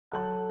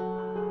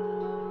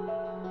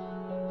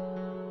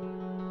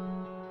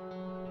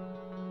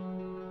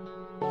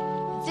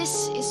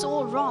This is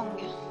all wrong.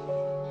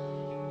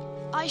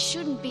 I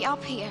shouldn't be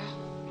up here.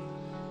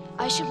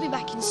 I should be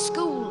back in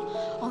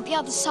school on the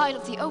other side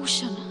of the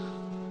ocean.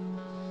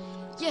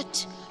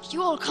 Yet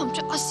you all come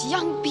to us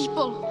young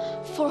people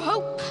for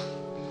hope.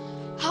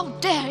 How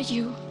dare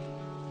you?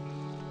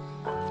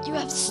 You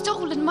have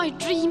stolen my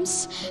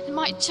dreams and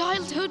my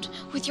childhood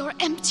with your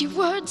empty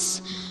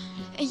words.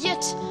 And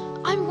yet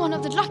I'm one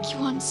of the lucky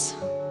ones.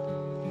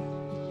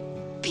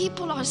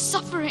 People are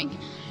suffering.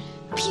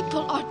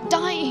 People are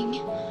dying.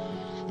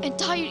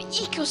 Entire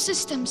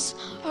ecosystems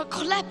are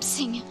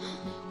collapsing.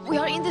 We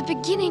are in the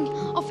beginning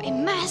of a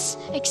mass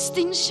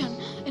extinction,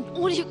 and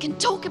all you can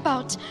talk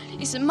about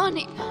is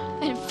money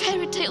and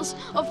fairy tales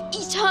of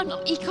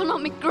eternal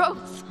economic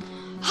growth.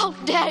 How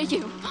dare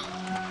you?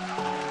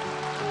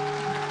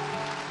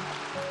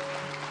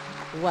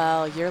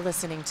 Well, you're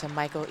listening to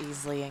Michael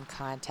Easley in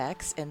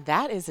Context, and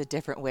that is a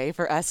different way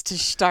for us to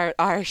start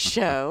our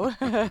show.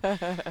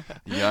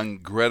 Young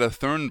Greta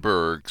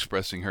Thunberg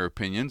expressing her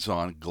opinions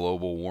on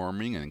global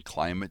warming and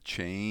climate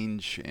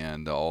change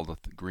and all the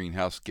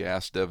greenhouse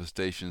gas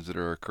devastations that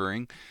are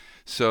occurring.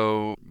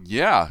 So,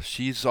 yeah,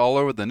 she's all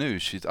over the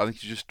news. I think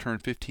she just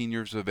turned 15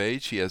 years of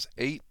age. She has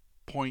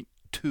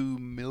 8.2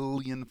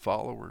 million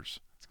followers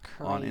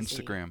on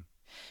Instagram.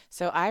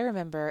 So I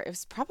remember it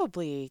was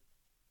probably...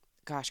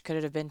 could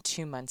it have been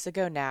 2 months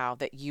ago now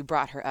that you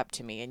brought her up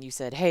to me and you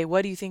said, hey,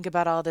 what do you think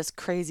about all this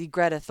crazy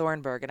Greta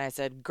Thunberg? And I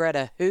said,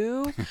 Greta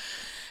who?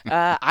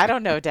 I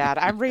don't know, Dad.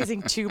 I'm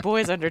raising 2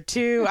 boys under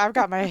 2. I've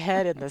got my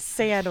head in the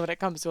sand when it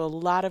comes to a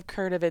lot of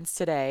current events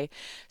today.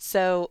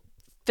 So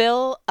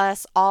fill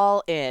us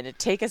all in.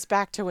 Take us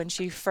back to when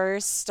she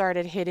first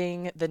started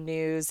hitting the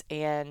news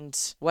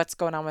and what's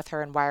going on with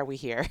her and why are we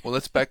here? Well,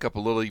 let's back up a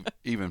little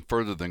even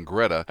further than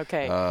Greta.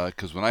 Okay.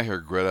 Because when I hear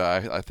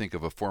Greta, I think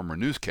of a former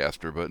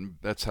newscaster, but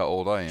that's how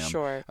old I am.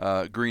 Sure.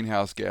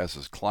 Greenhouse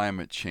gases,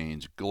 climate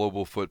change,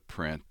 global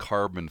footprint,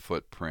 carbon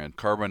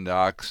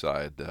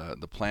dioxide.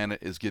 The planet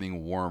is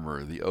getting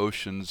warmer. The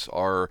oceans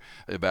are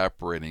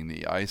evaporating.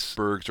 The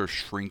icebergs are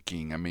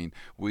shrinking. I mean,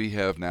 we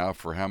have now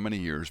for how many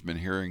years been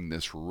hearing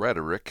this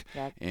rhetoric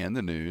and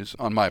the news.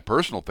 On my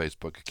personal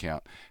Facebook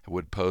account, I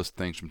would post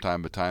things from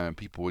time to time and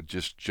people would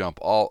just jump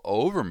all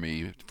over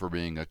me for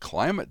being a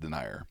climate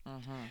denier.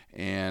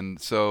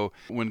 And so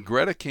when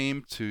Greta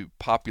came to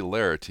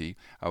popularity,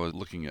 I was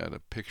looking at a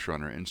picture on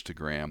her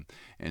Instagram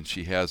and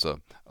she has a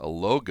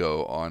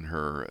logo on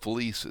her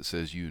fleece that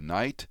says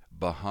Unite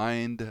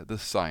Behind the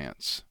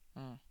Science.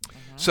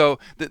 So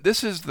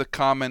this is the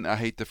common, I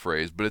hate the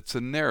phrase, but it's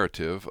a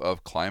narrative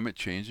of climate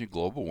change and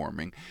global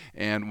warming.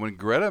 And when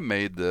Greta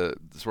made the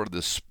sort of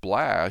the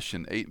splash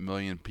and 8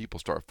 million people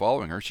start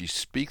following her, she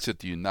speaks at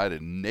the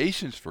United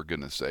Nations, for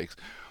goodness sakes.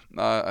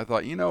 I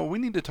thought, we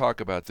need to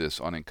talk about this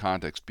on In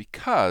Context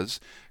because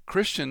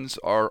Christians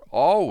are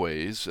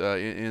always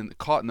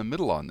caught in the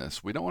middle on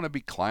this. We don't want to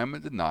be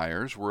climate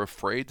deniers. We're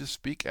afraid to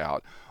speak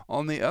out.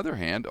 On the other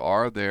hand,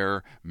 are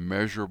there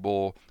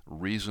measurable,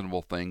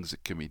 reasonable things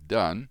that can be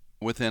done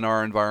within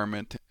our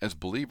environment as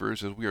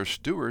believers as we are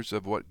stewards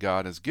of what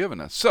God has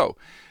given us? So,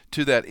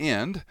 to that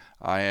end,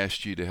 I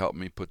asked you to help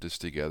me put this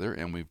together,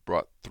 and we've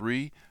brought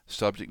 3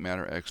 subject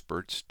matter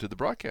experts to the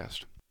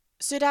broadcast.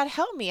 So, Dad,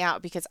 help me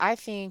out because I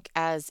think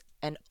as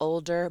an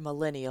elder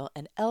millennial,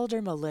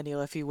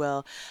 if you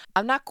will,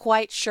 I'm not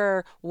quite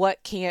sure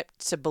what camp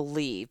to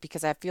believe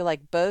because I feel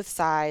like both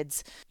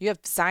sides, you have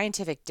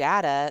scientific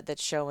data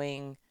that's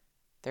showing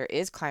there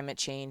is climate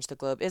change, the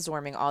globe is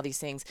warming, all these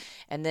things.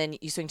 And then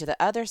you swing to the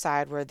other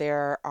side where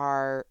there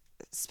are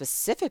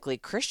specifically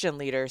Christian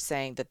leaders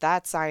saying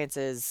that science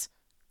is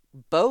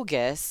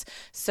bogus.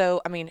 So,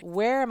 I mean,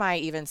 where am I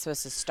even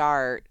supposed to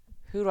start?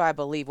 Who do I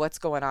believe? What's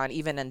going on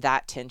even in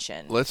that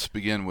tension? Let's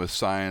begin with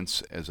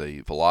science as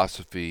a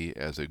philosophy,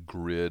 as a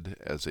grid,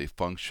 as a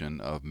function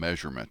of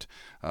measurement.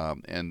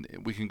 And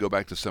we can go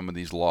back to some of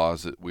these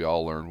laws that we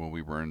all learned when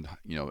we were in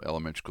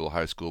elementary school,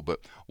 high school.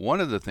 But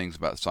one of the things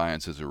about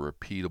science is a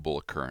repeatable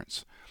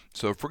occurrence.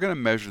 So if we're going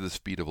to measure the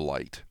speed of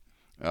light,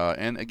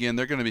 and again,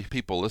 there are going to be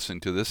people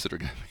listening to this that are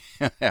going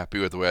to be happy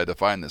with the way I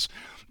define this.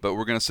 But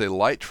we're going to say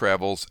light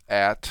travels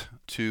at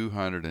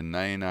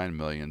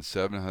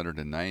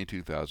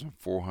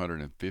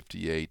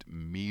 299,792,458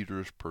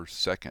 meters per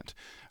second,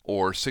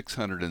 or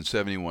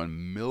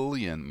 671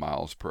 million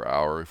miles per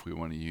hour if we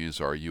want to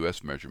use our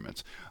U.S.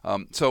 measurements.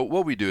 So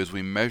what we do is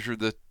we measure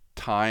the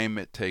time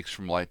it takes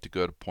from light to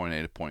go to point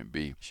A to point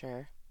B.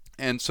 Sure.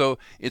 And so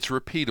it's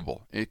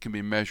repeatable. It can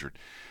be measured.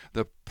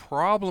 The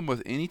problem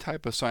with any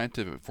type of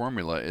scientific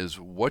formula is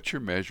what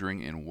you're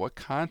measuring in what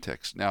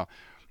context. Now,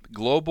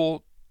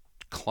 global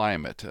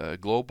climate,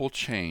 global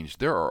change,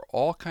 there are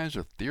all kinds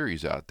of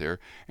theories out there,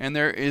 and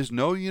there is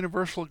no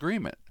universal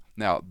agreement.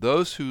 Now,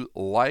 those who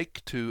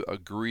like to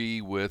agree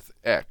with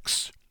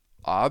X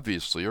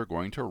obviously are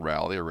going to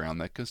rally around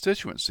that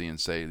constituency and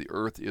say the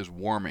Earth is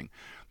warming.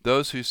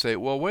 Those who say,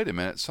 well, wait a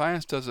minute,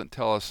 science doesn't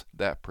tell us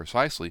that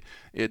precisely.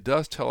 It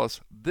does tell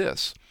us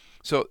this.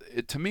 So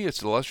to me,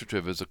 it's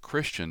illustrative. As a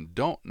Christian,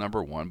 don't,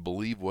 number one,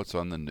 believe what's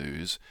on the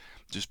news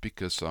just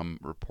because some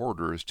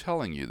reporter is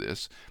telling you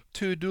this.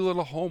 Two, do a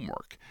little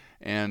homework.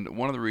 And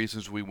one of the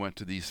reasons we went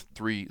to these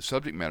three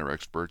subject matter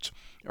experts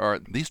are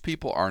these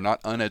people are not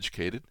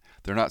uneducated.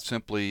 They're not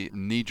simply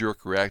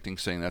knee-jerk reacting,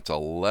 saying that's a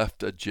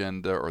left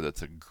agenda or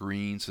that's a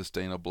green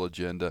sustainable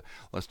agenda.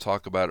 Let's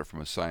talk about it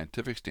from a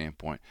scientific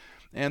standpoint.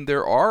 And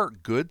there are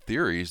good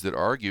theories that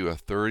argue a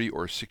 30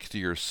 or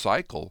 60-year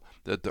cycle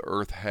that the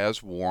Earth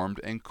has warmed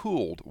and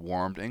cooled.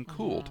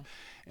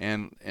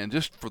 And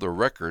just for the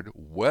record,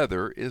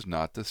 weather is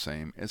not the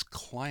same as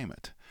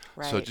climate.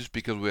 Right. So just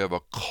because we have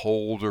a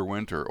colder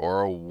winter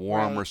or a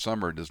warmer Right.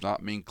 summer does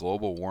not mean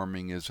global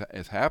warming is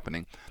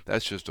happening.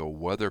 That's just a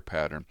weather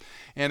pattern.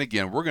 And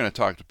again, we're going to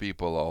talk to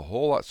people a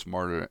whole lot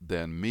smarter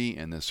than me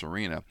in this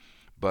arena.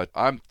 But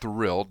I'm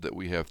thrilled that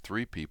we have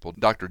three people.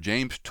 Dr.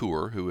 James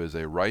Tour, who is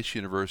a Rice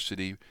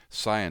University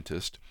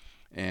scientist,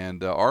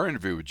 and our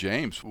interview with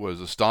James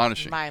was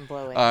astonishing.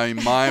 Mind-blowing.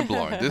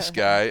 Mind-blowing. This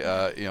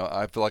guy,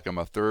 I feel like I'm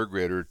a third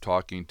grader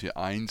talking to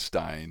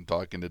Einstein,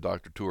 talking to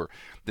Dr. Tour.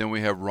 Then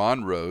we have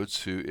Ron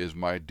Rhodes, who is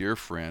my dear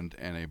friend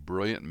and a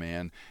brilliant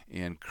man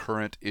in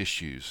current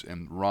issues.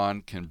 And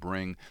Ron can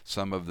bring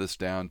some of this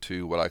down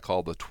to what I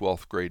call the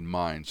 12th grade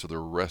mind, so the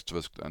rest of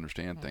us can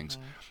understand things.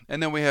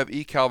 And then we have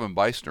E. Calvin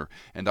Beisner.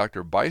 And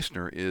Dr.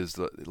 Beisner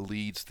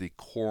leads the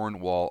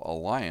Cornwall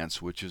Alliance,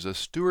 which is a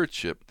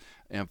stewardship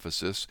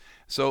emphasis.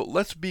 So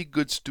let's be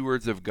good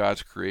stewards of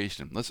God's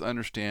creation. Let's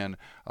understand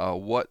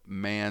what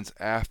man's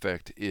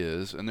affect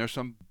is. And there's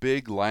some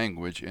big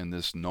language in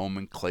this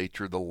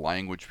nomenclature, the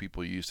language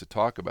people use to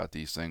talk about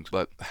these things.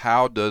 But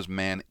how does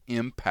man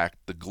impact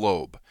the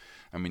globe?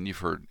 I mean, you've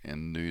heard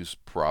in news,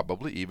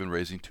 probably even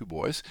raising two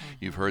boys,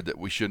 you've heard that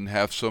we shouldn't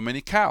have so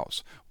many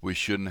cows. We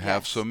shouldn't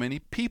have so many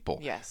people.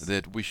 Yes.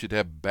 That we should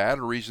have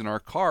batteries in our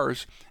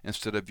cars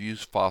instead of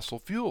use fossil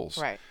fuels.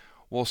 Right.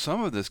 Well,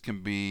 some of this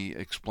can be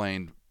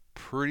explained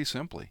pretty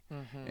simply.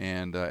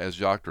 And as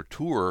Dr.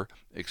 Tour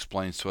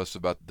explains to us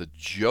about the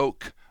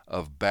joke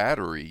of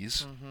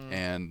batteries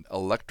and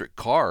electric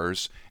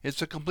cars,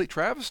 it's a complete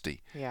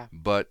travesty. Yeah.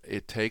 But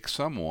it takes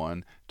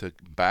someone to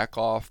back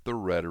off the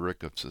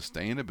rhetoric of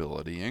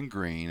sustainability and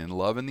green and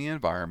loving the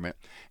environment.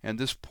 And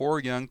this poor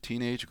young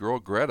teenage girl,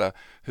 Greta,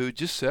 who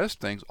just says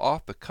things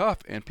off the cuff,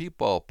 and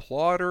people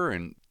applaud her,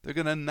 and they're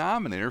going to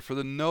nominate her for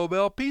the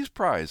Nobel Peace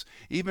Prize.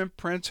 Even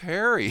Prince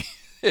Harry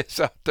is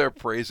out there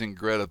praising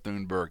Greta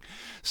Thunberg.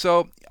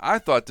 So I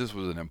thought this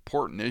was an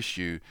important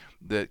issue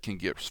that can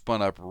get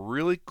spun up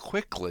really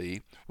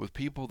quickly with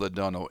people that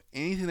don't know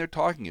anything they're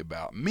talking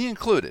about, me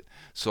included.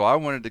 So I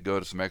wanted to go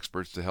to some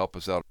experts to help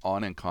us out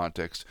on In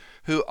Context,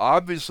 who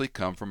obviously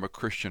come from a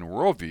Christian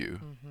worldview,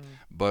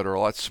 but are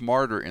a lot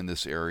smarter in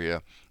this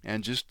area.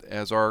 And just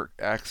as our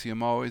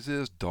axiom always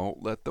is,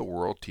 don't let the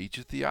world teach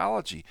you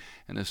theology.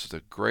 And this is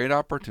a great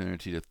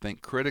opportunity to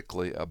think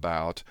critically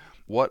about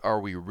what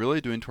are we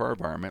really doing to our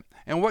environment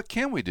and what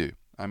can we do.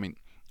 I mean,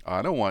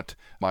 I don't want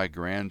my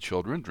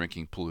grandchildren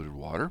drinking polluted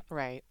water.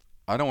 Right.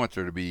 I don't want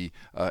there to be,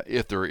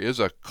 if there is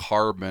a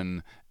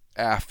carbon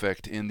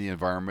affect in the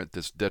environment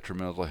that's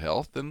detrimental to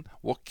health, then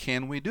what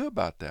can we do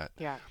about that?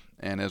 Yeah.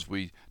 And as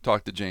we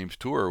talked to James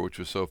Tour, which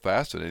was so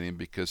fascinating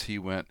because he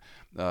went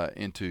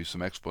into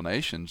some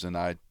explanations, and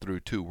I threw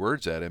two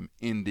words at him,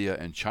 India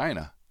and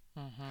China.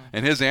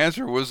 And his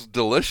answer was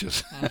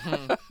delicious.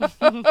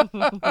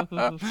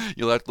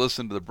 You'll have to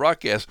listen to the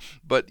broadcast,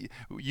 but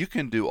you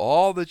can do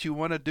all that you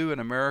want to do in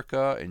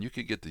America, and you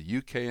can get the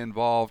UK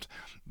involved,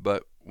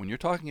 but when you're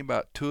talking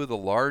about two of the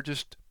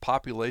largest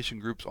population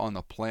groups on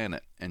the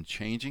planet and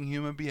changing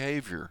human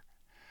behavior,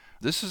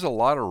 this is a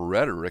lot of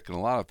rhetoric and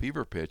a lot of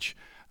fever pitch.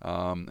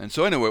 And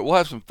so anyway, we'll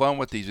have some fun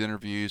with these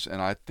interviews,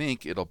 and I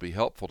think it'll be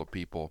helpful to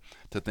people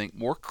to think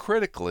more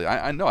critically.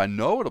 I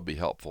know it'll be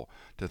helpful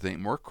to think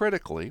more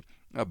critically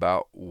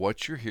about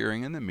what you're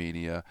hearing in the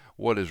media,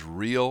 what is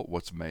real,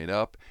 what's made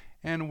up,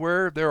 and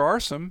where there are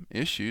some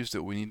issues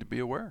that we need to be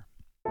aware.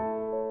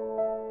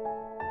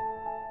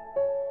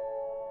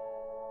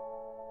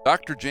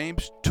 Dr.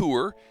 James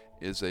Tour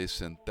is a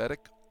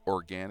synthetic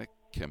organic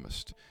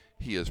chemist.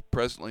 He is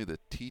presently the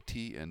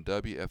T.T. and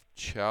W.F.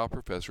 Chow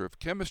Professor of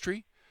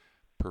Chemistry,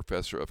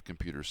 Professor of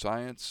Computer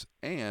Science,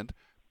 and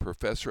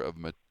Professor of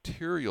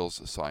Materials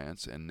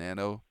Science and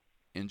Nano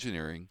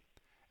Engineering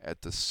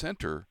at the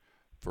Center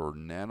for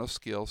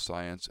Nanoscale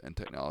Science and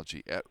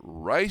Technology at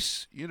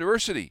Rice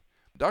University.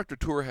 Dr.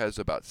 Tour has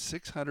about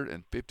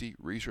 650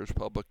 research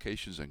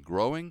publications and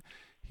growing.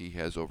 He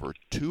has over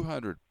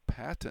 200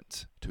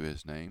 patents to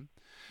his name.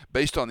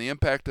 Based on the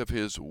impact of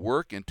his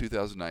work in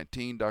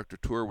 2019, Dr.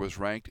 Tour was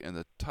ranked in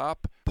the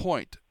top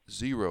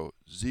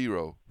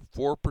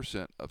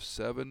 0.004% of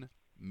 7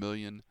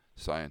 million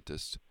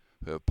scientists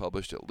who have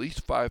published at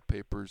least 5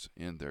 papers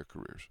in their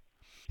careers.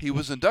 He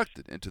was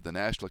inducted into the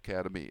National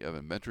Academy of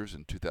Inventors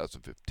in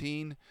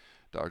 2015.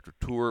 Dr.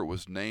 Tour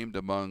was named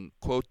among,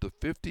 quote, the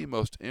 50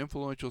 most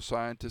influential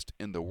scientists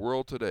in the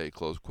world today,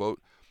 close quote,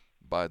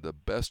 by the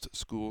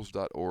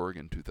bestschools.org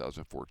in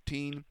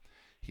 2014.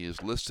 He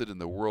is listed in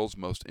the world's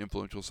most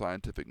influential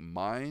scientific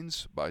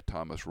minds by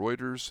Thomas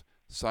Reuters,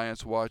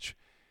 Science Watch,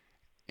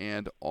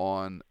 and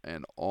on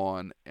and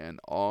on and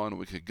on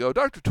we could go.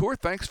 Dr. Tour,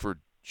 thanks for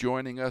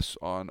joining us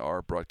on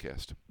our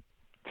broadcast.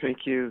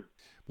 Thank you.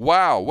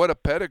 Wow, what a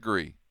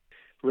pedigree.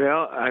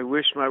 Well, I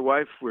wish my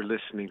wife were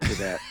listening to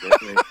that.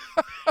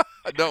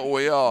 Don't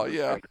we all?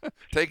 Yeah.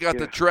 Take out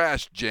the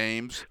trash,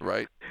 James,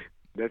 right?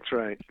 That's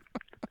right.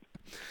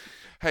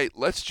 Hey,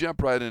 let's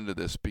jump right into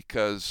this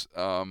because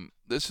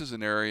this is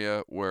an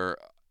area where,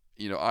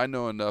 I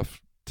know enough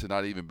to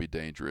not even be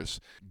dangerous.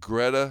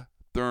 Greta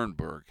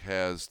Thunberg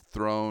has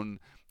thrown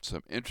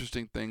some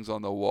interesting things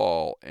on the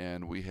wall,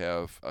 and we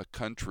have a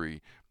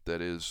country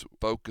that is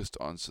focused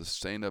on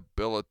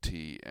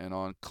sustainability and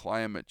on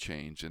climate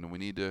change, and we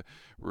need to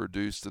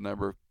reduce the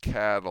number of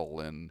cattle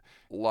and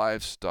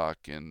livestock,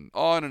 and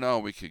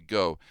on we could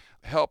go.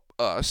 Help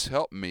us,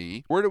 help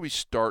me. Where do we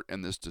start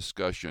in this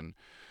discussion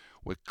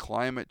with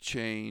climate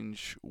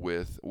change,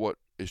 with what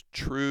is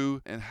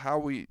true, and how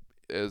we,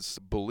 as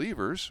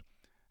believers,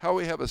 how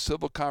we have a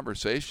civil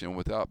conversation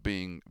without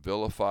being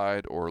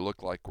vilified or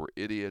look like we're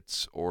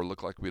idiots or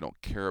look like we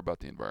don't care about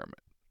the environment?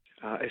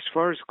 As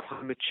far as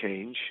climate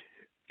change,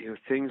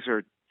 things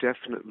are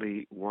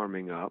definitely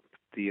warming up.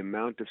 The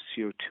amount of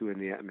CO2 in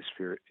the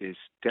atmosphere is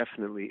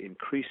definitely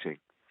increasing.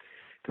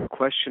 The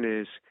question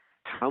is,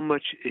 how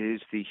much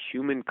is the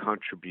human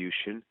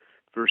contribution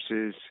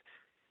versus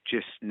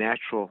just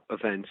natural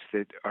events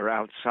that are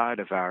outside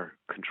of our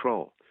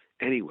control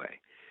anyway?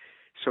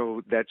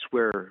 So that's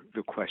where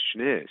the question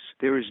is.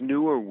 There is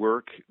newer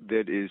work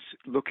that is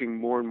looking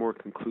more and more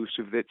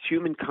conclusive that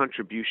human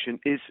contribution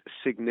is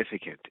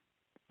significant,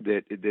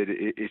 that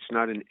it's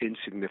not an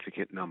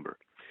insignificant number.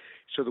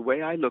 So the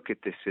way I look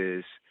at this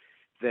is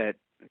that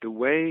the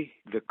way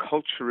the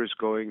culture is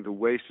going, the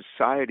way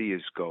society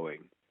is going,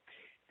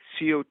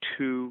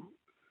 CO2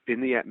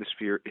 in the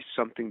atmosphere is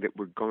something that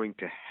we're going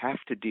to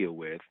have to deal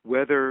with.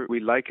 Whether we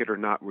like it or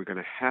not, we're going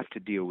to have to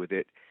deal with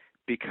it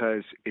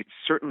because it's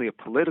certainly a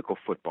political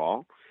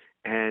football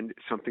and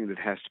something that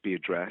has to be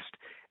addressed.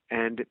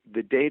 And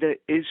the data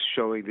is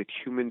showing that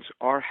humans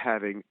are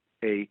having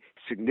a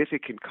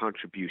significant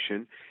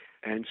contribution.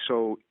 And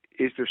so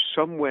is there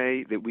some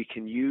way that we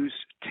can use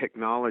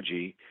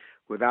technology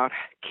without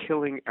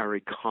killing our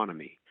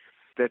economy?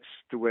 That's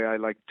the way I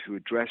like to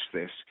address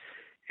this.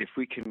 If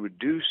we can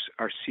reduce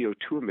our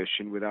CO2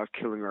 emission without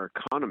killing our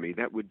economy,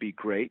 that would be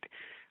great.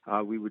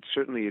 We would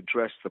certainly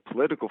address the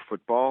political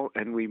football,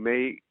 and we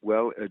may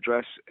well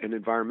address an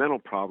environmental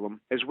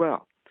problem as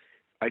well.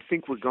 I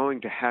think we're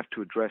going to have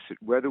to address it,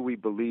 whether we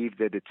believe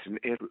that it's an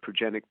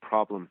anthropogenic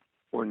problem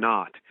or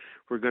not.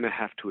 We're going to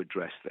have to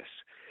address this.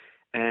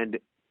 And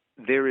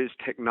there is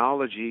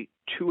technology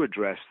to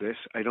address this.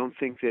 I don't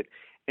think that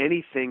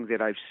anything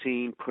that I've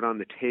seen put on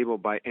the table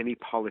by any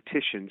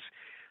politicians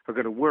are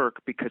going to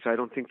work, because I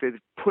don't think they've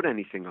put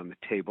anything on the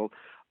table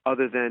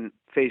other than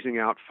phasing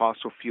out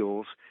fossil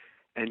fuels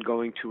and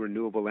going to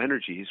renewable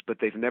energies, but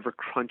they've never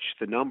crunched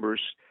the numbers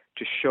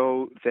to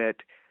show that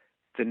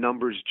the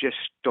numbers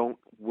just don't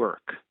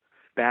work.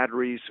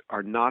 Batteries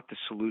are not the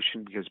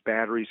solution because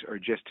batteries are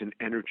just an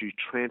energy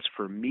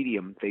transfer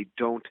medium.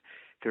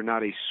 They're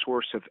not a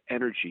source of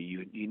energy.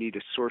 You need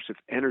a source of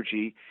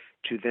energy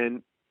to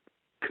then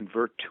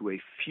convert to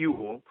a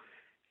fuel.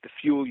 The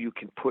fuel you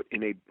can put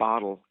in a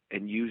bottle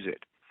and use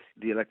it.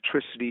 The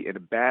electricity in a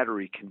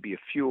battery can be a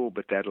fuel,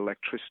 but that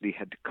electricity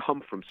had to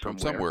come from somewhere. From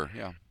somewhere,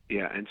 yeah.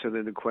 Yeah, and so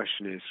then the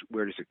question is,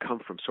 where does it come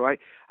from? So I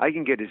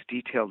can get as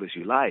detailed as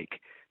you like,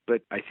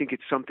 but I think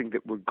it's something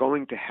that we're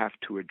going to have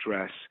to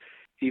address,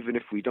 even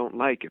if we don't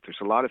like it. There's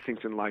a lot of things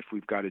in life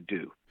we've got to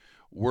do.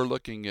 We're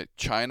looking at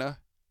China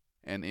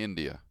and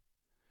India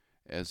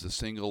as the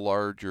single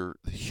larger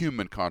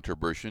human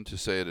contribution, to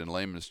say it in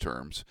layman's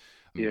terms.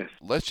 Yes.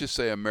 Let's just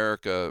say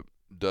America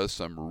does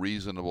some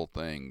reasonable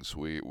things.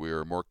 We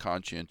are more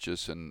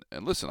conscientious, and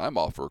listen, I'm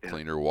all for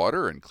cleaner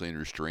water and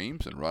cleaner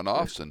streams and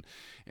runoffs and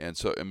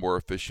more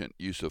efficient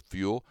use of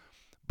fuel.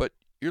 But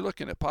you're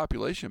looking at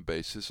population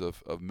bases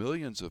of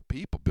millions of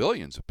people,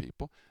 billions of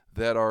people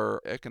that are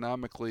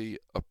economically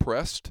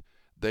oppressed.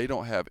 They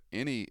don't have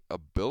any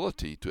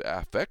ability to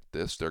affect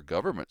this. Their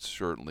governments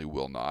certainly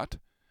will not.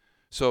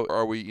 So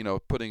are we,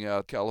 putting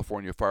out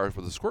California fires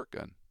with a squirt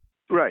gun?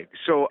 Right.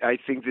 So I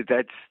think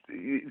that's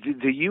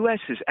the U.S.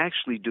 is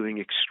actually doing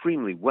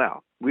extremely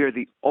well. We are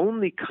the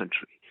only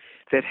country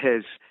that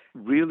has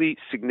really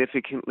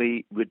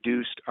significantly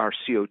reduced our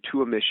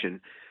CO2 emission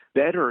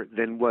better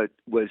than what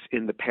was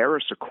in the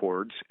Paris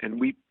Accords, and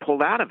we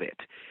pulled out of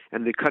it.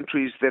 And the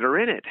countries that are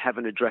in it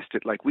haven't addressed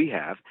it like we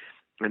have.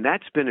 And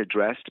that's been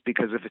addressed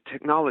because of a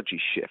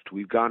technology shift.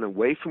 We've gone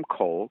away from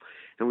coal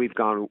and we've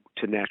gone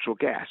to natural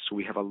gas. So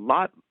we have a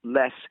lot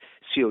less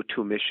CO2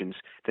 emissions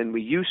than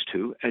we used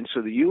to. And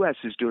so the U.S.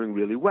 is doing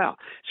really well.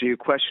 So your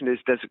question is,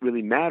 does it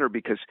really matter?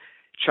 Because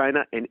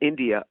China and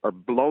India are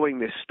blowing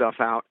this stuff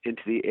out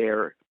into the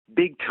air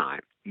big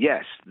time.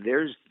 Yes,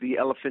 there's the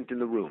elephant in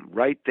the room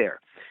right there.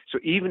 So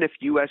even if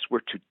U.S.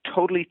 were to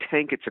totally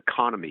tank its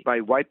economy by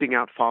wiping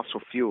out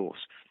fossil fuels,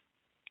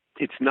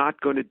 It's not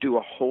going to do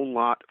a whole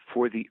lot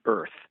for the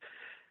Earth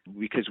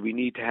because we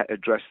need to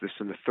address this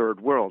in the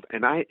third world.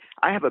 And I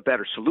have a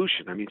better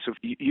solution. I mean, so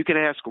you can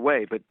ask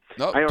away, but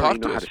No, I already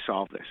know how us. to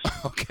solve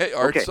this. Okay,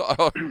 Art. Okay.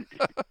 So,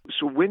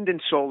 So wind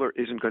and solar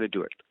isn't going to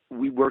do it.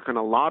 We work on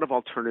a lot of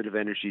alternative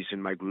energies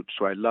in my group,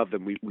 so I love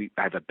them.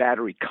 I have a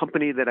battery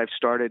company that I've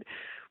started.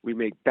 We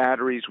make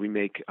batteries. We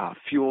make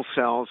fuel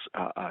cells,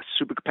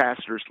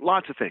 supercapacitors,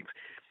 lots of things.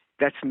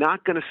 That's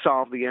not going to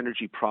solve the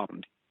energy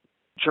problem.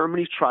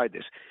 Germany tried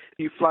this.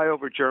 You fly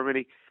over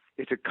Germany,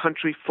 it's a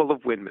country full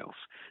of windmills.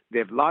 They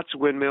have lots of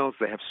windmills.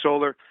 They have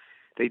solar.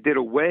 They did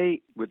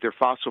away with their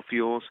fossil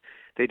fuels.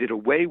 They did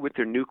away with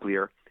their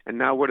nuclear. And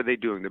now what are they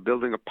doing? They're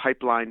building a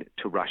pipeline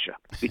to Russia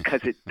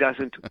because it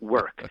doesn't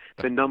work.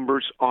 The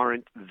numbers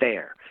aren't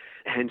there.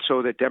 And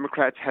so the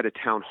Democrats had a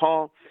town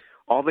hall.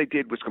 All they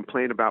did was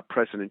complain about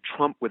President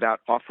Trump without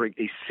offering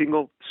a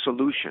single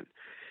solution.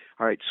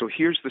 All right, so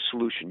here's the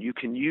solution. You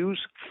can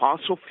use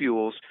fossil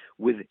fuels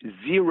with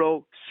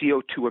zero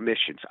CO2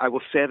 emissions. I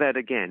will say that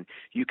again.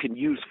 You can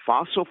use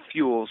fossil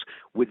fuels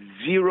with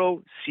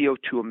zero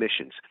CO2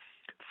 emissions.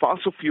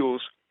 Fossil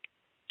fuels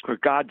are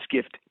God's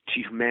gift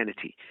to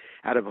humanity.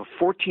 Out of a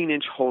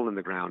 14-inch hole in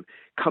the ground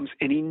comes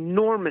an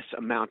enormous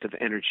amount of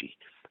energy,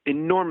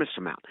 enormous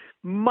amount,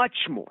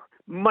 much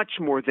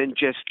more than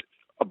just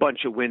a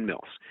bunch of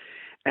windmills.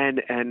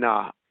 And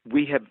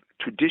we have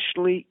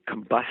traditionally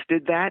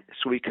combusted that,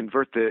 so we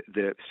convert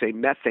the say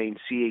methane,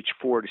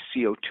 CH4, to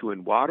CO2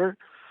 in water,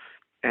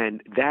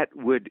 and that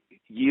would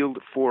yield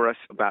for us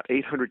about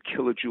 800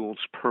 kilojoules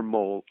per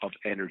mole of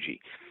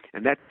energy,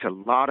 and that's a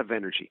lot of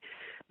energy.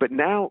 But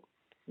now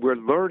we're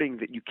learning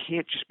that you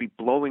can't just be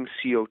blowing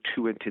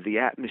CO2 into the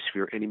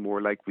atmosphere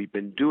anymore like we've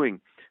been doing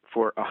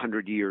for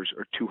 100 years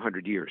or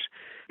 200 years,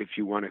 if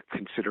you want to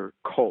consider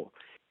coal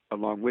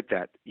along with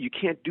that. You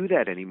can't do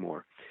that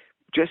anymore.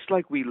 Just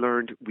like we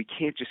learned, we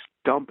can't just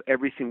dump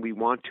everything we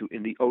want to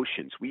in the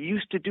oceans. We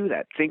used to do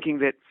that, thinking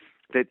that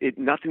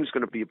nothing's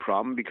going to be a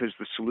problem because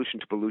the solution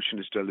to pollution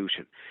is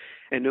dilution.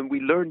 And then we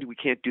learned we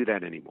can't do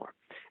that anymore.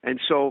 And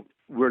so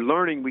we're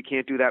learning we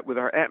can't do that with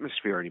our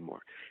atmosphere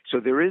anymore.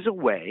 So there is a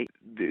way,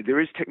 there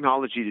is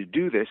technology to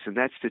do this, and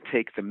that's to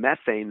take the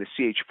methane, the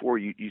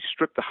CH4, you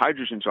strip the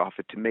hydrogens off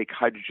it to make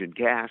hydrogen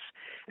gas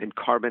and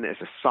carbon as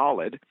a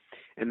solid.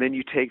 And then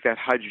you take that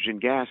hydrogen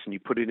gas and you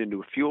put it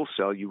into a fuel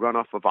cell, you run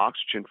off of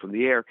oxygen from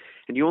the air,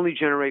 and you only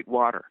generate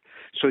water.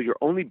 So your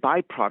only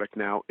byproduct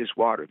now is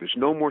water. There's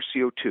no more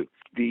CO2.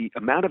 The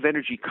amount of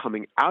energy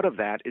coming out of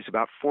that is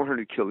about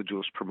 400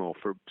 kilojoules per mole.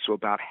 So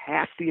about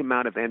half the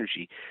amount of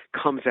energy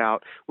comes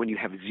out when you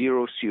have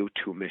zero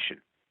CO2 emission.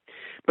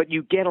 But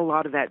you get a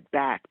lot of that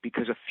back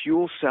because a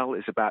fuel cell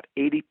is about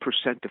 80%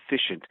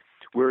 efficient,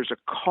 whereas a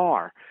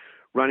car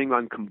running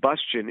on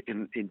combustion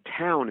in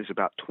town is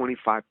about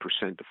 25%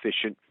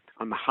 efficient.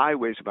 On the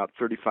highway is about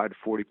 35 to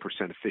 40%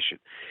 efficient.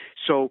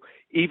 So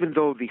even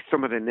though the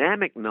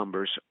thermodynamic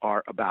numbers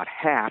are about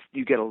half,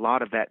 you get a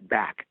lot of that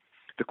back.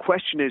 The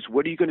question is,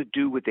 what are you going to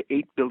do with the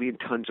 8 billion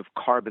tons of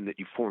carbon that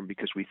you form?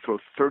 Because we throw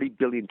 30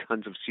 billion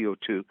tons of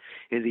CO2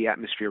 in the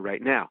atmosphere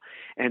right now.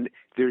 And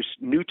there's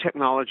new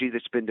technology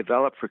that's been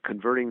developed for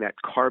converting that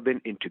carbon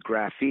into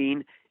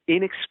graphene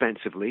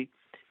inexpensively.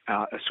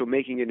 So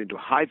making it into a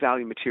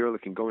high-value material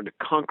that can go into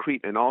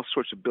concrete and all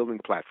sorts of building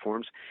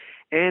platforms,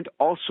 and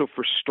also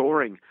for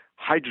storing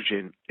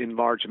hydrogen in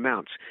large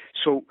amounts.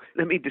 So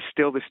let me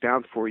distill this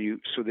down for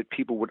you so that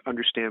people would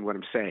understand what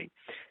I'm saying.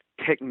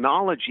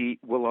 Technology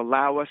will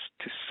allow us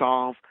to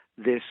solve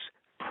this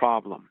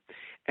problem,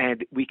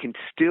 and we can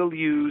still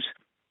use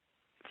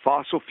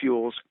fossil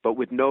fuels, but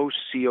with no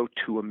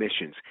CO2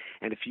 emissions.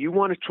 And if you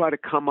want to try to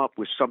come up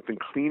with something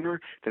cleaner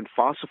than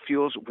fossil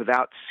fuels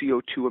without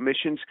CO2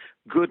 emissions,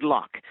 good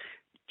luck.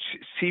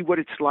 See what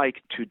it's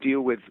like to deal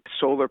with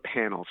solar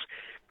panels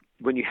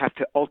when you have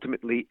to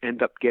ultimately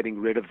end up getting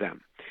rid of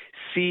them.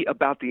 See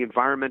about the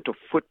environmental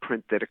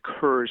footprint that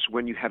occurs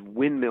when you have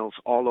windmills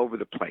all over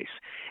the place.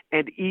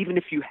 And even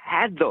if you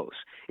had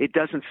those, it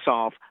doesn't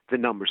solve the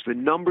numbers. The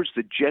numbers,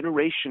 the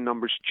generation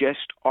numbers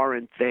just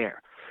aren't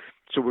there.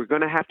 So we're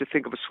going to have to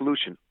think of a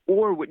solution.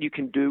 Or what you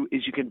can do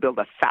is you can build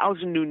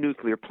 1,000 new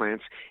nuclear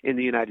plants in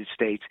the United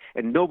States,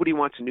 and nobody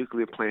wants a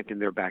nuclear plant in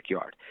their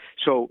backyard.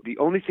 So the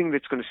only thing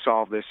that's going to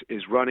solve this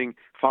is running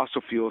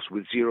fossil fuels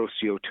with zero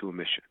CO2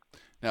 emission.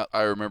 Now,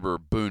 I remember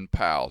Boone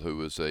Powell, who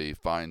was a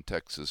fine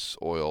Texas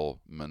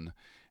oilman,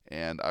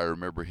 and I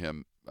remember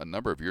him a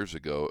number of years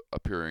ago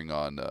appearing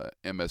on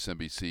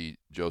MSNBC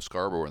Joe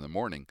Scarborough in the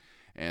morning.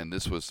 And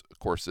this was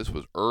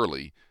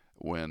early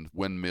when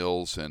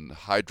windmills and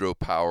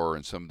hydropower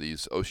and some of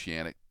these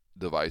oceanic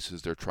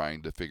devices, they're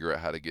trying to figure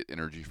out how to get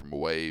energy from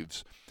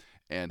waves.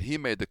 And he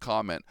made the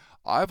comment,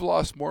 I've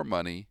lost more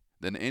money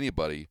than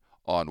anybody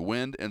on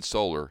wind and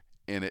solar,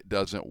 and it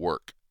doesn't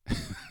work.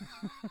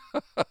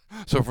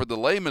 So from the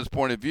layman's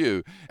point of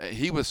view,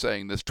 he was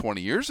saying this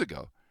 20 years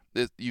ago,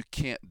 that you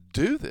can't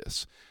do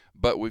this.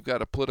 But we've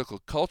got a political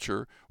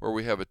culture where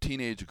we have a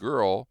teenage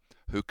girl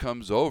who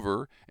comes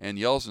over and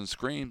yells and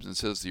screams and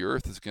says the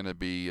earth is going to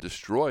be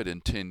destroyed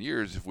in 10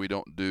 years if we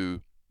don't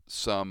do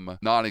some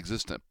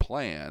non-existent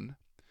plan,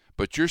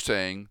 but you're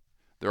saying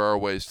there are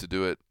ways to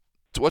do it.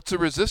 So what's the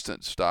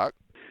resistance, Doc?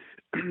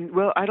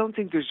 Well, I don't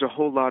think there's a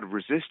whole lot of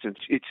resistance.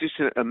 It's just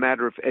a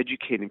matter of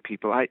educating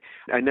people. I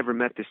never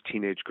met this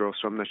teenage girl,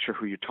 so I'm not sure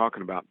who you're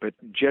talking about. But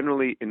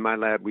generally, in my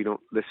lab, we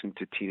don't listen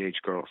to teenage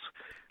girls.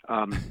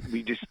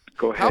 We just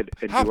go ahead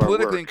and do our work. How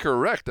politically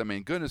incorrect? I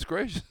mean, goodness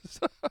gracious.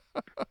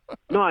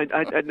 No, I'm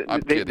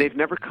kidding. They've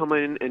never come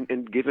in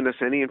and given us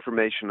any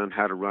information on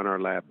how to run our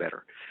lab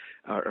better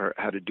or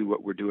how to do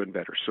what we're doing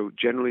better. So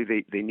generally,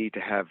 they need to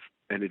have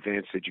an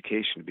advanced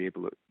education to be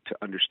able to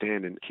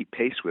understand and keep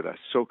pace with us.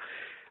 So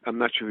I'm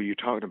not sure who you're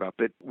talking about,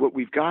 but what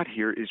we've got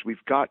here is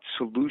we've got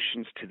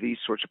solutions to these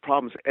sorts of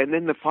problems. And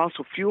then the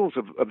fossil fuels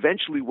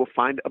eventually will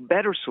find a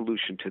better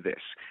solution to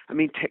this. I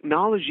mean,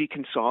 technology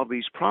can solve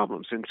these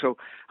problems. And so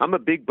I'm a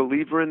big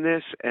believer in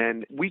this,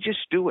 and we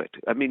just do it.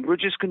 I mean, we're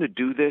just going to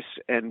do this,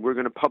 and we're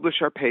going to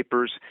publish our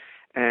papers.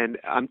 And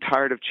I'm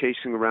tired of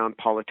chasing around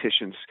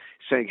politicians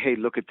saying, hey,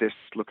 look at this,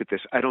 look at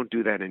this. I don't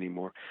do that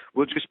anymore.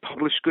 We'll just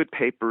publish good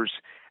papers,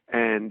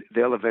 and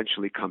they'll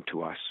eventually come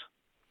to us.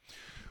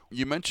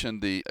 You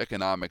mentioned the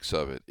economics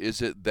of it.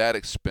 Is it that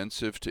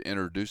expensive to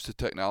introduce the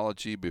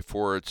technology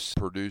before it's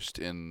produced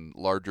in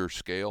larger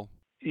scale?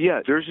 Yeah,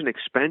 there's an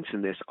expense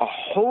in this, a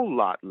whole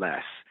lot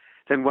less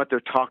than what they're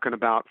talking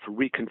about for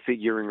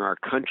reconfiguring our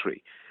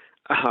country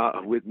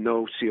with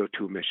no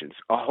CO2 emissions,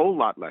 a whole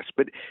lot less.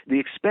 But the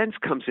expense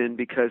comes in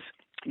because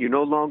you're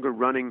no longer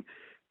running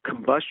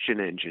combustion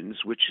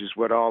engines, which is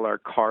what all our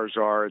cars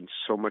are, and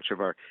so much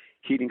of our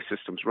heating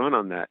systems run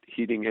on that,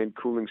 heating and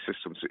cooling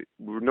systems.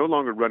 We're no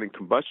longer running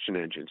combustion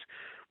engines.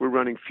 We're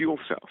running fuel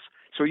cells.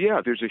 So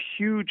yeah, there's a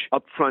huge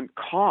upfront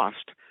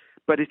cost,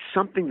 but it's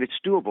something that's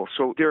doable.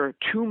 So there are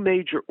two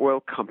major oil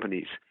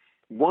companies.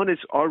 One is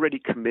already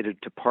committed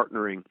to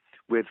partnering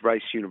with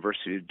Rice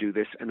University to do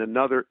this, and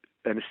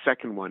a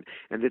second one.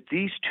 And that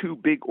these two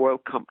big oil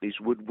companies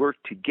would work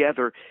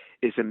together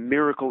is a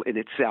miracle in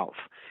itself.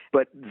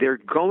 But they're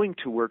going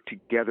to work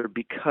together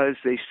because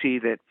they see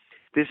that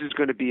this is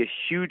going to be a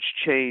huge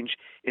change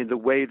in the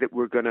way that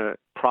we're going to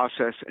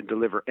process and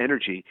deliver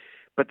energy.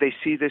 But they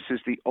see this as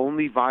the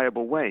only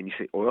viable way. And you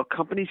say, oil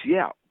companies?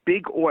 Yeah,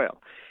 big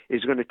oil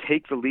is going to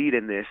take the lead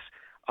in this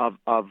of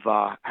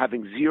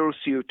having zero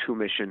CO2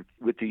 emission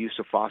with the use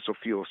of fossil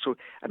fuels. So,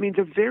 I mean,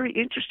 they're very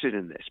interested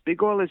in this.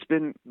 Big oil has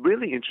been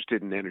really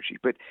interested in energy.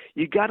 But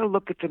you got to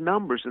look at the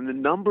numbers, and the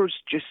numbers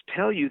just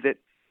tell you that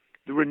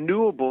the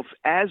renewables,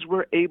 as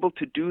we're able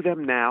to do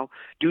them now,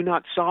 do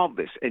not solve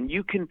this. And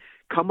you can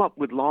come up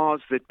with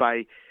laws that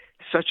by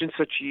such and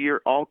such a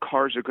year, all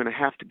cars are going to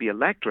have to be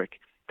electric.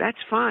 That's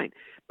fine.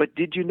 But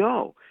did you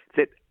know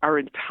that our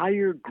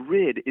entire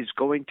grid is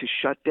going to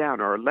shut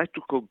down? Our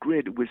electrical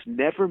grid was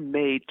never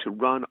made to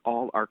run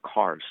all our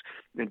cars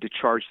and to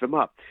charge them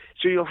up.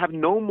 So you'll have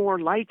no more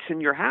lights in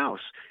your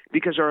house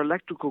because our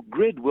electrical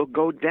grid will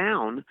go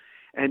down,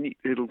 and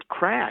it'll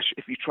crash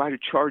if you try to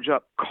charge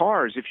up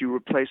cars, if you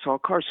replace all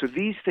cars. So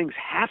these things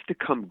have to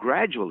come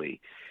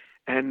gradually.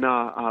 And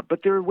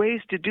but there are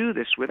ways to do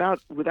this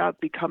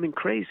without becoming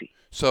crazy.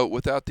 So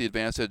without the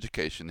advanced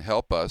education,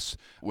 help us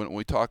when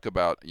we talk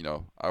about,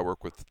 I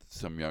work with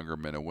some younger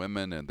men and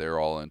women, and they're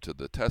all into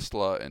the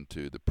Tesla and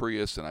to the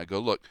Prius, and I go,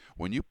 look,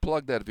 when you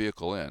plug that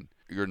vehicle in,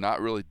 you're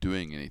not really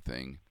doing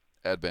anything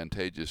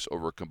advantageous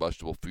over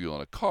combustible fuel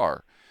in a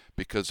car,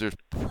 because there's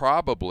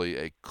probably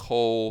a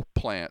coal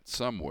plant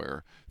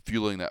somewhere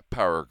fueling that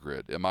power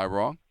grid. Am I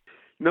wrong?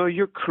 No,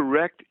 you're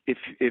correct if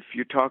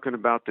you're talking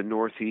about the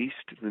Northeast.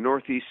 The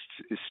Northeast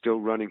is still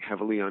running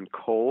heavily on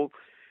coal.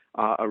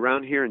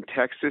 Around here in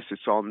Texas,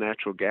 it's all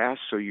natural gas,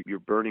 so you're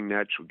burning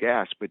natural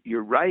gas. But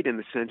you're right in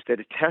the sense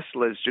that a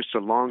Tesla is just a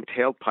long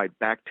tailpipe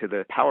back to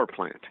the power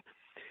plant.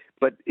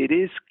 But it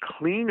is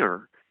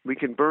cleaner. We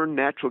can burn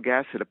natural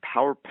gas at a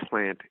power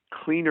plant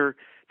cleaner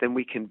than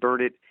we can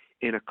burn it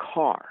in a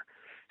car.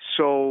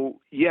 So,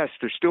 yes,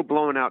 they're still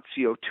blowing out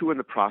CO2 in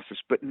the process,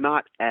 but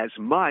not as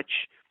much.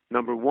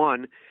 Number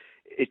one,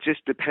 it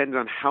just depends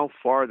on how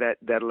far that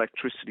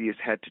electricity has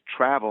had to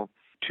travel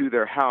to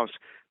their house.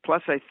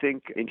 Plus, I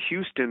think in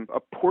Houston, a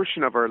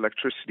portion of our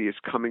electricity is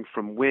coming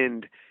from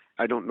wind.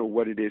 I don't know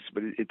what it is,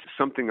 but it's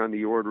something on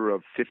the order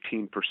of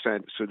 15%.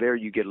 So there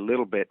you get a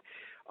little bit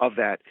of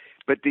that.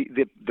 But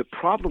the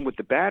problem with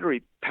the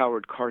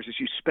battery-powered cars is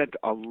you spent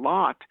a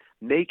lot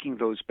making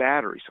those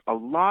batteries. A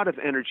lot of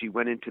energy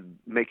went into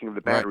making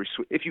the batteries.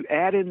 Right. So if you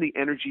add in the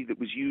energy that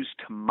was used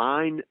to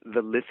mine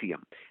the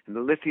lithium, and the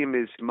lithium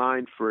is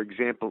mined, for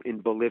example,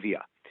 in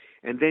Bolivia,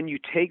 and then you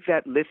take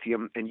that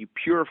lithium and you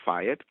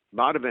purify it, a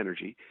lot of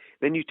energy,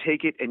 then you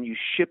take it and you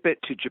ship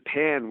it to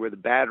Japan where the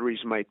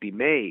batteries might be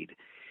made,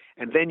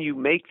 and then you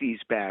make these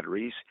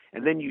batteries,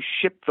 and then you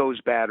ship those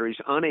batteries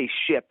on a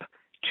ship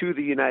to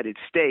the United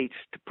States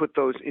to put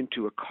those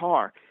into a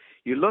car.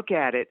 You look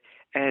at it,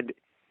 and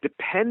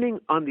depending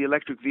on the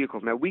electric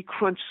vehicle, now we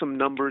crunched some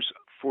numbers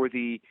for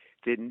the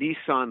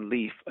Nissan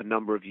Leaf a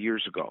number of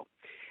years ago,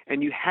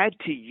 and you had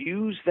to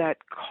use that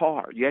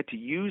car, you had to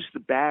use the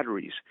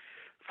batteries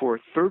for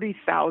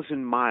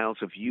 30,000 miles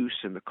of use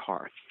in the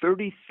car,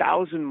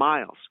 30,000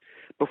 miles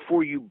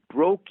before you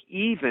broke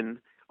even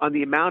on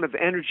the amount of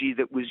energy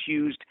that was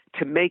used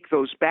to make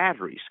those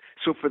batteries.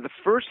 So for the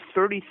first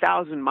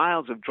 30,000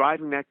 miles of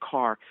driving that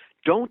car,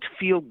 don't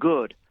feel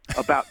good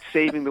about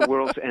saving the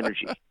world's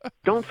energy.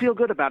 Don't feel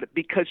good about it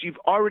because you've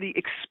already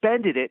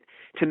expended it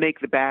to make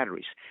the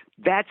batteries.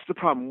 That's the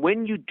problem.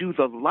 When you do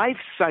the life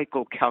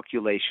cycle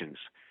calculations,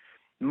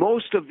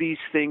 most of these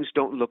things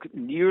don't look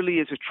nearly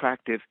as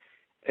attractive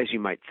as you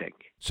might think.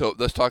 So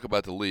let's talk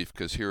about the Leaf,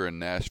 because here in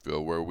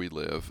Nashville, where we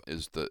live,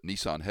 is the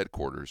Nissan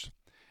headquarters,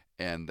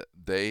 and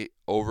they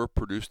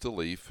overproduced the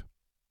Leaf.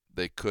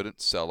 They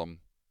couldn't sell them.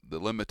 The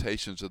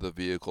limitations of the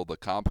vehicle, the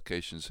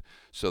complications.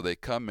 So they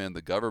come in,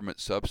 the government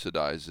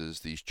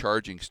subsidizes these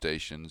charging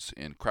stations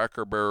in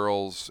Cracker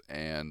Barrels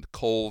and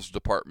Kohl's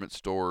department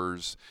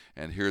stores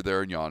and here,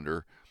 there, and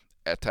yonder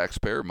at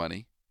taxpayer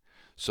money.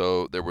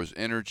 So there was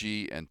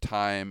energy and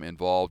time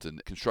involved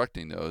in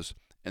constructing those,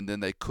 and then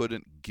they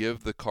couldn't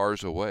give the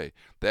cars away.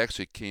 They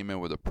actually came in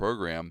with a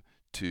program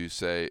to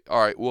say, all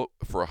right, well,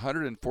 for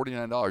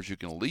 $149, you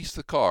can lease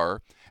the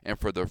car, and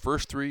for the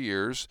first 3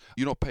 years,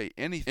 you don't pay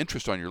any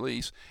interest on your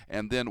lease,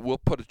 and then we'll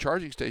put a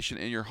charging station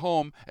in your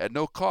home at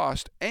no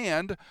cost,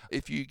 and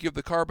if you give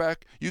the car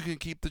back, you can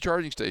keep the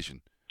charging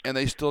station. And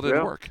they still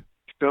didn't work.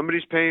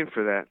 Somebody's paying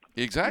for that.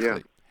 Exactly. Yeah.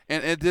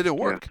 And it didn't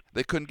work. Yeah.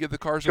 They couldn't give the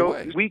cars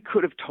away. So we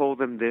could have told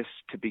them this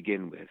to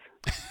begin with.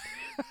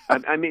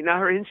 I mean,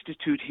 our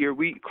institute here,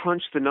 we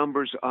crunched the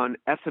numbers on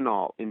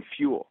ethanol in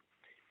fuel.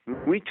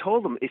 We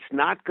told them it's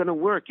not going to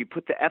work. You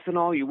put the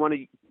ethanol, you want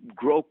to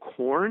grow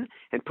corn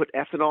and put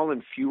ethanol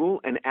in fuel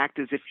and act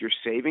as if you're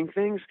saving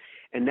things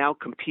and now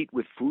compete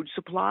with food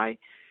supply.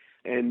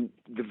 And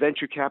the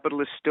venture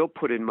capitalists still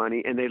put in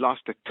money, and they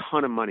lost a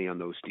ton of money on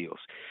those deals.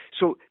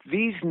 So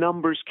these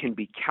numbers can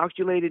be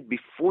calculated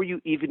before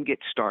you even get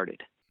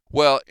started.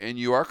 Well, and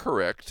you are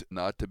correct,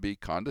 not to be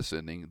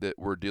condescending, that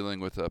we're dealing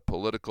with a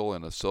political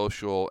and a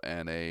social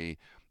and a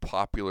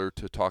popular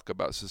to talk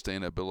about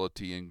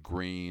sustainability and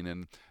green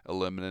and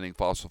eliminating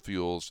fossil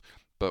fuels.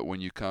 But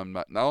when you come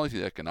not only to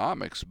the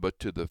economics, but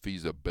to the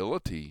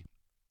feasibility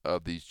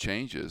of these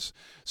changes.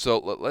 So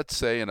let's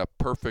say in a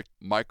perfect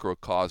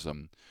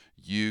microcosm,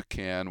 you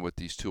can, with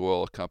these two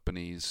oil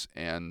companies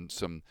and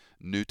some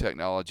new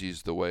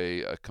technologies, the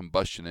way a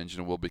combustion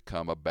engine will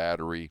become a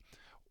battery,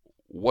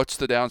 what's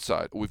the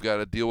downside? We've got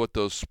to deal with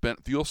those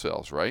spent fuel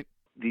cells, right?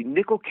 The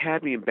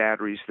nickel-cadmium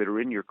batteries that are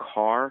in your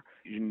car,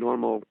 your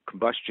normal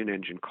combustion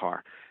engine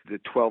car, the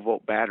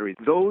 12-volt battery,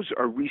 those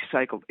are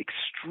recycled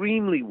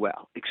extremely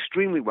well,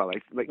 extremely well.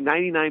 Like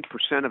 99%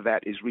 of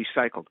that is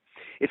recycled.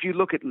 If you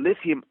look at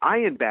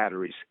lithium-ion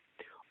batteries,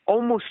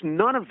 almost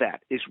none of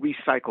that is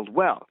recycled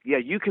well. Yeah,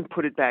 you can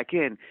put it back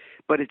in,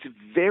 but it's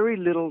very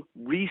little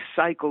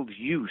recycled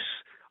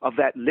use of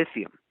that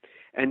lithium.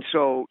 And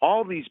so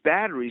all these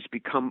batteries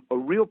become a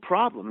real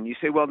problem. And you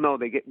say, well, no,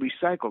 they get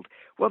recycled.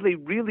 Well, they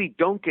really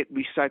don't get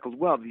recycled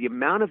well. The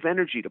amount of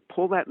energy to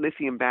pull that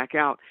lithium back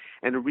out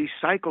and to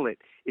recycle it,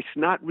 it's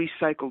not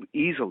recycled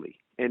easily.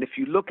 And if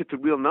you look at the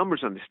real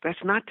numbers on this, that's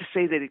not to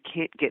say that it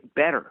can't get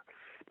better,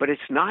 but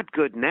it's not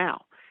good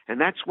now. And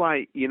that's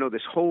why,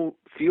 this whole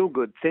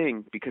feel-good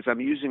thing, because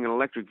I'm using an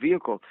electric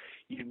vehicle,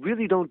 you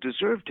really don't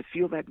deserve to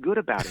feel that good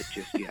about it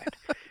just yet.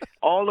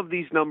 All of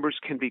these numbers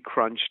can be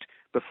crunched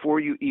before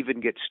you even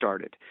get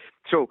started.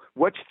 So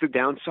what's the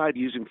downside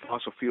using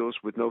fossil fuels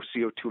with no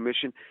CO2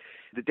 emission?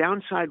 The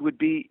downside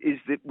is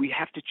that we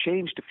have to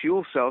change to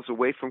fuel cells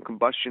away from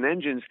combustion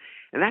engines,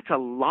 and that's a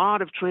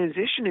lot of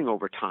transitioning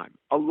over time,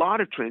 a lot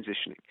of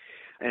transitioning.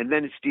 And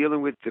then it's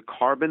dealing with the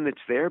carbon that's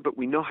there, but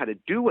we know how to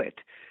do it.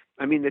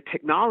 I mean, the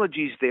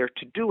technology's there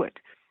to do it,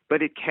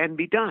 but it can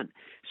be done.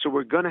 So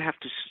we're going to have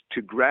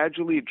to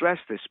gradually address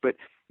this. But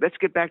let's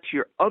get back to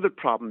your other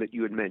problem that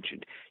you had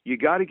mentioned. You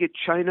got to get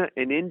China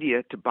and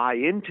India to buy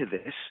into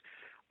this,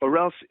 or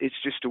else it's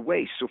just a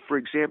waste. So, for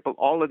example,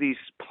 all of these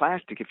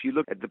plastic, if you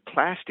look at the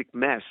plastic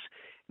mess,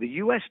 the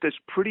U.S. does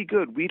pretty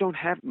good. We don't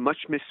have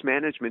much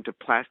mismanagement of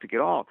plastic at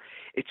all.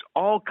 It's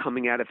all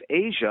coming out of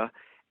Asia,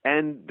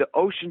 and the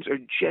oceans are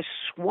just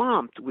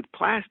swamped with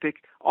plastic,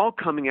 all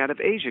coming out of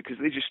Asia, because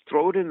they just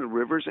throw it in the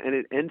rivers and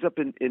it ends up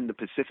in the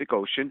Pacific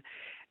Ocean.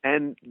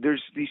 And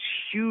there's these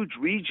huge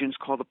regions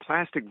called the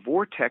plastic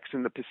vortex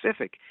in the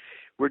Pacific.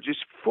 We're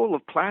just full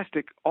of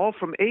plastic, all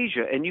from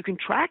Asia, and you can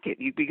track it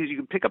because you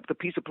can pick up the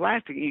piece of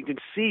plastic and you can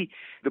see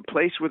the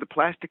place where the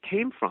plastic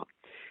came from.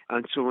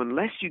 And so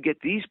unless you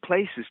get these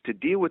places to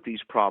deal with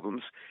these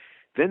problems,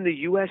 then the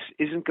U.S.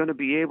 isn't going to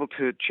be able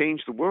to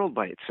change the world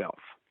by itself.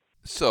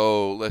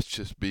 So let's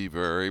just be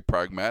very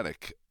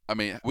pragmatic. I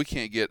mean, we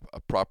can't get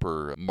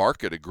proper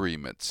market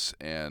agreements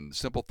and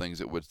simple things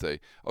that would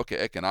say, okay,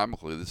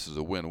 economically, this is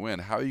a win-win.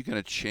 How are you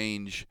going to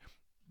change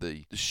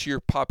the sheer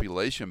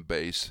population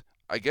base?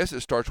 I guess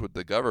it starts with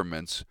the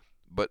governments,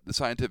 but the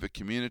scientific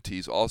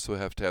communities also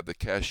have to have the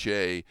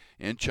cachet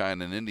in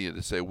China and India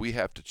to say, we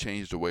have to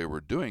change the way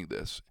we're doing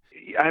this.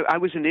 I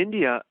was in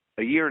India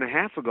a year and a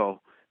half ago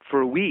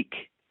for a week.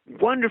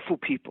 Wonderful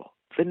people.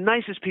 the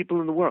nicest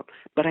people in the world,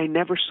 but I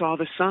never saw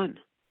the sun.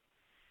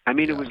 I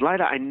mean, Yeah. it was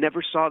light out. I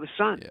never saw the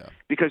sun Yeah.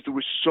 because there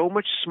was so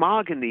much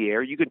smog in the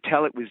air. You could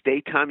tell it was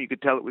daytime. You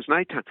could tell it was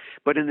nighttime.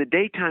 But in the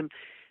daytime,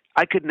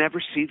 I could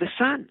never see the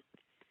sun.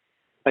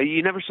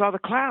 You never saw the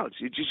clouds.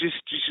 It just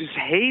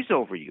haze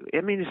over you. I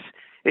mean,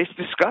 it's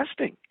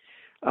disgusting.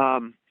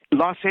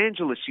 Los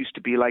Angeles used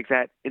to be like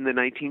that in the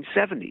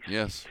 1970s.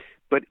 Yes.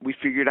 But we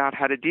figured out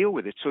how to deal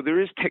with it. So there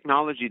is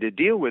technology to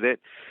deal with it,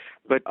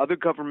 but other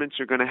governments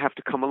are going to have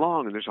to come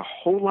along. And there's a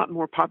whole lot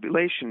more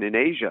population in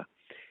Asia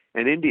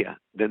and India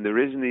than there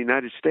is in the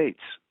United States,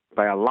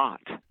 by a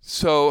lot.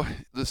 So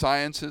the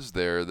science is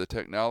there, the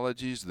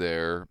technology's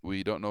there.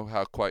 We don't know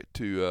how quite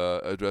to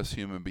address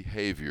human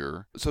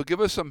behavior. So give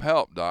us some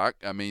help, Doc.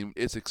 I mean,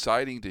 it's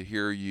exciting to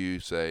hear you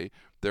say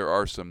there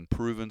are some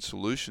proven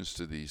solutions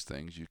to these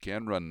things. You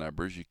can run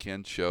numbers. You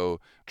can show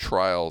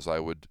trials. I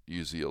would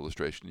use the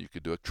illustration. You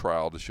could do a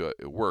trial to show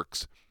it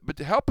works. But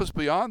to help us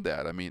beyond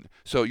that, I mean,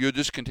 so you'll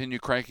just continue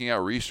cranking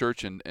out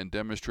research and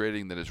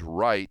demonstrating that it's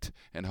right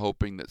and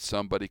hoping that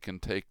somebody can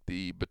take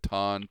the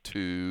baton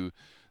to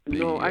the...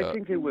 No, I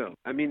think they will.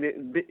 I mean,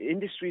 the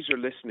industries are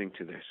listening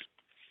to this.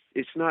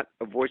 It's not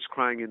a voice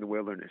crying in the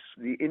wilderness.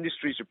 The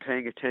industries are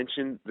paying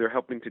attention. They're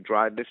helping to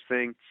drive this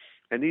thing.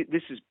 And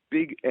this is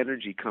big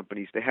energy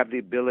companies. They have the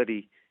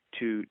ability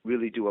to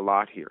really do a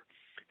lot here.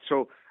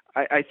 So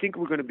I think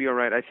we're going to be all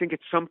right. I think at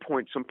some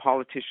point some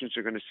politicians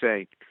are going to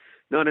say,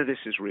 none of this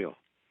is real.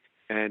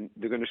 And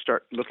they're going to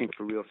start looking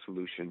for real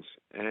solutions.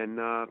 And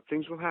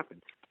things will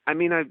happen. I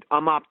mean,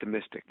 I'm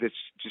optimistic. That's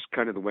just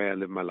kind of the way I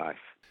live my life.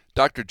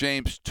 Dr.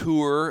 James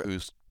Tour,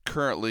 who's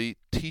currently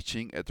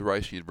teaching at the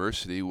Rice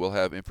University. We'll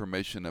have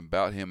information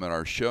about him in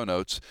our show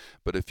notes,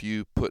 but if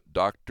you put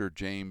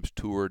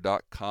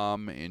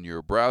drjamestour.com in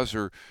your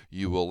browser,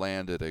 you will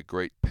land at a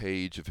great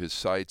page of his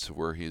sites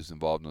where he is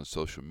involved on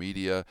social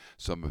media,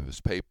 some of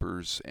his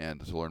papers,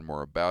 and to learn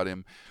more about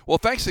him. Well,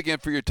 thanks again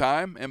for your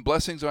time, and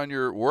blessings on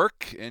your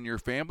work and your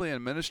family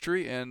and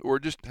ministry, and we're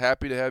just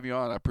happy to have you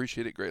on. I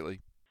appreciate it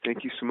greatly.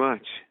 Thank you so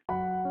much.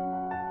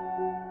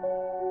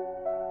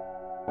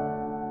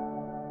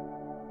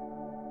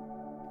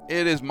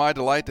 It is my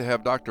delight to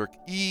have Dr.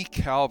 E.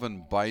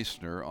 Calvin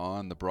Beisner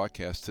on the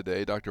broadcast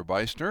today. Dr.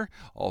 Beisner,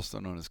 also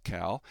known as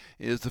Cal,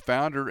 is the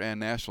founder and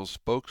national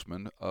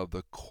spokesman of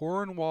the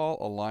Cornwall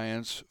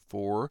Alliance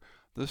for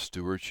the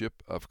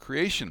Stewardship of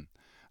Creation,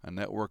 a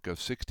network of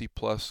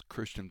 60-plus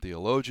Christian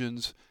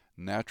theologians,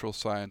 natural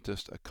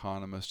scientists,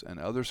 economists, and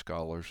other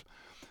scholars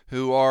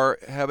who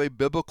have a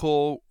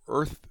biblical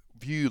earth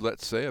view,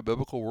 let's say, a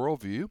biblical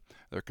worldview.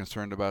 They're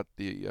concerned about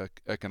the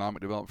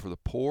economic development for the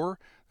poor,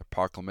 the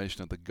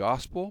proclamation of the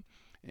gospel,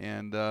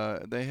 and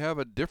they have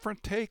a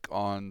different take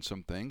on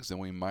some things than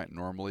we might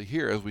normally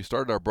hear. As we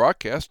started our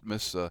broadcast,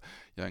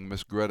 young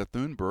Miss Greta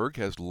Thunberg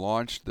has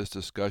launched this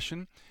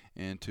discussion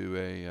into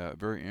a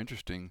very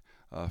interesting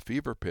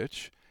fever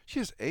pitch. She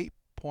has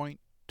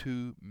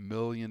 8.2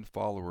 million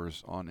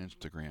followers on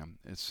Instagram.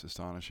 It's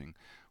astonishing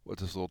what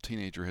this little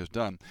teenager has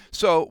done.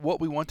 So what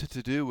we wanted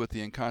to do with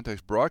the In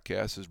Context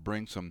broadcast is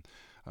bring some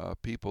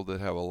people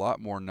that have a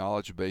lot more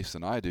knowledge base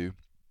than I do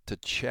to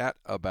chat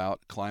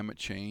about climate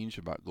change,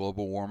 about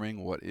global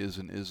warming, what is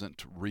and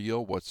isn't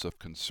real, what's of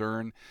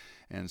concern.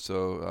 And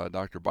so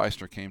Dr.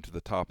 Beisner came to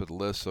the top of the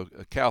list. So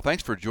Cal,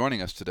 thanks for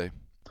joining us today.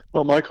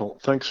 Well, Michael,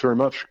 thanks very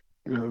much.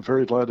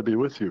 Very glad to be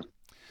with you.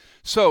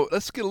 So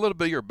let's get a little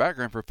bit of your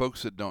background for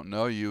folks that don't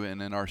know you,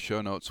 and in our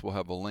show notes we'll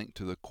have a link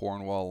to the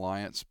Cornwall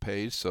Alliance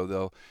page so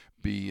they'll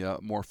be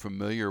more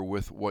familiar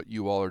with what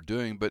you all are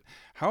doing. But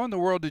how in the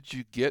world did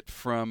you get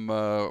from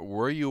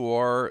where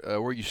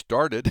you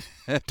started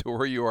to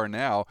where you are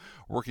now,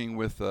 working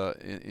with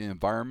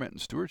environment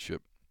and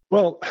stewardship?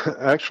 Well,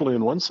 actually,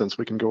 in one sense,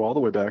 we can go all the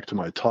way back to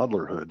my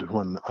toddlerhood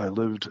when I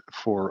lived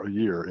for a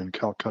year in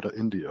Calcutta,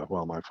 India,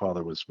 while my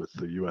father was with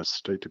the U.S.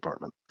 State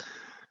Department.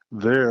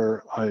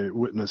 There, I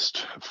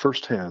witnessed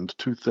firsthand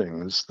two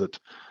things that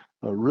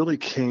really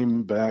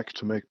came back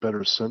to make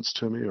better sense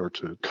to me or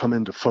to come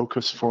into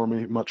focus for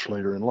me much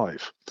later in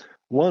life.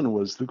 One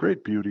was the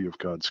great beauty of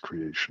God's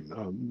creation.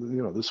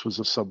 This was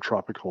a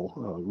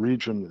subtropical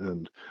region,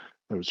 and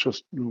there was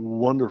just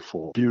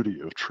wonderful beauty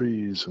of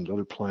trees and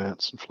other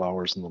plants and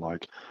flowers and the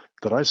like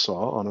that I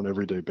saw on an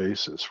everyday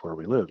basis where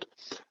we lived.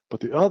 But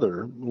the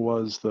other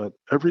was that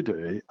every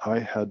day I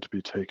had to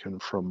be taken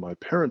from my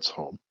parents'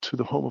 home to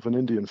the home of an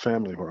Indian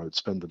family where I would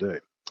spend the day.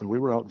 And we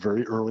were out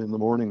very early in the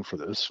morning for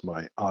this,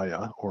 my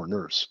ayah, or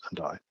nurse, and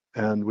I.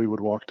 And we would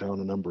walk down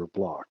a number of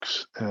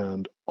blocks.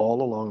 And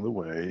all along the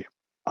way,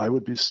 I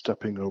would be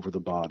stepping over the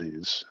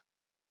bodies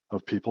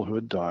of people who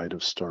had died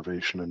of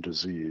starvation and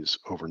disease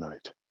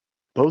overnight.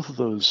 Both of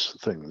those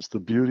things, the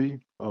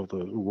beauty of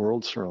the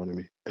world surrounding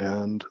me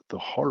and the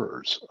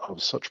horrors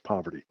of such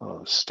poverty,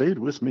 stayed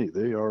with me.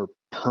 They are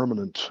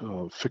permanent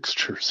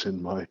fixtures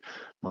in my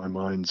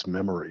mind's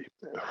memory.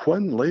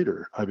 When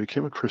later I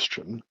became a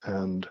Christian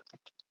and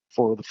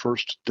For the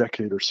first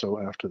decade or so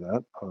after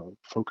that,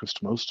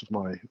 focused most of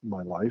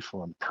my life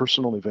on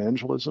personal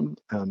evangelism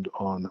and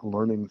on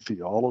learning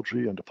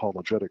theology and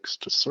apologetics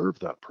to serve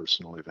that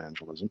personal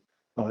evangelism.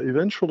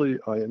 Eventually,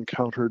 I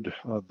encountered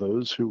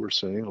those who were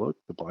saying, look,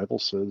 the Bible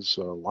says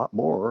a lot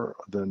more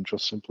than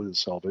just simply the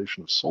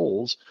salvation of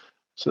souls.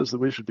 It says that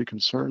we should be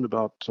concerned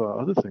about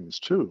other things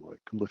too, like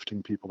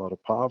lifting people out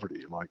of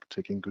poverty, like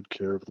taking good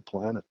care of the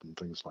planet and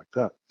things like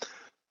that.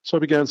 So I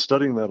began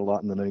studying that a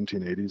lot in the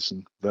 1980s,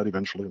 and that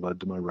eventually led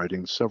to my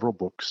writing several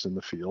books in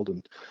the field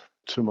and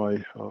to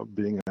my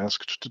being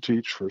asked to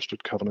teach, first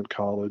at Covenant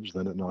College,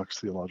 then at Knox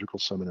Theological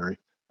Seminary.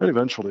 And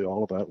eventually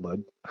all of that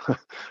led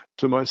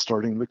to my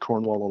starting the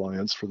Cornwall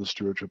Alliance for the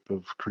Stewardship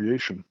of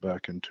Creation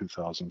back in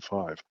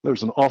 2005.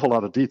 There's an awful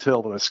lot of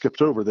detail that I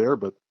skipped over there,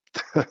 but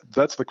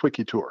that's the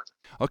quickie tour.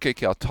 Okay,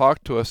 Cal,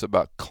 talk to us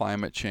about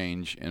climate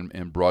change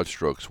in broad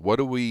strokes. What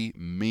do we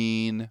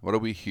mean? What do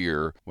we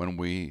hear when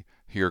we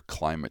hear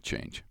climate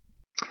change?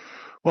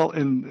 Well,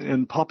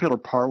 in popular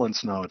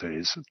parlance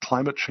nowadays,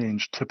 climate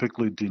change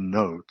typically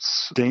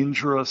denotes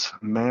dangerous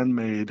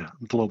man-made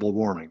global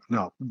warming.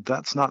 Now,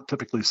 that's not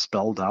typically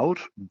spelled out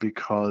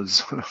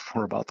because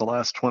for about the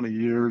last 20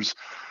 years,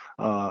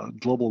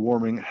 global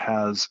warming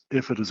has,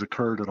 if it has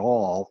occurred at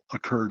all,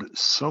 occurred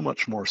so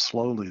much more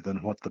slowly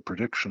than what the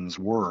predictions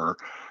were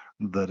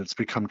that it's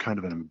become kind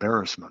of an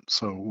embarrassment.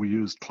 So we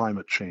use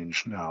climate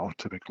change now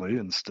typically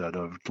instead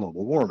of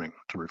global warming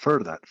to refer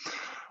to that.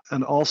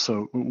 And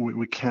also,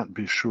 we can't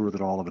be sure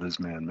that all of it is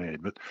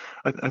man-made. But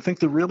I think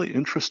the really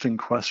interesting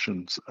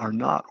questions are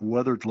not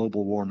whether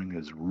global warming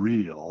is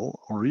real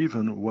or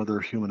even whether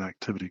human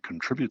activity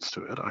contributes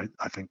to it.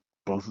 I think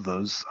both of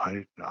those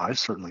I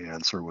certainly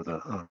answer with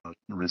a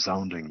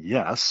resounding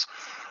yes.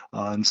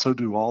 And so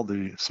do all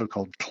the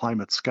so-called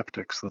climate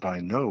skeptics that I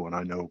know, and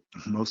I know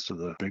most of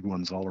the big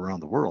ones all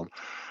around the world.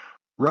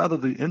 Rather,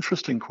 the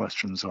interesting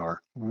questions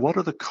are, what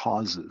are the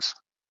causes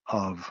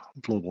of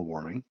global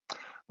warming?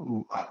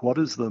 What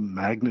is the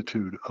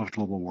magnitude of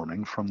global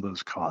warming from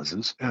those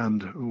causes?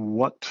 And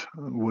what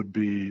would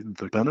be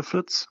the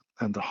benefits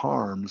and the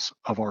harms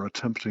of our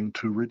attempting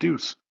to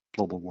reduce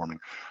global warming?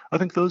 I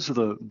think those are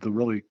the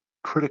really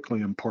critically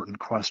important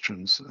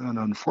questions, and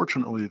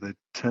unfortunately, they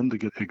tend to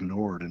get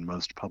ignored in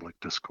most public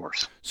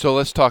discourse. So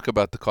let's talk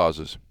about the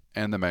causes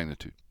and the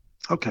magnitude.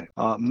 Okay,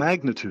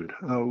 magnitude.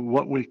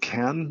 What we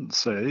can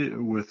say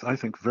with, I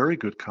think, very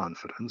good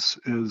confidence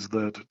is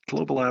that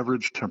global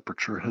average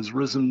temperature has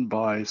risen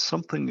by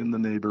something in the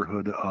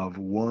neighborhood of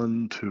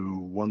 1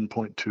 to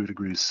 1.2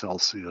 degrees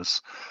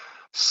Celsius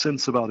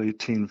since about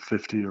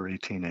 1850 or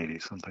 1880,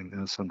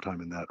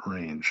 sometime in that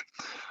range.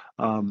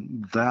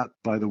 That,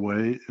 by the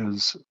way,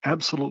 is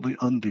absolutely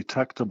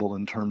undetectable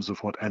in terms of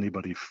what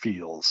anybody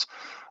feels.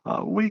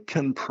 We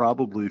can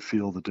probably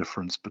feel the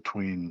difference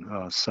between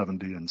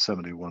 70 and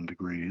 71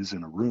 degrees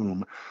in a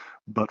room,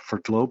 but for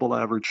global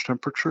average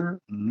temperature,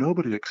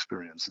 nobody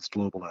experiences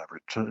global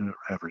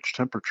average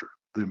temperature.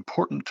 The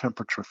important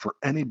temperature for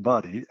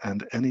anybody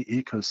and any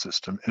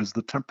ecosystem is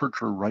the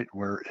temperature right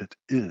where it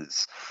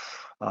is.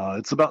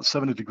 It's about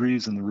 70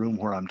 degrees in the room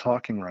where I'm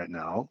talking right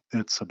now.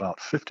 It's about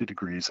 50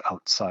 degrees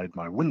outside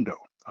my window,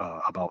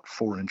 about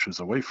 4 inches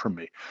away from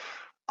me.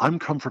 I'm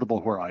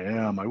comfortable where I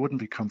am. I wouldn't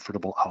be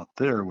comfortable out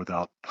there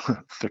without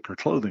thicker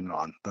clothing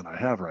on than I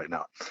have right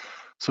now.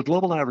 So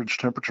global average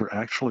temperature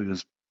actually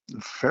is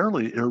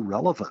fairly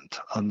irrelevant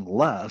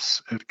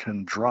unless it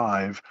can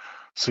drive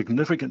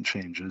significant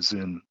changes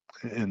in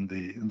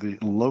the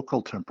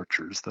local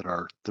temperatures that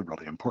are the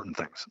really important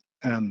things.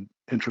 And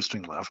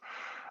interesting, Lev,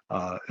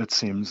 it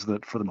seems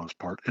that for the most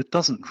part, it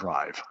doesn't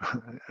drive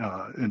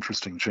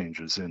interesting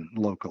changes in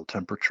local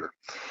temperature.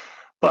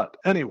 But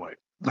anyway,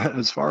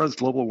 as far as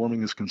global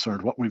warming is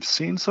concerned, what we've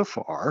seen so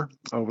far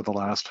over the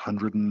last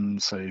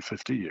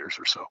 150 years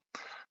or so,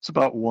 it's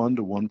about 1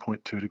 to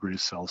 1.2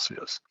 degrees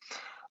Celsius.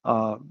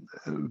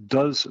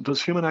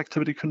 Does human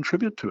activity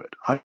contribute to it?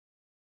 I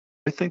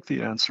think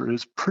the answer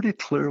is pretty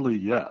clearly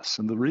yes.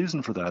 And the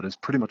reason for that is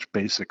pretty much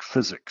basic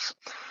physics.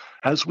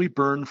 As we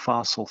burn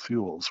fossil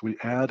fuels, we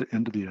add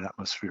into the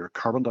atmosphere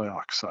carbon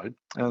dioxide,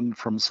 and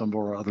from some of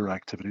our other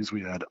activities,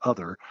 we add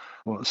other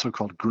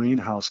so-called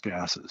greenhouse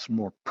gases. A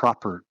more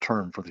proper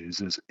term for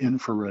these is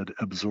infrared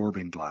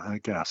absorbing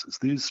gases.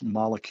 These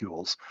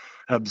molecules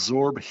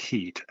absorb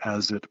heat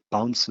as it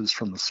bounces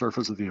from the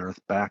surface of the Earth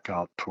back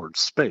out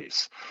towards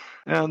space,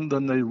 and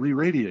then they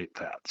re-radiate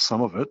that.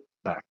 Some of it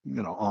back,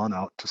 on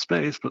out to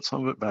space, but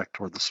some of it back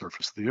toward the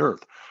surface of the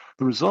Earth.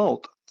 The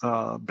result,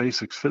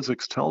 basic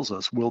physics tells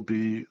us, will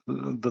be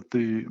that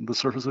the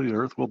surface of the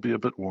Earth will be a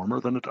bit warmer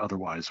than it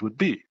otherwise would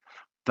be.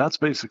 That's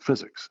basic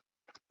physics.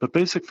 But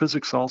basic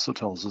physics also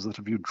tells us that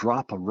if you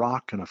drop a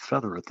rock and a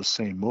feather at the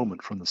same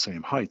moment from the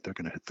same height, they're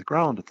going to hit the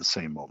ground at the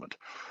same moment.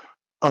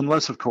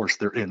 Unless, of course,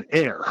 they're in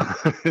air,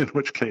 in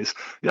which case,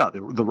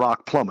 the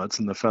rock plummets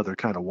and the feather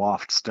kind of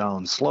wafts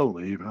down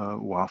slowly,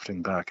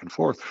 wafting back and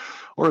forth.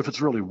 Or if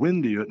it's really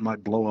windy, it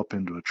might blow up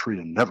into a tree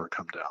and never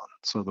come down.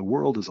 So the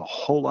world is a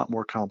whole lot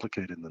more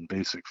complicated than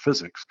basic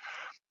physics.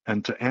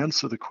 And to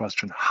answer the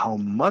question, how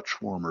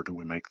much warmer do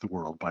we make the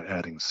world by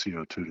adding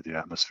CO2 to the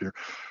atmosphere,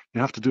 you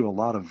have to do a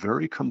lot of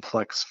very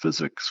complex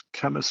physics,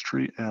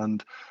 chemistry,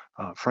 and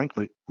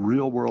frankly,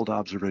 real world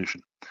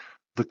observation.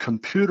 The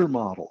computer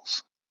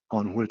models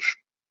on which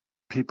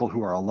people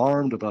who are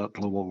alarmed about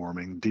global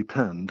warming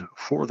depend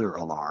for their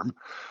alarm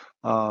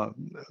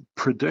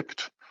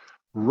predict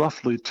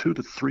roughly 2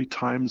 to 3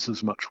 times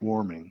as much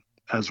warming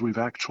as we've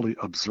actually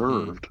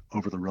observed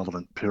over the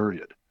relevant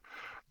period.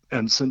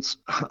 And since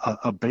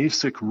a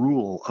basic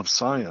rule of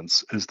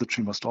science is that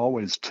you must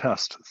always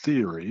test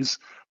theories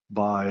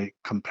by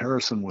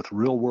comparison with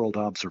real world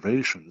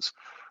observations,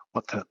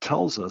 what that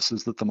tells us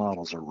is that the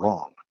models are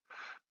wrong.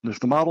 And if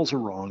the models are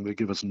wrong, they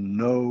give us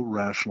no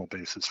rational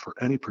basis for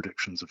any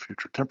predictions of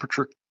future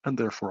temperature, and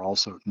therefore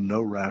also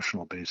no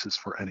rational basis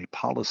for any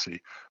policy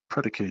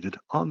predicated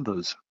on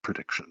those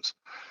predictions.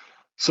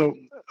 So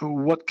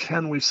what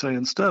can we say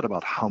instead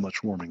about how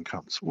much warming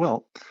comes?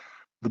 Well,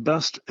 the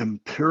best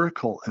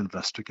empirical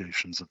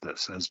investigations of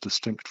this, as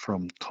distinct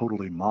from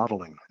totally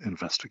modeling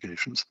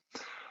investigations,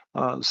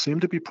 seem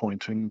to be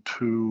pointing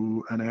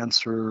to an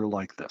answer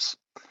like this.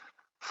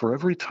 For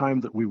every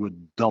time that we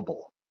would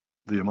double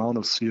the amount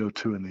of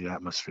CO2 in the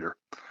atmosphere,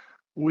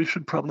 we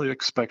should probably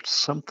expect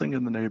something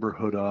in the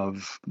neighborhood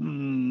of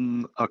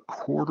a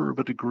quarter of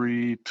a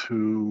degree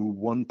to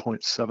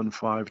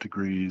 1.75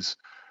 degrees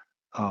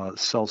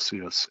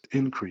Celsius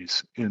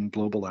increase in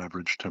global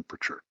average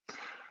temperature.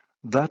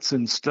 That's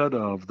instead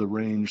of the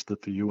range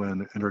that the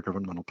UN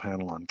Intergovernmental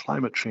Panel on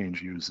Climate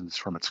Change uses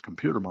from its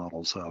computer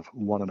models of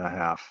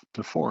 1.5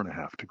 to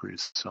 4.5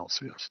 degrees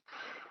Celsius.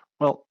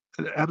 Well,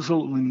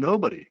 absolutely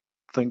nobody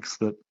thinks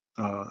that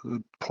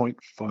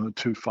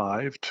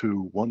 0.25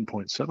 to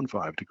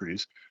 1.75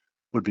 degrees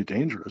would be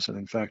dangerous. And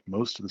in fact,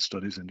 most of the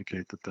studies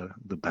indicate that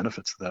the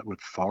benefits of that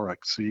would far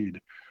exceed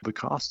the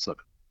costs of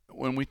it.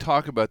 When we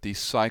talk about these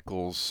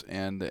cycles,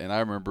 and I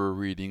remember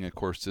reading, of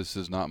course this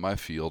is not my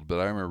field,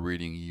 but I remember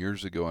reading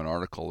years ago an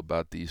article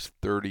about these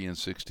 30 and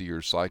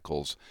 60-year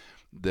cycles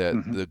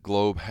that the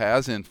globe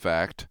has in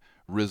fact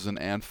risen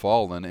and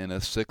fallen in a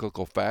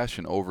cyclical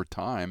fashion over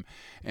time.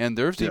 And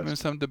there's even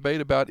some debate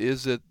about,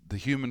 is it the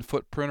human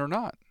footprint or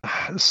not?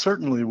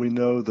 Certainly, we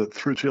know that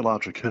through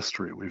geologic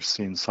history, we've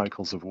seen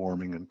cycles of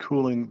warming and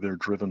cooling. They're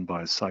driven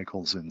by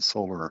cycles in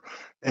solar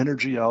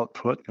energy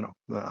output.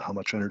 How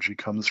much energy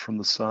comes from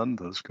the sun.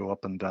 Those go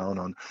up and down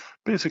on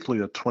basically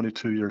a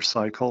 22-year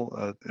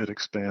cycle. It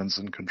expands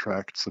and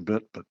contracts a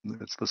bit, but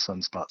it's the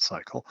sunspot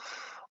cycle.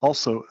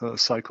 Also,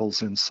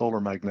 cycles in solar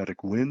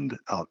magnetic wind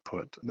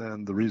output.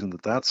 And the reason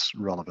that that's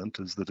relevant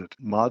is that it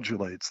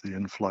modulates the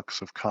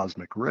influx of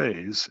cosmic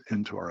rays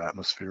into our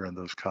atmosphere, and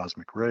those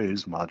cosmic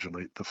rays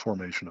modulate the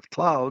formation of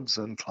clouds,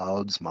 and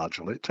clouds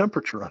modulate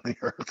temperature on the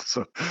Earth.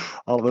 So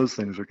all of those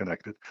things are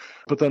connected.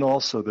 But then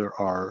also there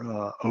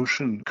are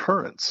ocean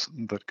currents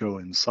that go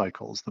in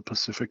cycles. The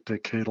Pacific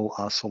Decadal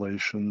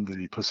Oscillation,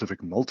 the Pacific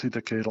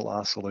Multidecadal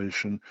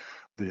Oscillation,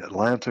 the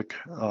Atlantic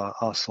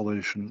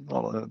Oscillation,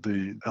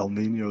 the El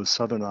Nino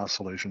Southern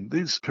Oscillation.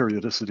 These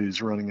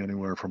periodicities running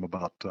anywhere from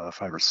about 5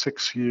 or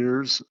 6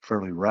 years,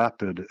 fairly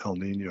rapid El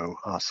Nino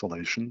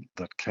Oscillation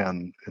that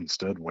can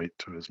instead wait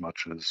to as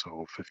much as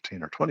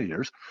 15 or 20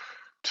 years,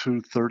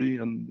 to 30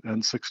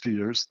 and 60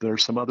 years. There are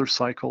some other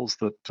cycles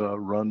that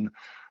run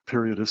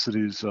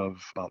periodicities of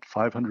about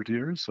 500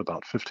 years,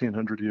 about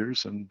 1,500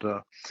 years, and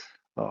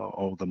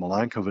the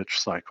Milankovitch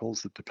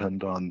cycles that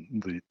depend on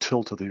the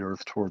tilt of the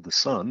Earth toward the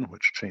sun,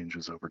 which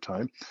changes over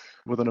time,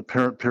 with an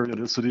apparent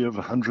periodicity of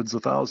hundreds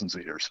of thousands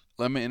of years.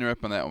 Let me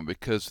interrupt on that one,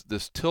 because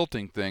this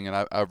tilting thing,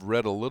 and I've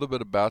read a little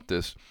bit about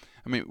this.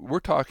 I mean, we're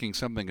talking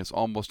something that's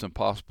almost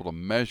impossible to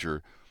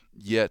measure,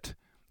 yet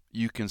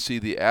you can see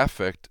the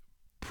affect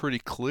pretty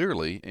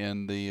clearly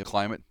in the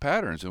climate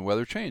patterns and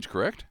weather change,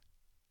 correct?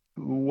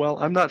 Well,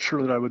 I'm not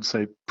sure that I would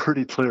say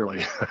pretty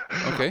clearly.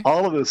 Okay.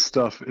 All of this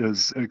stuff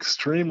is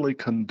extremely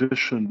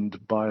conditioned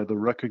by the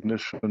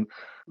recognition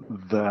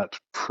that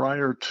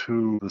prior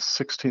to the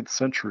 16th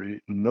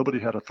century, nobody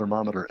had a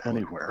thermometer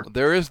anywhere.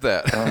 There is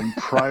that. And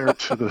prior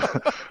to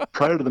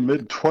the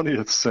mid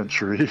 20th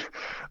century,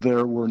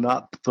 there were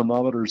not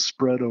thermometers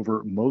spread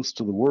over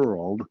most of the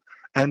world.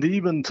 And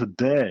even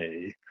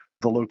today,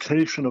 the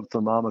location of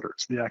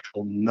thermometers, the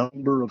actual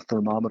number of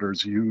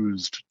thermometers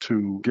used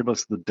to give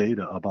us the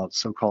data about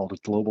so-called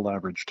global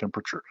average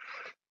temperature,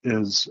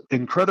 is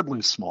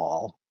incredibly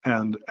small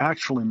and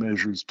actually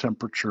measures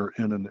temperature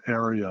in an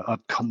area, a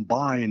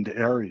combined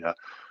area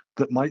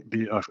that might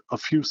be a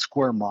few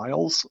square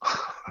miles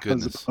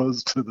as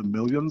opposed to the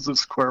millions of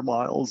square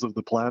miles of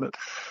the planet.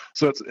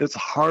 So it's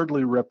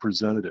hardly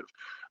representative.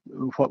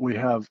 What we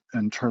have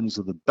in terms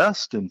of the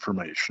best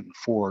information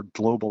for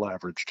global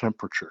average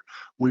temperature,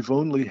 we've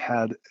only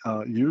had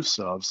use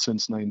of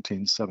since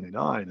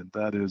 1979, and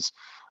that is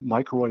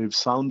microwave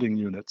sounding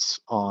units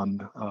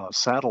on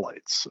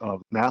satellites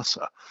of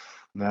NASA,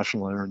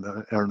 National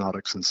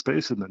Aeronautics and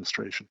Space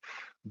Administration.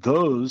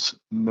 Those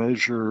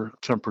measure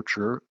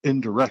temperature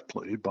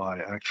indirectly by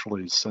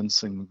actually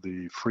sensing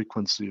the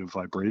frequency of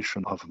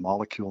vibration of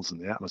molecules in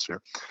the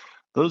atmosphere.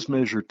 those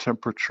measure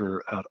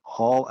temperature at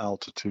all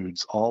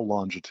altitudes, all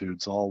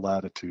longitudes, all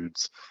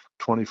latitudes,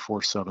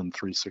 24/7,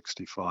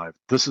 365.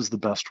 This is the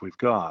best we've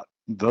got.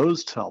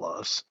 Those tell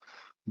us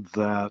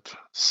that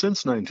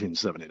since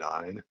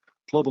 1979,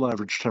 global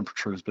average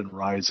temperature has been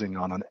rising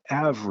on an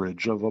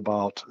average of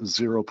about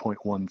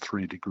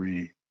 0.13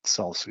 degree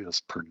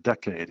Celsius per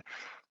decade,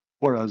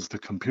 whereas the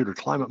computer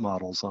climate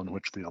models on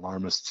which the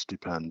alarmists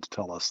depend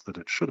tell us that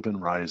it should have been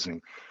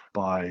rising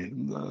by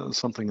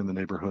something in the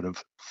neighborhood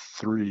of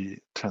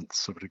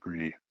 0.3 of a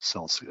degree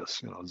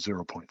Celsius,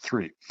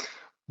 0.3.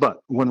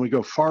 But when we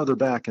go farther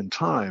back in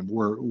time,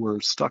 we're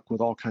stuck with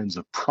all kinds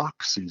of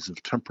proxies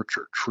of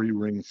temperature, tree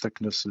ring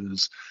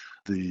thicknesses,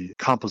 the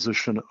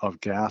composition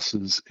of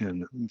gases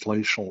in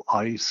glacial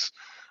ice,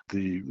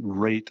 the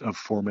rate of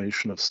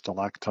formation of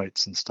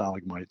stalactites and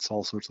stalagmites,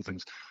 all sorts of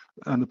things.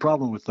 And the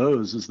problem with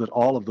those is that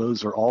all of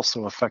those are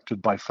also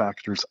affected by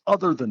factors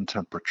other than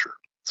temperature.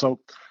 So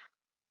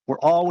we're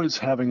always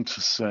having to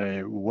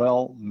say,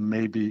 well,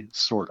 maybe,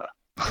 sorta.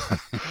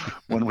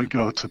 When we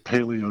go to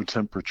paleo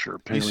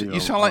temperature, You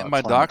sound like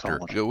my doctor.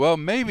 climatology. Well,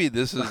 maybe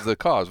this is the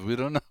cause. We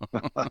don't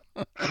know.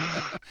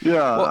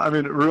 Yeah, Well, I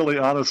mean, really,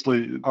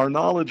 honestly, our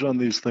knowledge on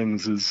these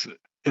things is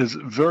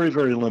very,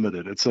 very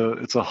limited. It's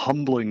a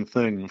humbling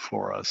thing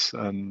for us,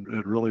 and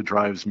it really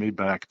drives me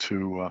back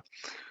to,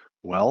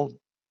 well,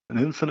 an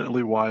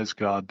infinitely wise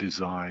God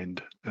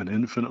designed, an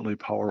infinitely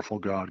powerful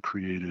God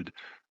created,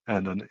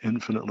 and an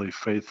infinitely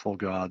faithful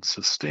God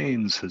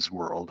sustains his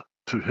world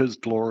to his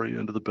glory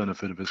and to the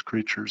benefit of his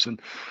creatures.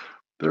 And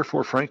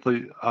therefore,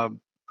 frankly,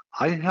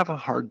 I have a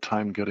hard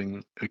time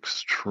getting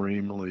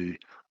extremely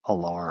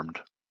alarmed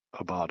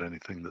about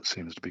anything that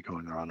seems to be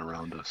going on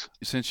around us.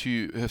 since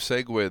you have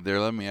segued there,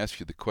 let me ask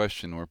you the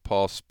question where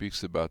Paul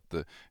speaks about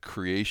the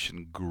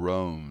creation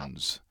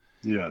groans.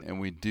 Yeah. And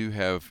we do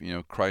have,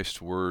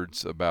 Christ's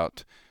words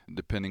about,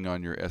 depending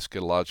on your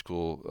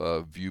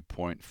eschatological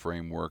viewpoint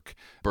framework,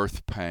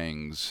 birth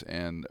pangs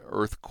and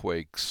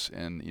earthquakes.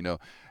 And,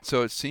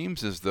 so it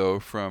seems as though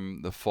from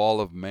the fall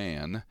of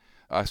man,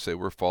 I say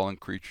we're fallen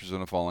creatures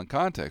in a fallen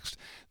context,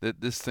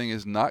 that this thing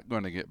is not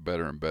going to get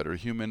better and better.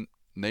 Human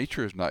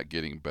nature is not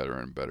getting better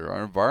and better.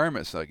 Our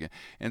environment's not getting.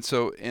 And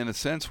so, in a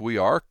sense, we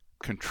are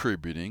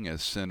contributing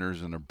as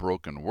sinners in a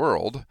broken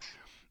world.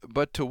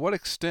 But to what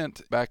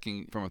extent,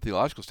 backing from a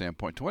theological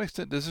standpoint, to what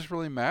extent does this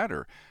really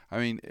matter? I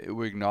mean,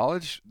 we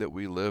acknowledge that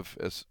we live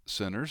as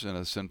sinners in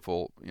a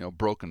sinful,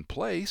 broken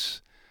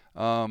place.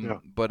 Yeah.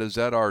 But is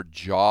that our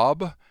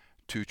job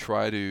to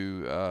try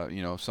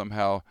to,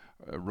 somehow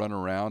run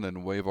around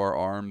and wave our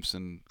arms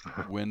and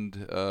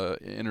wind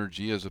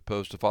energy as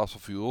opposed to fossil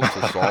fuels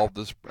to solve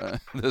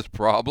this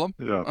problem?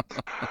 Yeah.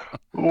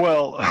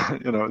 Well,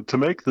 to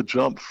make the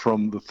jump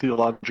from the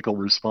theological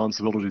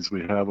responsibilities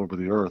we have over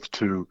the earth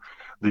to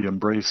the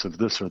embrace of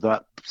this or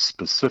that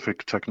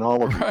specific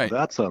technology, Right.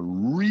 that's a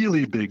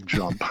really big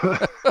jump.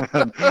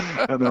 and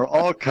there are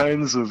all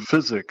kinds of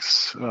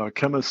physics,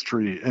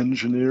 chemistry,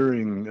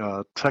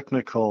 engineering,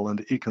 technical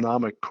and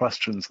economic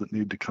questions that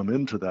need to come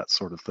into that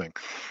sort of thing.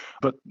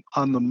 But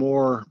on the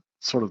more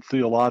sort of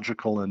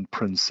theological and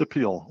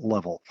principial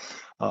level,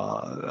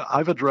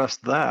 I've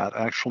addressed that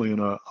actually in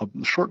a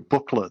short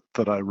booklet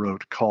that I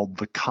wrote called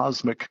The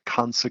Cosmic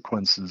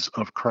Consequences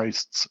of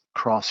Christ's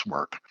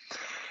Crosswork.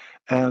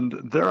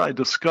 And there I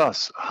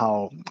discuss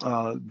how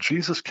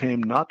Jesus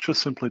came not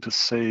just simply to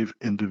save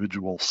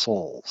individual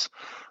souls,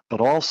 but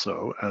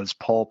also, as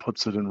Paul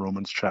puts it in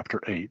Romans chapter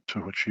 8, to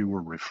which you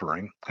were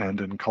referring, and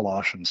in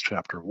Colossians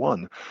chapter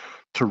 1,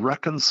 to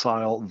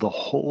reconcile the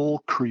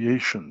whole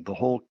creation, the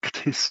whole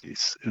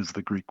ktisis is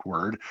the Greek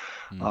word,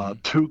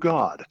 to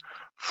God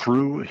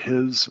through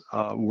his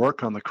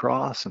work on the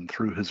cross and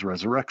through his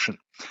resurrection.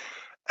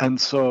 And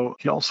so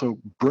he also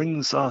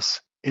brings us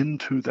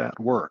into that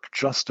work,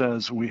 just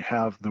as we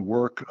have the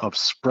work of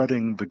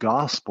spreading the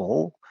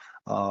gospel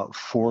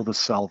for the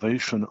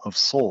salvation of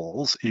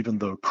souls. Even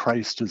though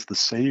Christ is the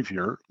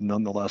Savior,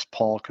 nonetheless,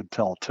 Paul could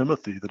tell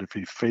Timothy that if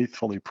he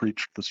faithfully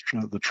preached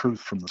the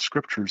truth from the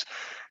Scriptures,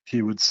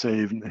 he would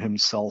save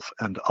himself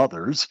and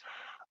others.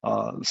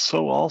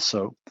 So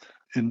also,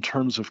 in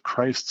terms of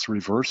Christ's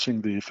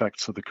reversing the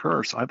effects of the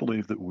curse, I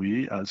believe that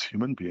we as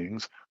human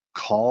beings,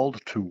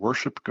 called to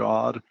worship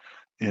God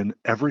in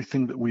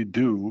everything that we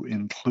do,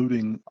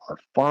 including our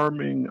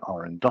farming,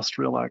 our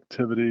industrial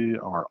activity,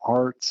 our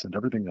arts, and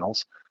everything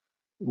else,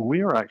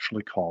 we are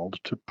actually called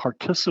to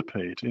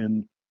participate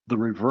in the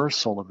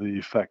reversal of the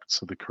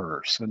effects of the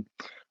curse. And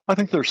I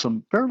think there's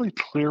some fairly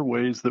clear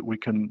ways that we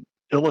can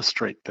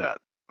illustrate that.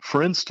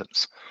 For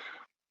instance,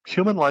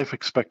 human life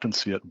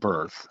expectancy at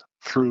birth,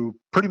 through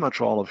pretty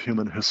much all of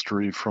human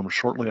history from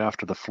shortly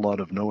after the flood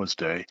of Noah's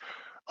day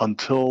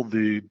until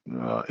the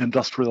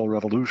Industrial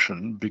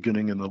Revolution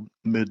beginning in the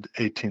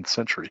mid-18th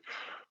century,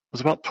 was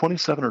about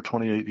 27 or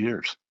 28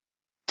 years.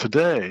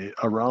 Today,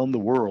 around the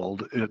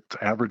world, it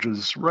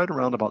averages right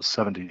around about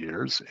 70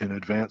 years. In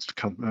advanced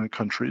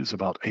countries,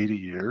 about 80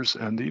 years.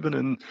 And even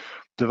in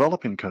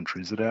developing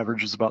countries, it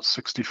averages about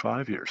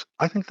 65 years.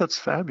 I think that's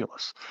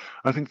fabulous.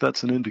 I think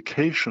that's an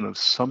indication of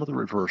some of the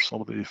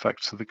reversal of the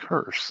effects of the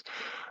curse.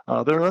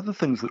 There are other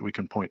things that we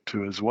can point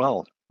to as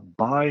well.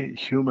 By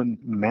human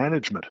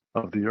management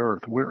of the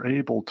earth, we're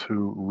able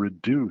to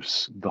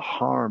reduce the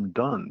harm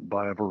done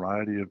by a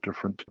variety of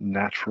different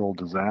natural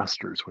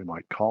disasters, we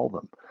might call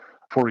them.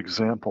 For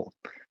example,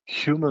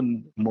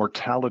 human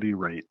mortality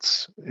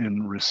rates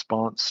in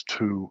response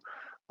to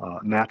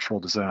natural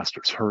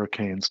disasters,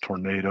 hurricanes,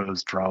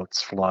 tornadoes,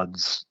 droughts,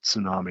 floods,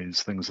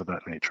 tsunamis, things of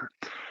that nature.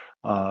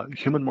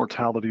 Human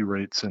mortality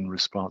rates in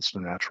response to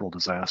natural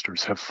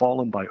disasters have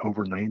fallen by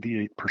over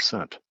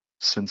 98%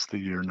 since the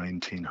year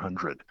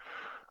 1900.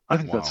 I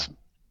think Wow. that's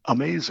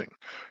amazing.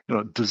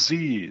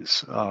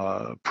 Disease,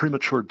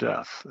 premature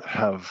death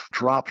have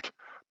dropped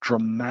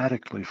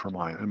dramatically for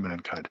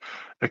mankind.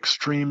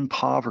 Extreme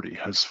poverty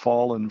has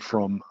fallen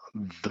from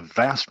the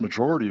vast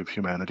majority of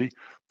humanity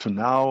to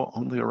now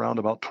only around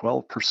about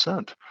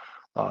 12%.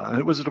 And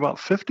it was at about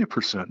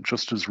 50%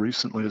 just as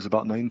recently as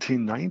about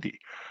 1990.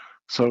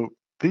 So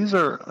these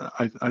are,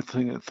 I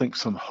think,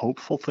 some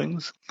hopeful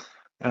things.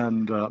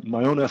 And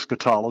my own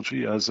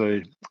eschatology as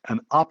an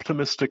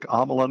optimistic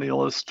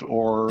amillennialist,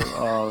 or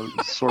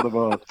sort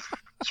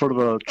of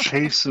a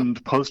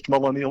chastened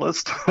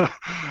postmillennialist,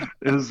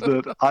 is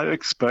that I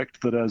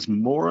expect that as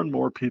more and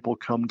more people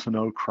come to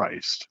know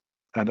Christ,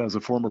 and as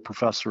a former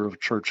professor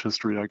of church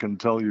history, I can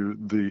tell you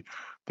the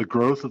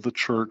growth of the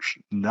church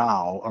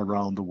now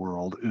around the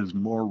world is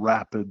more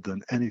rapid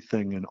than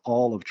anything in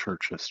all of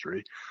church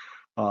history.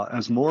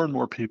 As more and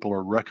more people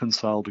are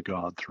reconciled to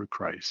God through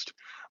Christ,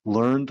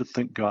 learn to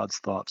think God's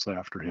thoughts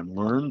after him,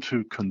 learn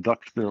to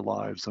conduct their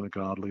lives in a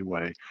godly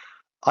way,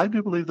 I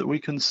do believe that we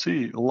can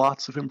see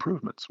lots of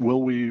improvements.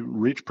 Will we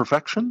reach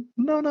perfection?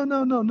 No.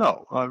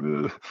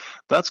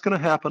 That's going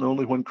to happen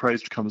only when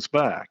Christ comes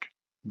back.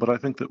 But I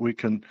think that we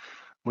can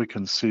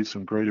see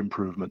some great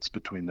improvements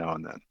between now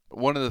and then.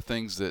 One of the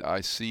things that I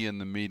see in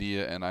the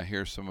media, and I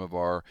hear some of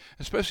our,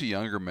 especially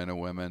younger men and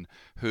women,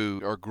 who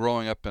are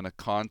growing up in a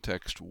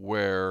context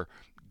where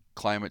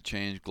climate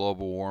change,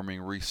 global warming,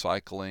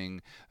 recycling,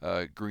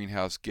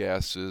 greenhouse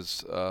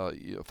gases,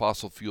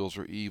 fossil fuels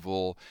are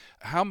evil.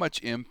 How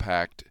much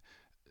impact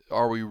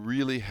are we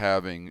really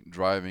having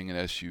driving an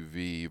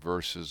SUV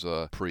versus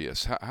a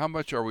Prius? How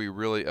much are we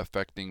really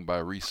affecting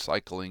by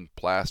recycling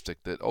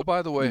plastic that, oh,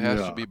 by the way,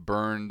 has to be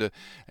burned,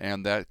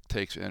 and that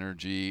takes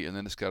energy, and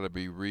then it's got to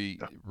be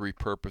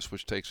repurposed,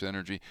 which takes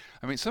energy?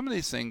 I mean, some of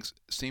these things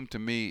seem to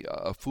me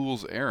a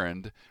fool's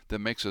errand that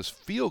makes us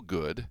feel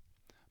good,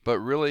 but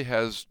really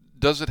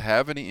does it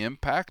have any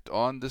impact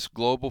on this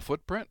global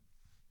footprint?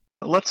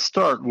 Let's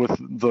start with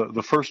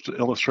the first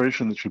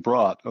illustration that you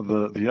brought of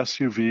the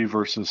SUV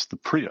versus the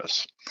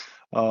Prius.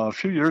 A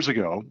few years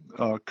ago,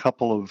 a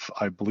couple of,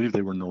 I believe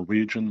they were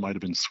Norwegian, might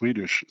have been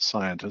Swedish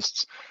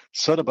scientists,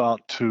 set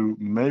about to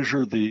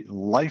measure the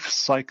life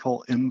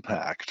cycle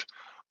impact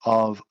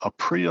of a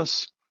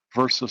Prius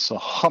versus a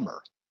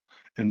Hummer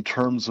in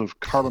terms of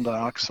carbon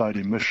dioxide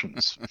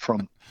emissions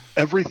from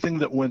everything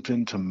that went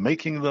into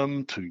making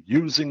them, to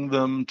using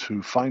them,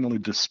 to finally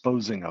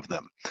disposing of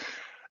them.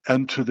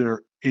 And to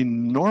their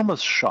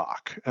enormous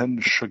shock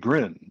and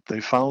chagrin, they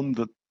found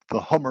that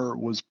the Hummer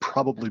was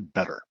probably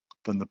better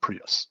than the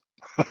Prius.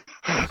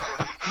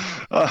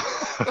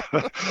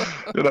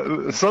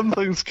 Some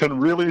things can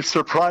really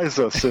surprise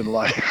us in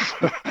life.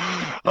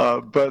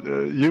 But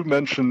you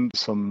mentioned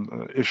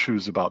some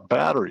issues about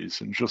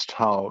batteries and just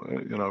how,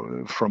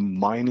 from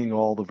mining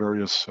all the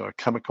various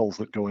chemicals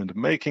that go into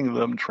making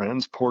them,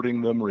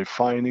 transporting them,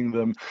 refining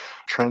them,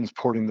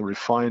 transporting the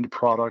refined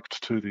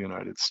product to the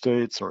United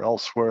States or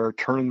elsewhere,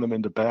 turning them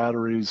into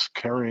batteries,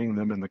 carrying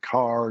them in the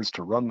cars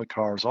to run the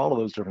cars, all of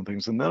those different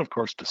things. And then, of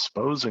course,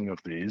 disposing of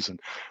these. And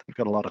they've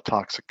got a lot of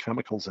toxic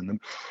chemicals in them.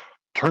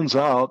 Turns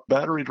out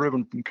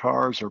battery-driven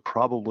cars are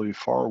probably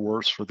far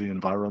worse for the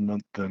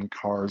environment than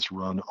cars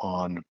run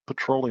on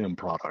petroleum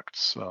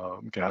products,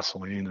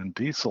 gasoline and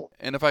diesel.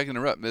 And if I can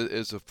interrupt,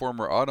 as a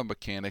former auto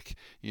mechanic,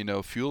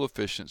 fuel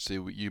efficiency,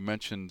 you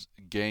mentioned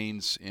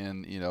gains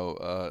in,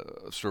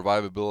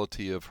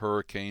 survivability of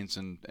hurricanes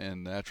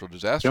and natural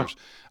disasters.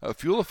 Yeah.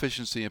 Fuel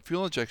efficiency and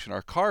fuel injection in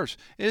our cars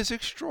is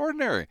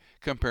extraordinary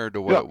compared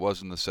to what it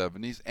was in the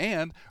 70s,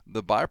 and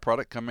the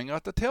byproduct coming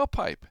out the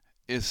tailpipe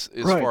is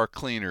right. Far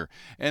cleaner.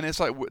 And it's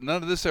like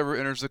none of this ever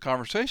enters the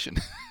conversation.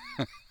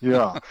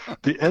 Yeah.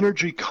 The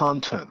energy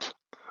content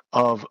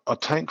of a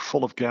tank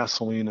full of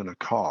gasoline in a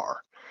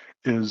car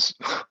is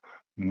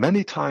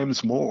many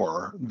times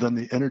more than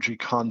the energy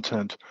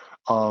content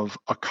of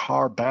a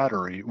car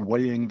battery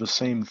weighing the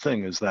same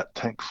thing as that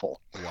tank full.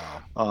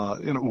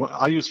 Wow.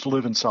 I used to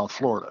live in South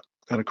Florida.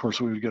 And of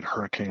course, we would get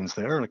hurricanes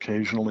there, and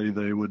occasionally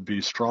they would be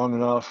strong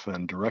enough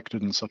and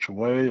directed in such a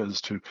way as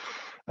to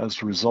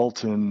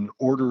result in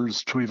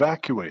orders to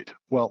evacuate.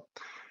 Well,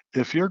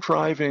 if you're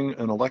driving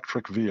an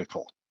electric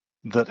vehicle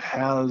that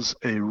has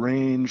a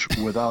range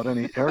without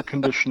any air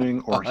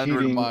conditioning or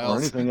 100 heating or miles.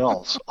 anything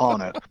else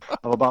on it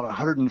of about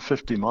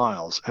 150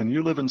 miles, and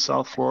you live in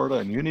South Florida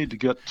and you need to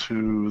get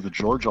to the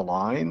Georgia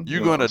line,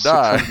 You're going to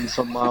die. 600 and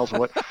some miles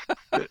away,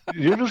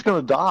 you're just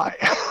going to die.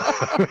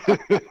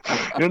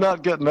 You're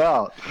not getting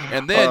out.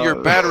 And then your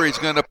battery's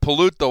going to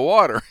pollute the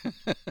water.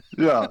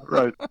 Yeah,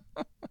 right.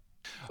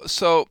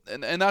 So,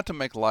 and not to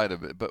make light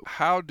of it, but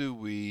how do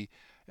we,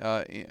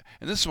 and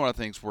this is one of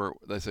the things where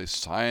they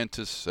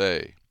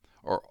say,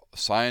 or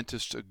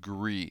scientists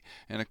agree.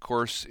 And of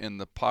course, in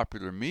the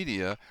popular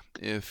media,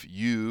 if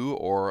you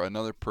or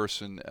another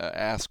person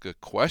ask a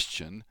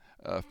question,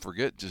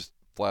 forget just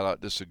flat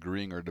out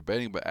disagreeing or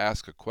debating, but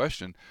ask a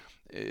question,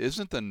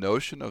 isn't the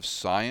notion of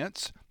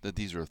science that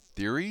these are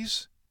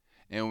theories?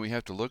 And we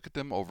have to look at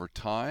them over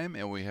time,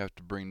 and we have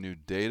to bring new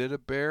data to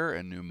bear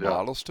and new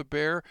models to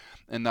bear,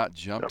 and not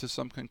jump to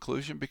some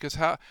conclusion. Because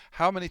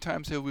how many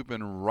times have we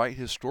been right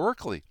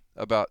historically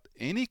about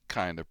any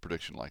kind of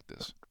prediction like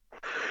this?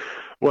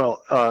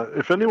 Well,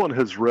 if anyone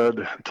has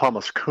read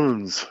Thomas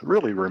Kuhn's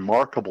really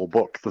remarkable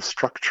book, The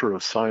Structure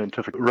of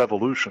Scientific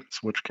Revolutions,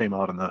 which came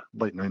out in the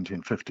late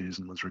 1950s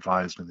and was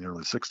revised in the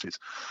early 60s,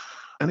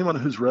 anyone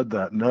who's read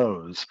that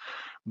knows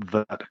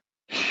that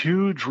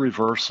huge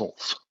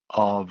reversals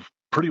of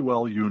pretty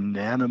well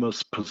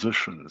unanimous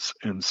positions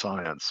in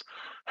science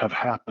have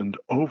happened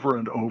over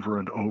and over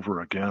and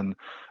over again.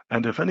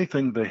 And if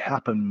anything, they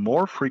happen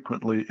more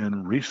frequently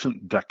in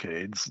recent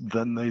decades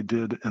than they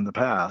did in the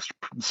past,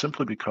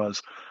 simply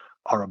because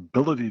our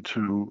ability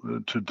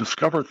to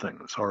discover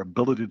things, our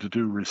ability to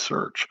do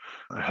research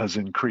has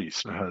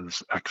increased,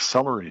 has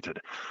accelerated.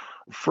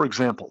 For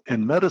example,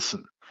 in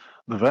medicine,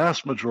 the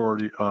vast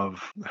majority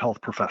of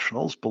health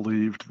professionals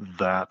believed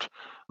that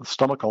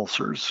stomach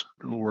ulcers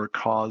were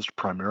caused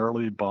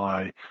primarily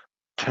by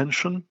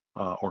tension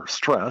or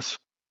stress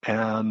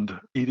and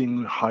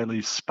eating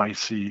highly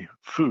spicy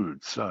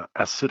foods,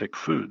 acidic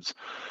foods.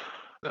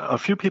 A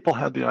few people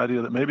had the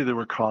idea that maybe they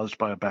were caused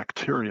by a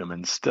bacterium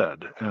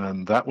instead,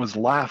 and that was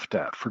laughed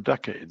at for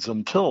decades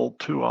until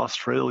two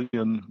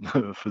Australian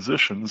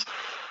physicians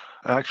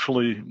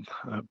actually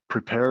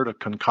prepared a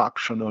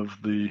concoction of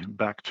the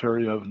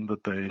bacteria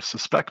that they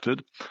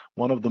suspected.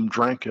 One of them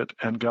drank it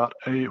and got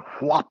a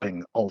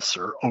whopping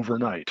ulcer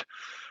overnight.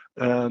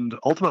 And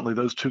ultimately,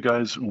 those two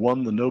guys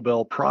won the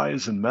Nobel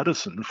Prize in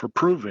medicine for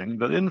proving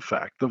that, in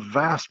fact, the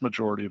vast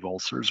majority of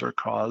ulcers are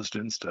caused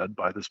instead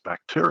by this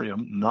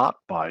bacterium, not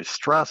by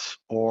stress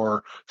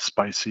or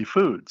spicy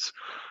foods.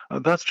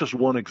 That's just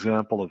one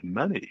example of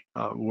many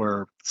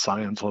where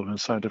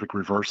scientific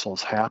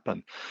reversals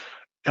happen.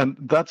 And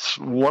that's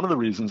one of the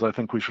reasons I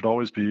think we should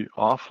always be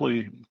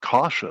awfully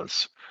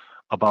cautious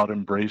about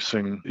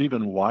embracing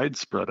even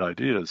widespread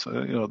ideas.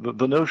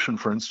 The notion,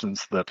 for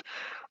instance, that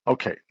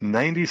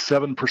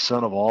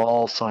 97% of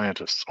all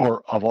scientists,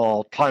 or of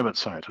all climate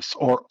scientists,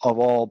 or of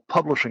all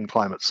publishing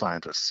climate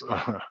scientists,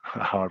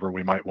 however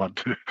we might want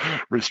to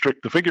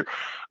restrict the figure,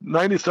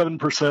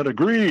 97%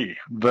 agree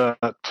that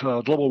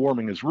global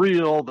warming is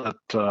real, that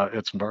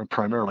it's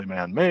primarily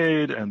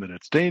man-made, and that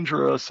it's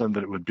dangerous, and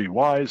that it would be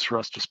wise for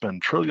us to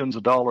spend trillions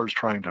of dollars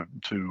trying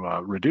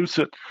to reduce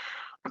it.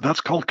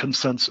 That's called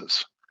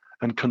consensus.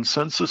 And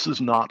consensus is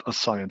not a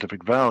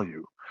scientific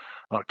value.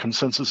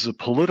 Consensus is a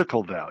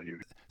political value.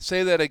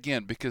 Say that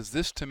again, because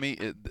this, to me,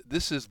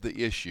 this is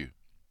the issue.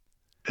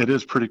 It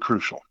is pretty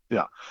crucial.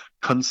 Yeah.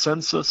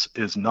 Consensus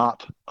is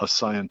not a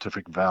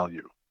scientific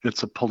value.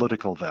 It's a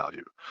political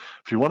value.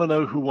 If you want to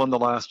know who won the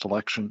last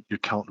election, you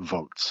count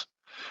votes.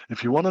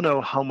 If you want to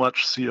know how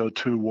much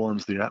CO2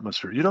 warms the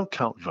atmosphere, you don't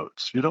count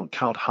votes. You don't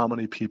count how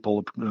many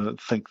people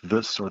think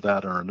this or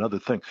that or another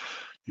thing.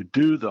 You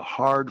do the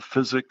hard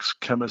physics,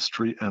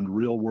 chemistry, and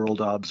real-world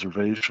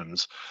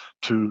observations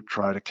to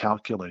try to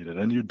calculate it.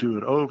 And you do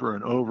it over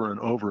and over and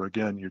over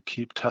again. You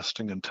keep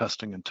testing and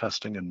testing and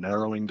testing and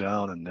narrowing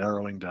down and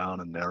narrowing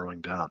down and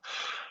narrowing down.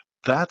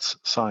 That's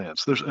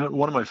science. There's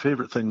one of my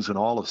favorite things in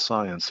all of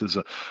science is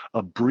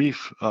a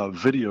brief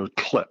video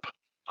clip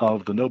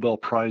of the Nobel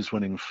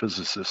Prize-winning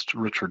physicist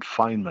Richard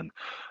Feynman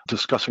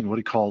discussing what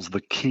he calls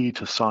the key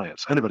to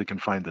science. Anybody can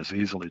find this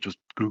easily. Just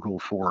Google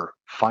for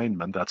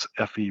Feynman. That's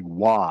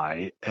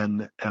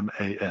Feynman,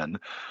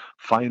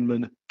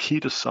 Feynman, key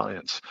to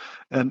science.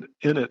 And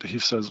in it, he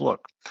says,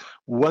 look,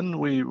 when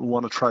we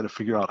want to try to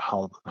figure out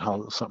how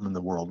something in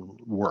the world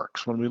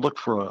works, when we look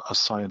for a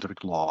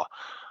scientific law,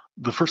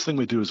 the first thing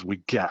we do is we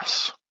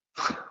guess.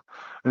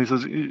 And he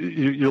says,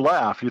 you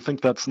laugh, you think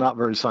that's not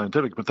very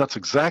scientific, but that's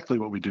exactly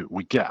what we do.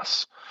 We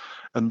guess.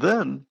 And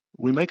then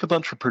we make a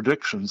bunch of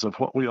predictions of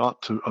what we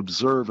ought to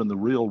observe in the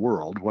real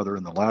world, whether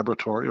in the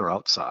laboratory or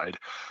outside,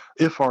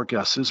 if our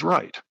guess is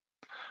right.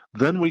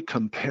 Then we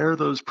compare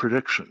those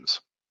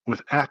predictions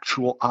with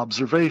actual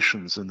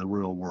observations in the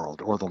real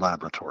world or the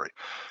laboratory.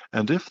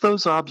 And if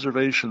those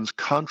observations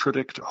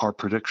contradict our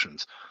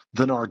predictions,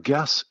 then our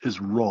guess is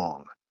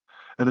wrong.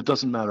 And it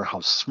doesn't matter how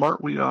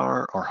smart we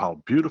are or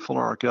how beautiful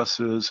our guess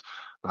is.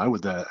 I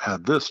would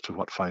add this to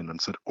what Feynman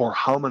said, or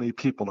how many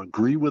people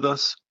agree with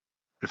us.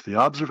 If the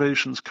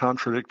observations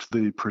contradict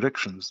the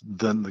predictions,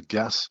 then the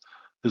guess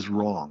is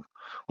wrong.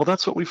 Well,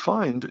 that's what we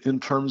find in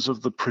terms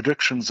of the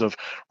predictions of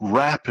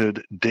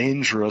rapid,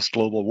 dangerous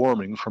global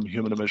warming from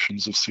human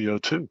emissions of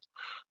CO2.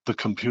 The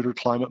computer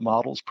climate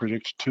models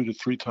predict 2 to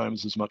 3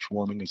 times as much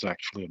warming as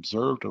actually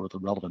observed over the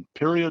relevant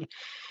period,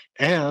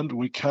 and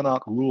we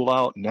cannot rule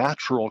out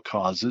natural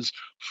causes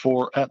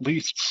for at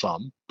least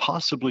some,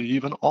 possibly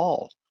even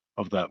all,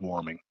 of that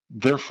warming.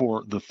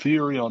 Therefore, the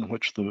theory on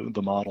which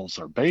the models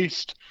are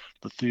based,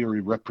 the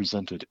theory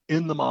represented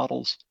in the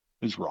models,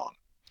 is wrong.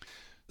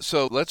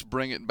 So let's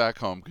bring it back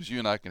home, because you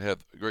and I can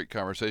have a great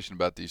conversation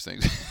about these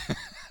things.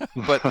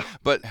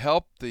 but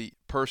help the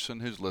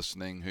person who's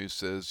listening who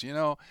says,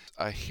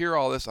 I hear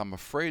all this. I'm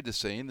afraid to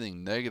say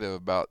anything negative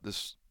about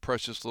this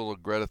precious little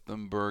Greta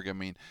Thunberg. I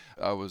mean,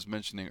 I was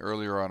mentioning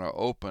earlier on our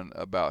open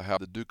about how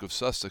the Duke of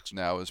Sussex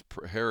now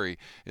Harry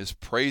is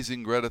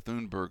praising Greta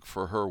Thunberg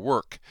for her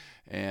work.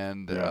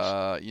 And,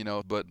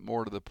 yes. But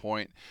more to the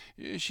point,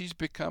 she's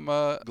become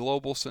a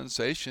global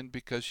sensation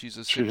because she's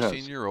a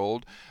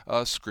 16-year-old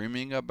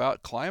screaming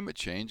about climate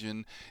change,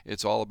 and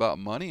it's all about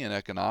money and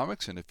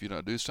economics. And if you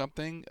don't do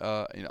something,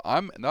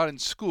 I'm not in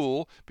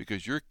school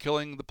because you're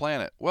killing the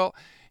planet. Well,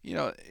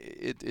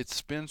 it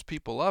spins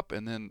people up,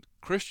 and then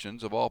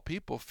Christians of all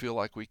people feel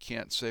like we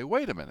can't say,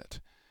 wait a minute.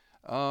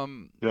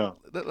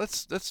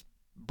 Let's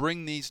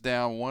bring these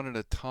down one at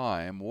a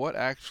time. What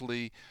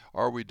actually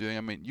are we doing?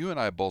 I mean, you and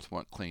I both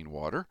want clean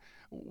water.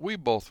 We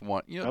both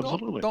want,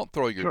 Absolutely. don't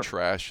throw your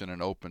trash in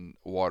an open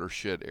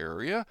watershed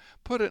area.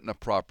 Put it in a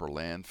proper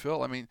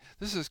landfill. I mean,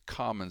 this is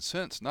common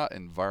sense, not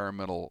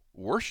environmental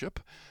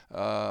worship.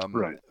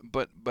 Right.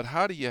 But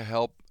how do you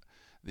help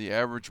the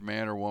average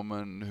man or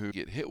woman who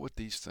get hit with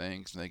these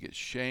things and they get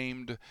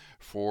shamed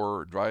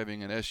for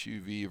driving an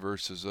SUV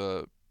versus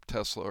a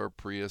Tesla or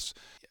Prius?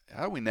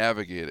 How do we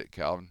navigate it,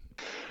 Calvin?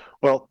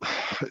 Well,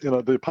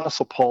 the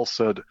Apostle Paul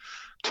said,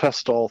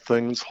 test all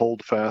things,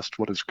 hold fast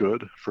what is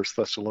good, 1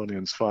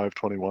 Thessalonians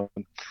 5:21.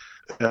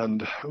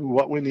 And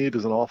what we need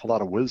is an awful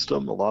lot of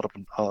wisdom,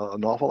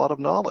 an awful lot of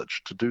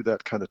knowledge to do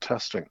that kind of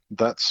testing.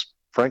 That's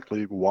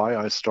frankly why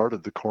I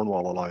started the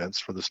Cornwall Alliance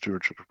for the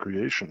Stewardship of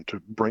Creation,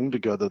 to bring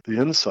together the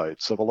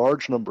insights of a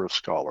large number of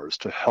scholars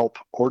to help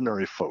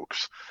ordinary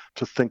folks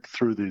to think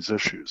through these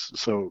issues.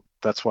 So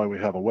that's why we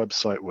have a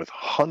website with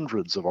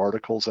hundreds of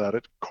articles at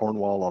it,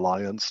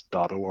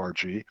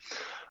 cornwallalliance.org.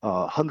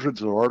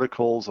 Hundreds of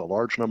articles, a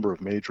large number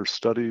of major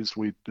studies.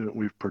 We've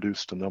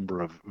produced a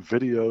number of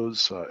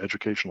videos,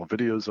 educational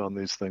videos on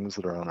these things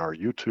that are on our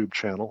YouTube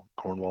channel,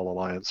 Cornwall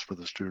Alliance for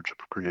the Stewardship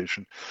of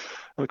Creation.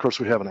 And of course,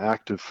 we have an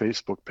active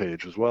Facebook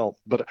page as well.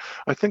 But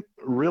I think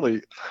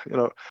really,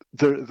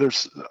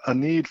 there's a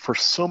need for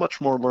so much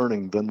more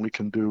learning than we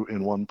can do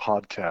in one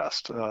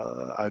podcast.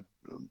 I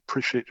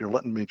appreciate you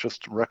letting me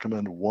just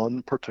recommend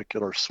one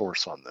particular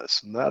source on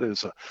this, and that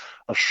is a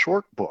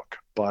short book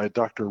by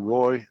Dr.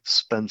 Roy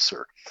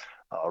Spencer.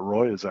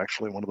 Roy is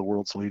actually one of the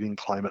world's leading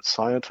climate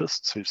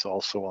scientists. He's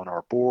also on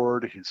our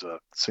board. He's a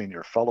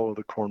senior fellow of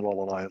the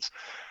Cornwall Alliance.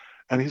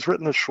 And he's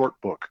written a short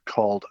book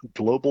called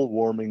Global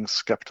Warming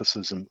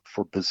Skepticism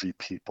for Busy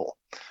People.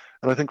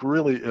 And I think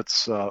really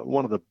it's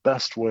one of the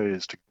best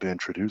ways to get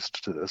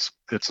introduced to this.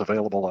 It's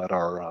available at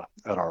our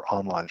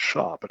online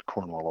shop at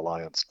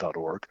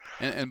cornwallalliance.org.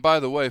 And by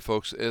the way,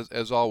 folks,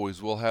 as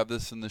always, we'll have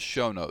this in the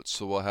show notes.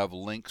 So we'll have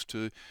links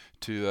to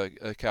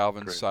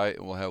Calvin's Great. site,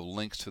 and we'll have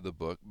links to the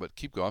book. But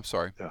keep going. I'm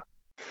sorry. Yeah.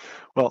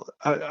 Well,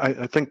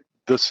 I think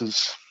this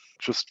is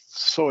just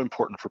so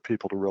important for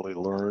people to really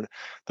learn.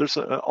 There's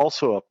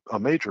also a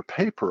major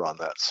paper on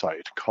that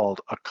site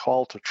called A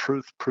Call to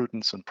Truth,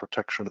 Prudence, and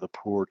Protection of the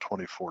Poor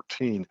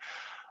 2014.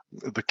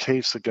 The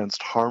case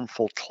against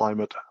harmful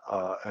climate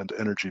and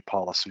energy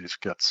policies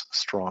gets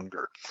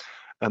stronger.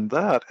 And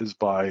that is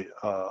by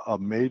a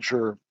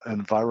major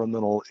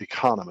environmental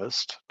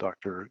economist,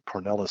 Dr.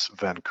 Cornelis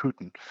van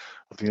Kooten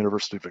of the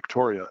University of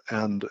Victoria,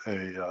 and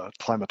a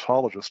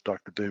climatologist,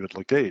 Dr. David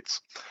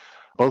Legates.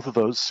 Both of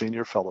those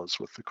senior fellows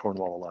with the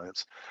Cornwall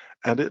Alliance.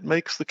 And it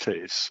makes the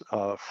case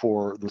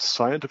for the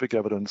scientific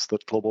evidence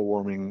that global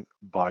warming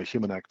by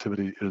human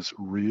activity is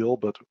real,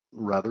 but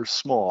rather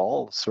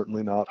small,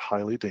 certainly not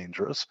highly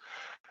dangerous,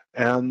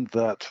 and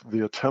that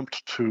the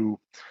attempt to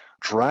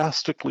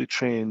drastically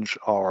change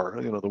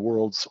the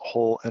world's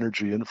whole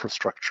energy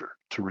infrastructure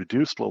to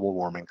reduce global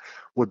warming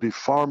would be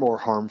far more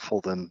harmful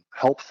than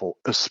helpful,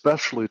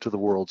 especially to the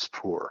world's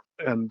poor.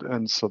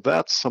 And so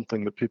that's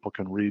something that people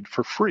can read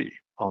for free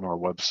on our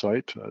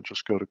website.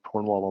 Just go to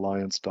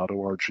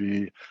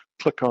cornwallalliance.org,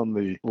 click on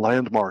the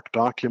Landmark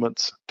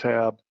Documents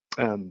tab,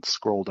 and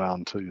scroll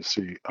down till you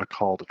see A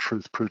Call to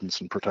Truth, Prudence,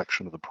 and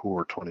Protection of the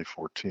Poor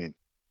 2014.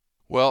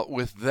 Well,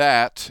 with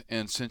that,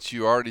 and since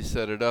you already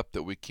set it up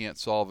that we can't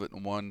solve it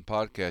in one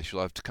podcast,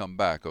 you'll have to come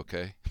back,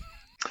 okay?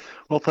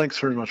 Well, thanks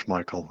very much,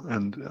 Michael.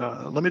 And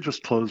let me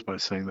just close by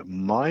saying that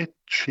my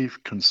chief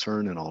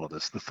concern in all of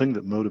this, the thing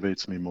that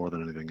motivates me more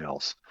than anything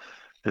else,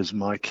 is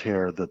my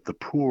care that the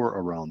poor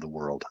around the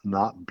world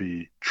not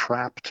be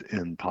trapped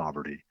in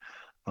poverty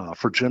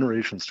for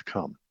generations to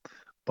come.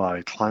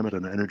 by climate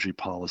and energy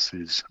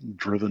policies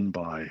driven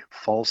by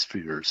false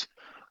fears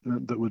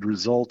that would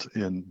result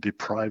in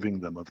depriving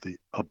them of the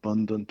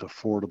abundant,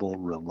 affordable,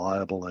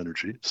 reliable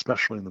energy,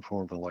 especially in the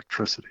form of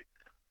electricity,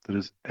 that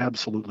is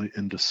absolutely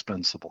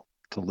indispensable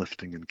to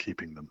lifting and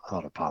keeping them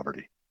out of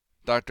poverty.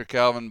 Dr.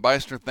 Calvin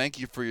Beisner, thank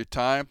you for your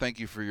time. Thank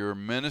you for your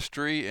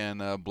ministry,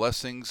 and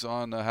blessings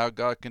on how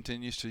God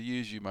continues to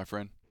use you, my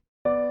friend.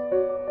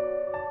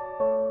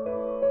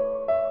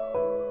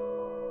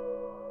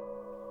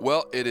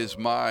 Well, it is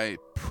my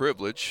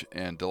privilege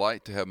and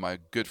delight to have my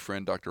good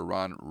friend Dr.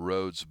 Ron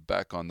Rhodes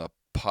back on the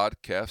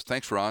podcast.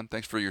 Thanks, Ron.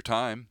 Thanks for your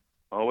time.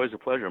 Always a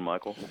pleasure,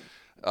 Michael.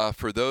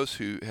 For those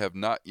who have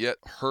not yet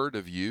heard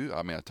of you,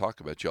 I mean, I talk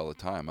about you all the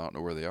time. I don't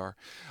know where they are.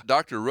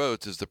 Dr.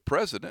 Rhodes is the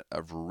president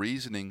of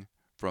Reasoning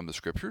from the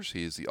Scriptures.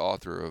 He is the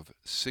author of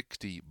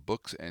 60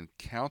 books and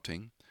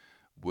counting,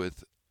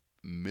 with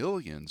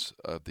millions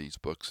of these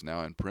books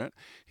now in print.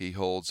 He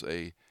holds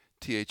a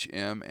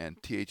THM and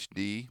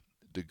THD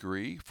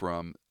degree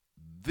from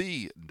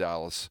the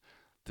Dallas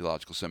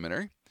Theological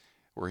Seminary,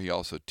 where he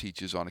also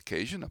teaches on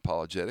occasion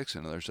apologetics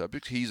and other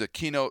subjects. He's a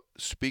keynote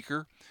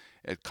speaker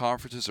at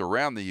conferences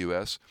around the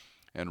U.S.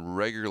 and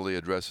regularly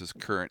addresses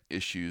current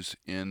issues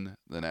in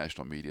the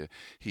national media.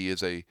 He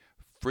is a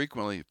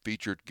frequently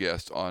featured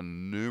guest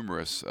on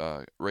numerous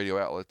radio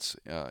outlets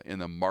in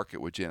the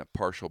market, with Janet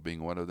Parshall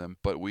being one of them.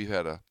 But we've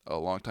had a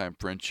long-time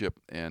friendship,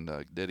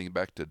 and dating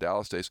back to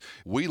Dallas days.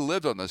 We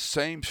lived on the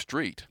same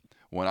street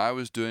when I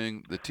was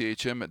doing the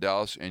THM at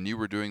Dallas and you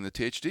were doing the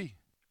THD.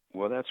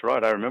 Well, that's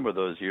right. I remember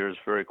those years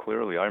very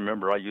clearly. I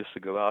remember I used to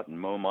go out and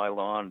mow my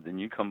lawn, then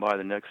you come by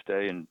the next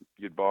day and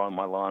you'd borrow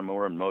my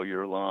lawnmower and mow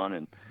your lawn.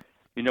 And,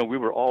 we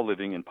were all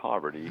living in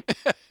poverty,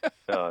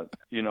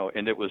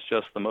 and it was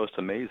just the most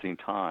amazing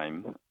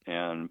time.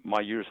 And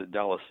my years at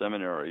Dallas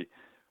Seminary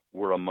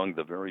were among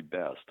the very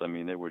best. I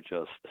mean, they were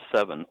just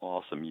 7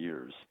 awesome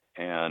years.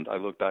 And I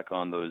look back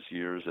on those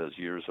years as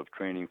years of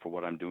training for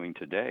what I'm doing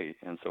today.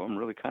 And so I'm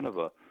really kind of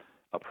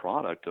a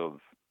product of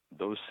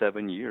those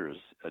 7 years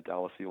at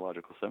Dallas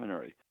Theological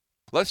Seminary.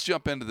 Let's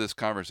jump into this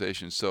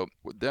conversation. So,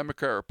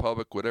 Democrat,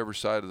 Republic, whatever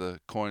side of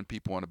the coin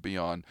people want to be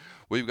on,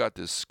 we've got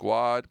this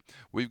squad.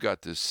 We've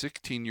got this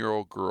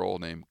 16-year-old girl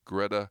named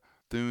Greta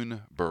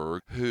Thunberg,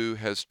 who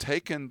has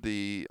taken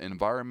the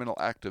environmental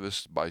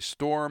activists by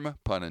storm,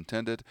 pun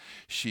intended.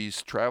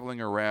 She's traveling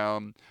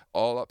around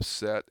all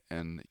upset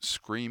and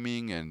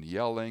screaming and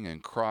yelling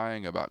and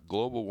crying about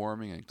global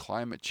warming and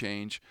climate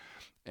change.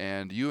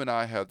 And you and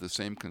I have the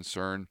same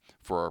concern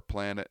for our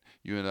planet.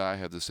 You and I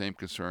have the same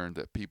concern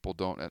that people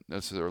don't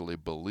necessarily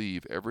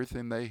believe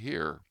everything they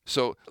hear.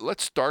 So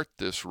let's start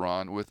this,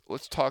 Ron,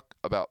 let's talk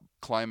about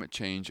climate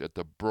change at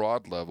the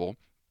broad level.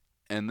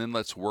 And then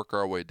let's work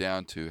our way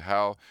down to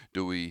how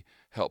do we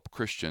help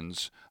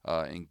Christians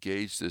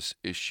engage this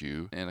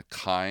issue in a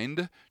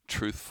kind,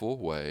 truthful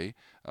way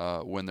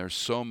when there's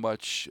so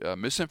much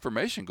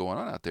misinformation going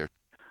on out there.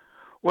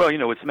 Well,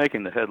 it's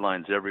making the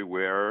headlines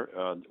everywhere.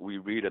 We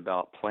read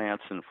about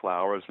plants and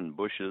flowers and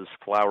bushes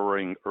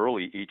flowering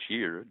early each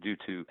year due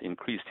to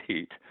increased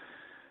heat.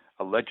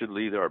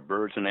 Allegedly, there are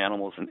birds and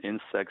animals and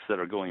insects that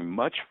are going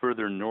much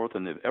further north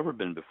than they've ever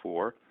been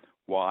before.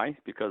 Why?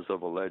 Because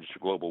of alleged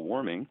global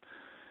warming.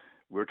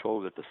 We're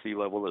told that the sea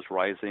level is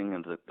rising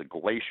and that the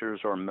glaciers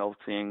are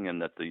melting and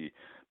that the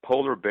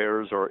polar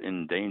bears are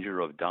in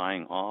danger of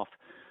dying off.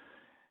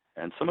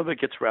 And some of it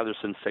gets rather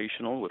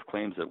sensational, with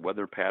claims that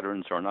weather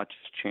patterns are not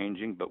just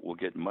changing, but will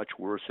get much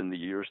worse in the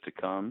years to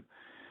come.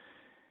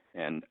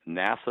 And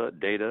NASA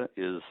data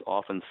is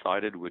often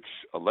cited, which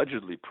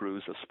allegedly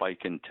proves a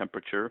spike in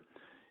temperature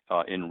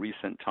in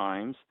recent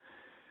times.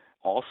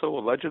 Also,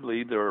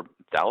 allegedly, there are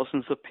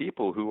thousands of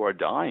people who are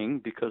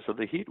dying because of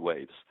the heat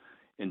waves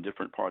in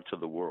different parts of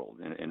the world.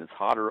 And it's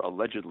hotter,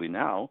 allegedly,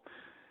 now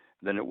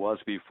than it was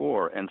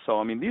before. And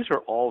so, these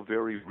are all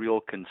very real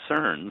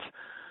concerns.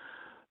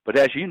 But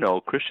as you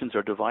know, Christians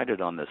are divided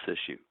on this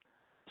issue.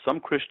 Some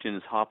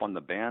Christians hop on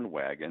the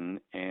bandwagon,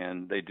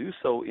 and they do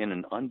so in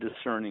an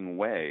undiscerning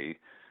way,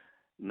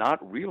 not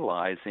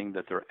realizing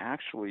that they're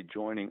actually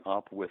joining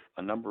up with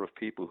a number of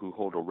people who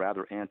hold a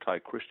rather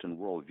anti-Christian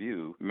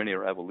worldview. Many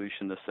are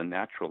evolutionists and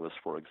naturalists,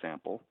 for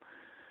example.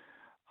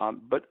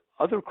 But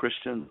other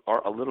Christians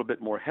are a little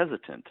bit more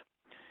hesitant.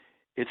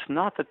 It's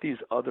not that these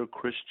other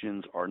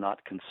Christians are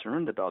not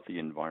concerned about the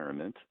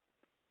environment.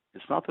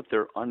 It's not that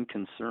they're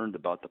unconcerned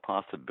about the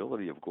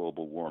possibility of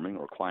global warming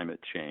or climate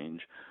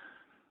change,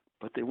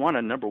 but they want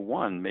to, number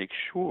one, make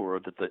sure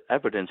that the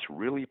evidence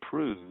really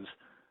proves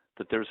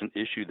that there's an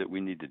issue that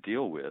we need to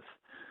deal with.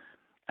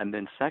 And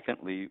then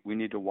secondly, we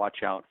need to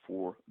watch out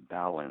for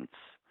balance.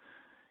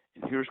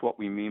 And here's what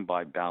we mean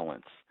by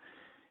balance.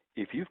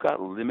 If you've got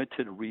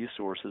limited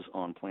resources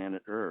on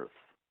planet Earth,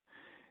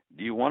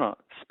 do you want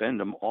to spend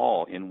them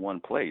all in one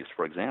place?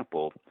 For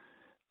example,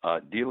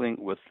 dealing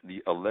with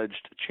the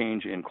alleged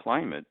change in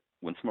climate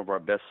when some of our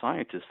best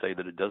scientists say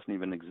that it doesn't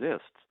even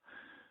exist?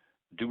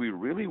 Do we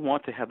really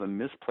want to have a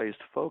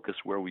misplaced focus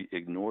where we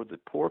ignore the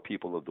poor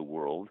people of the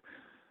world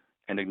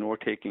and ignore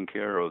taking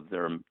care of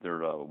their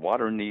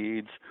water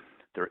needs,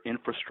 There are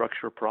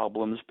infrastructure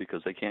problems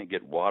because they can't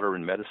get water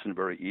and medicine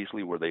very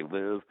easily where they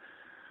live.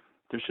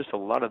 There's just a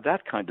lot of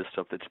that kind of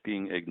stuff that's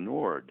being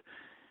ignored.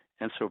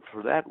 And so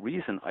for that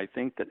reason, I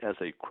think that as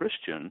a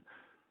Christian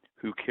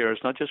who cares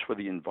not just for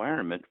the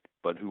environment,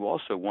 but who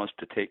also wants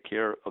to take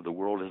care of the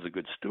world as a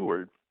good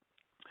steward,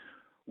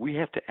 we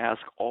have to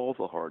ask all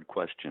the hard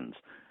questions,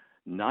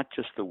 not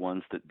just the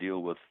ones that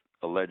deal with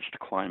alleged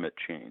climate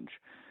change.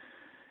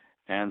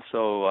 And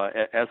so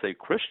as a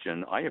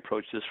Christian, I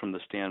approach this from the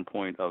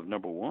standpoint of,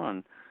 number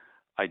one,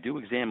 I do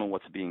examine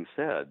what's being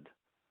said,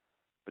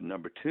 but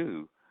number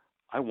two,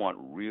 I want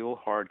real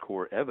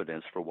hardcore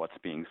evidence for what's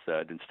being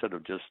said instead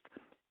of just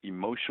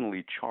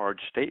emotionally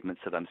charged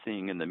statements that I'm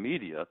seeing in the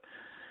media.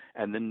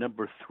 And then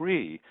number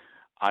three,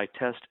 I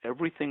test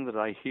everything that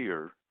I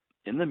hear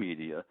in the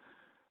media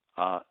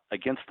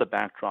against the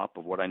backdrop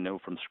of what I know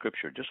from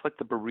Scripture, just like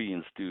the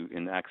Bereans do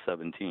in Acts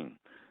 17.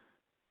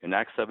 In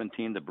Acts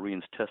 17, the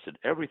Bereans tested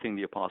everything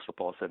the Apostle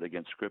Paul said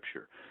against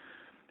Scripture.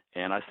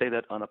 And I say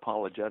that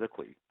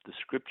unapologetically. The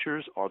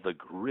Scriptures are the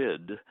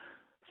grid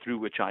through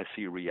which I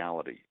see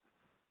reality.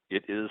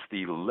 It is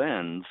the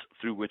lens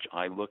through which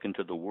I look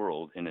into the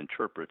world and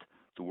interpret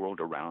the world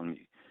around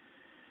me.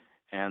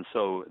 And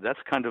so that's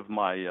kind of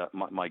my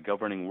my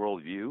governing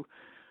worldview.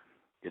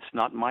 It's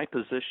not my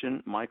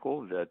position,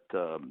 Michael, that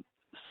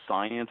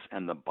science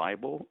and the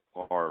Bible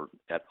are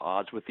at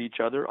odds with each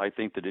other. I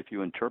think that if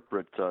you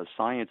interpret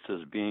science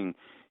as being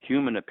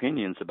human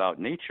opinions about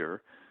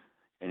nature,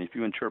 and if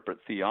you interpret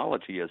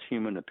theology as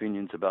human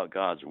opinions about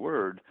God's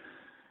Word,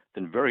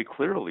 then very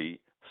clearly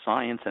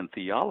science and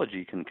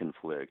theology can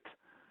conflict.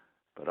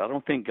 But I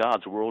don't think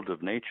God's world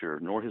of nature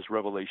nor His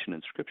revelation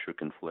in Scripture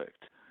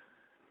conflict.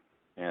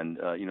 And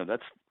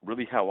that's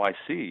really how I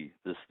see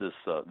this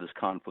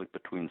conflict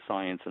between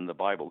science and the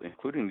Bible,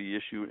 including the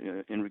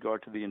issue in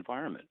regard to the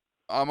environment.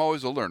 I'm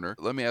always a learner.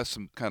 Let me ask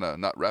some kind of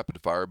not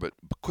rapid fire, but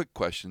quick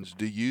questions.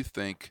 Do you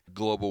think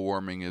global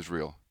warming is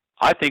real?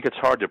 I think it's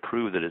hard to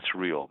prove that it's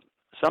real.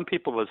 Some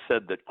people have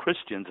said that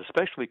Christians,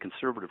 especially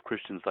conservative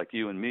Christians like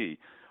you and me,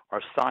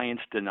 are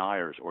science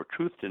deniers or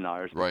truth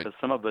deniers because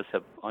some of us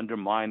have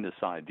undermined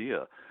this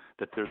idea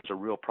that there's a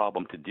real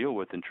problem to deal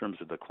with in terms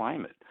of the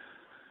climate.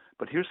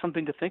 But here's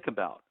something to think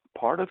about.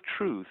 Part of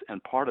truth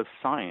and part of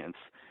science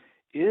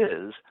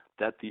is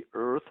that the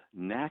earth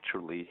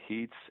naturally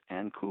heats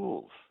and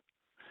cools.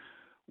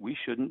 We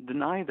shouldn't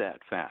deny that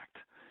fact.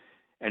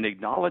 And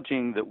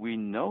acknowledging that we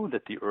know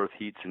that the earth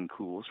heats and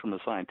cools from a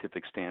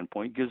scientific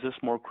standpoint gives us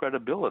more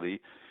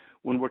credibility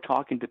when we're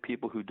talking to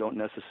people who don't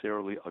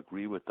necessarily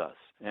agree with us.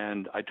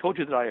 And I told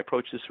you that I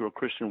approach this through a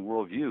Christian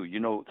worldview. You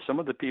know, some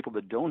of the people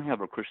that don't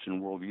have a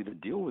Christian worldview that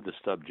deal with the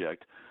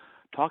subject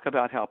talk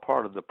about how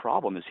part of the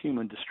problem is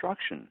human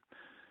destruction.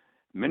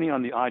 Many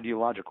on the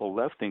ideological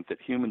left think that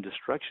human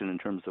destruction in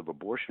terms of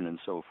abortion and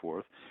so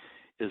forth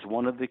is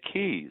one of the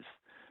keys,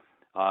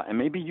 and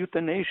maybe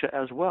euthanasia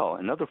as well,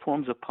 and other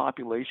forms of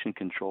population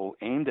control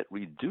aimed at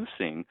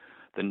reducing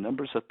the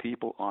numbers of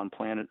people on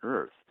planet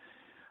Earth.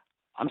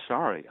 I'm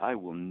sorry, I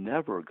will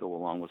never go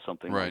along with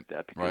something like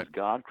that because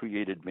God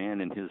created man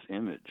in His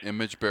image.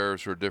 Image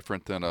bearers are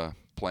different than a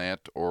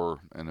plant or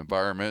an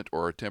environment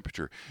or a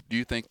temperature. Do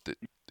you think that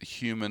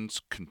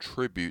humans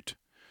contribute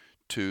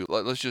to,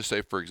 let's just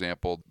say, for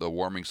example, the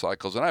warming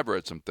cycles? And I've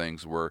read some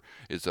things where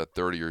it's a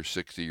 30 or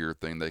 60 year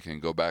thing. They can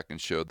go back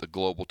and show the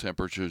global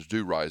temperatures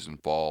do rise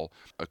and fall.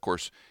 Of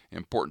course,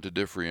 important to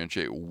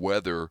differentiate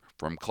weather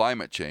from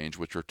climate change,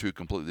 which are two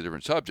completely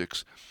different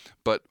subjects.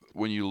 But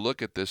when you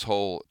look at this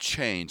whole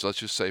change, let's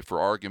just say for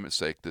argument's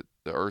sake that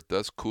the earth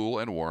does cool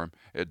and warm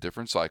at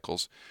different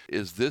cycles,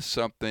 is this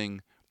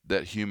something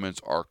that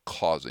humans are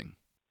causing?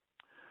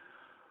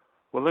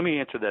 Well, let me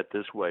answer that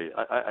this way.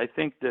 I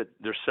think that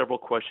there's several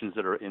questions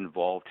that are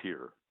involved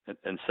here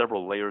and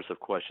several layers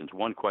of questions.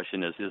 One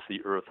question is the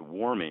Earth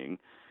warming?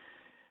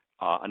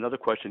 Another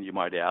question you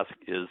might ask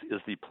is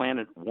the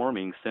planet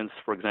warming since,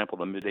 for example,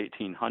 the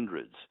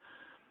mid-1800s?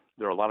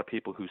 There are a lot of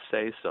people who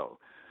say so.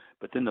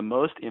 But then the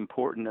most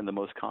important and the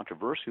most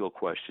controversial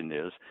question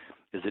is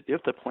that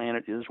if the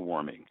planet is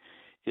warming,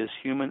 is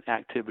human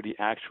activity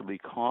actually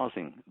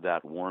causing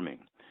that warming?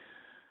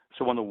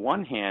 So on the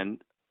one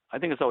hand, I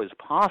think it's always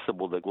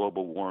possible that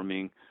global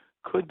warming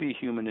could be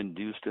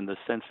human-induced in the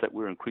sense that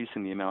we're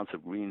increasing the amounts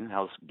of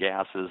greenhouse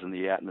gases in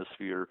the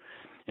atmosphere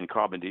and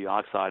carbon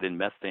dioxide and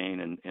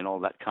methane and all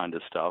that kind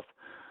of stuff.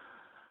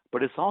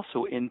 But it's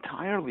also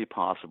entirely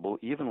possible,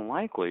 even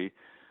likely,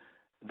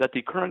 that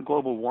the current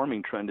global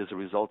warming trend is a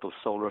result of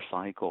solar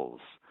cycles,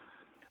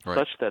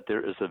 such that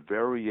there is a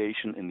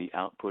variation in the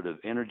output of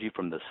energy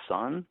from the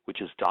sun,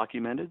 which is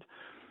documented,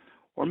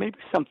 or maybe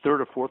some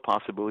third or fourth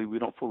possibility we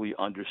don't fully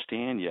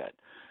understand yet.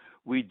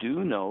 We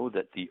do know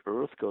that the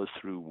Earth goes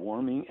through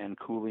warming and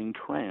cooling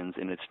trends,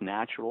 and it's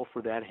natural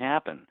for that to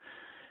happen.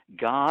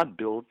 God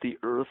built the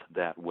Earth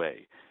that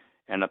way,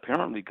 and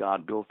apparently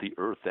God built the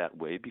Earth that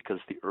way because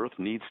the Earth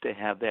needs to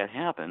have that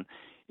happen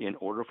in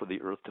order for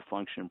the Earth to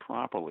function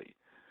properly.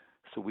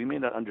 So we may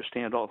not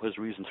understand all His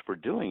reasons for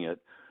doing it,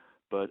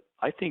 but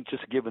I think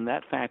just given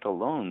that fact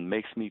alone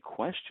makes me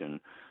question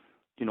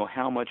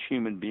how much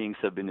human beings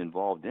have been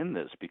involved in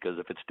this, because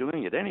if it's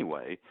doing it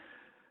anyway,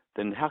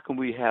 then how can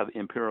we have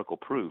empirical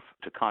proof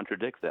to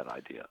contradict that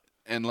idea?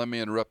 And let me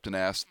interrupt and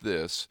ask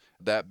this.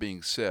 That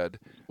being said,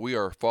 we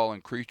are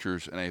fallen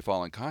creatures in a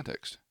fallen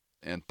context.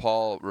 And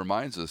Paul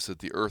reminds us that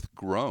the earth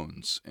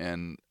groans.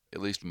 And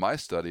at least my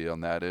study on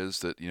that is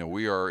that,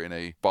 we are in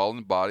a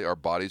fallen body. Our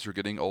bodies are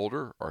getting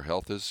older. Our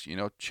health is,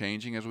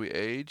 changing as we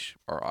age.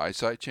 Our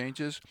eyesight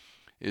changes.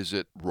 Is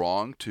it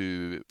wrong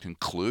to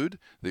conclude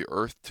the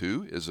earth,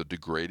 too, is a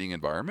degrading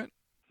environment?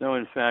 No,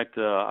 in fact,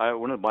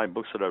 one of my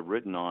books that I've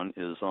written on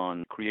is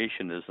on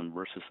creationism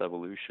versus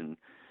evolution.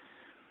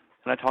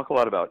 And I talk a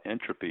lot about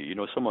entropy.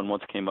 Someone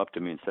once came up to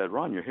me and said,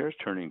 "Ron, your hair's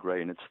turning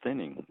gray and it's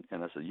thinning."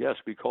 And I said, "Yes,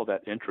 we call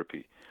that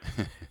entropy."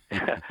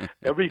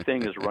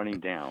 Everything is running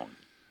down,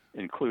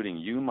 including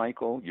you,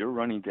 Michael. You're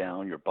running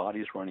down. Your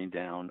body's running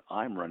down.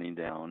 I'm running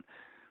down.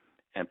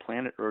 And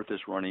planet Earth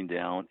is running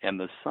down. And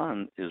the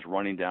sun is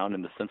running down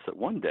in the sense that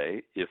one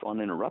day, if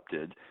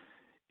uninterrupted,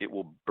 it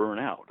will burn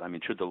out. I mean,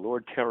 should the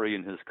Lord tarry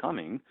in his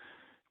coming,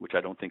 which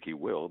I don't think he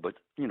will, but,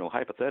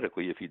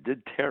 hypothetically, if he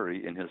did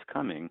tarry in his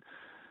coming,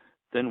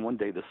 then one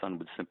day the sun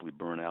would simply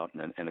burn out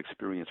and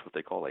experience what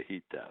they call a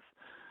heat death.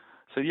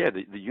 So yeah,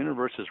 the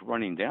universe is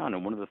running down,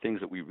 and one of the things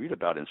that we read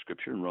about in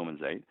Scripture in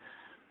Romans 8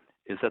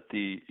 is that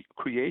the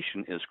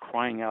creation is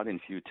crying out in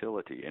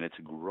futility, and it's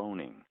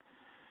groaning.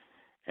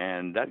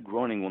 And that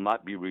groaning will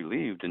not be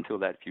relieved until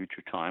that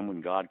future time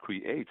when God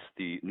creates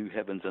the new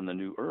heavens and the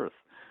new earth.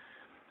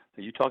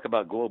 Now, you talk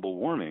about global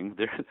warming.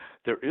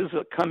 There is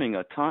coming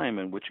a time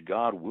in which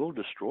God will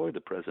destroy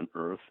the present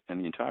earth and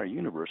the entire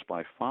universe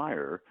by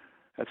fire.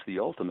 That's the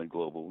ultimate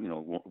global,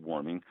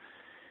 warming,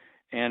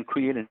 and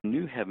create a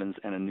new heavens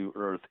and a new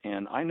earth.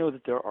 And I know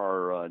that there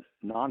are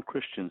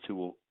non-Christians who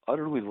will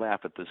utterly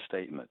laugh at this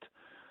statement,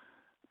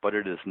 but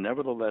it is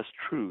nevertheless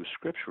true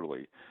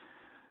scripturally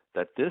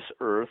that this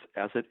earth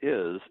as it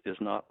is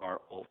not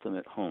our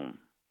ultimate home.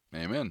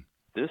 Amen.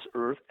 This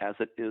earth as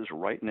it is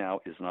right now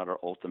is not our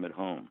ultimate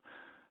home.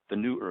 The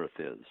new earth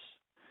is.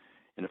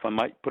 And if I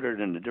might put it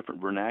in a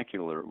different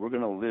vernacular, we're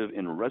going to live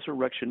in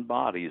resurrection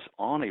bodies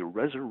on a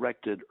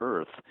resurrected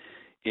earth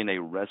in a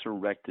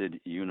resurrected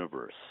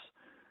universe.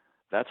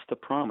 That's the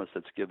promise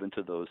that's given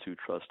to those who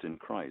trust in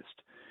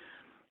Christ.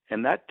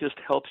 And that just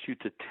helps you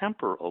to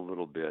temper a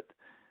little bit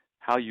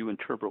how you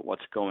interpret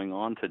what's going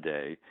on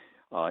today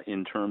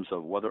in terms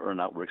of whether or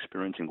not we're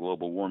experiencing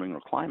global warming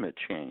or climate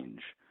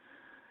change.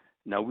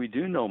 Now, we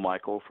do know,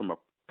 Michael, from a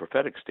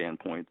prophetic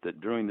standpoint,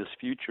 that during this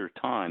future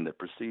time that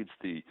precedes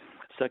the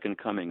second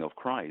coming of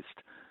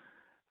Christ,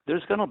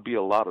 there's going to be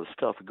a lot of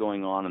stuff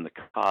going on in the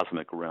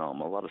cosmic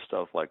realm, a lot of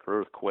stuff like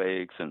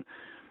earthquakes and,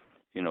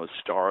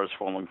 stars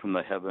falling from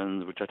the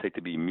heavens, which I take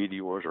to be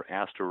meteors or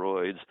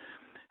asteroids,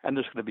 and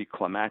there's going to be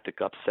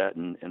climatic upset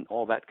and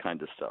all that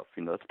kind of stuff.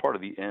 That's part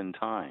of the end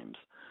times.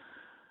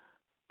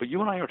 But you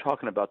and I are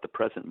talking about the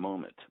present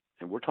moment,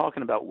 and we're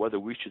talking about whether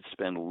we should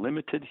spend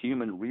limited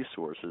human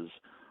resources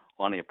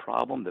on a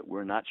problem that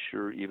we're not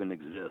sure even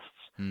exists.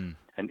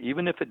 And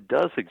even if it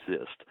does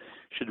exist,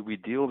 should we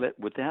deal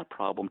with that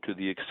problem to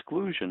the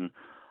exclusion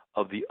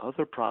of the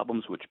other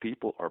problems which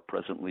people are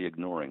presently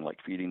ignoring, like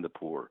feeding the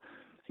poor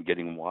and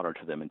getting water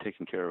to them and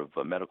taking care of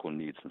medical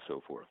needs and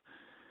so forth?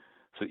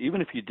 So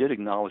even if you did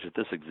acknowledge that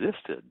this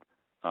existed,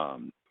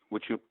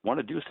 what you want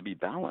to do is to be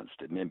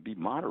balanced and be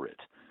moderate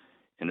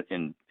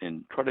and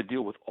try to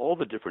deal with all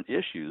the different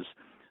issues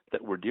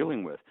that we're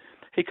dealing with.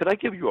 Hey, could I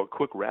give you a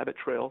quick rabbit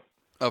trail?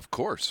 Of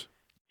course.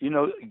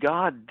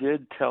 God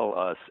did tell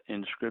us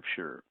in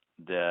Scripture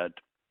that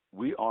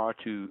we are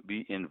to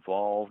be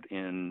involved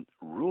in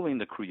ruling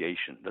the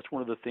creation. That's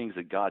one of the things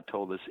that God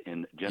told us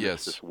in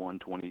Genesis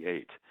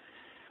 1:28.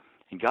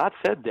 And God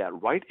said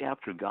that right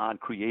after God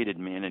created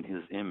man in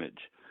his image.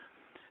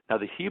 Now,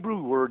 the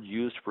Hebrew word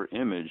used for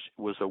image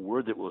was a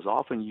word that was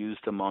often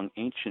used among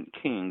ancient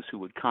kings who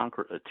would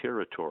conquer a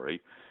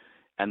territory,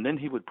 and then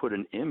he would put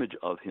an image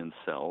of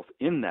himself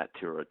in that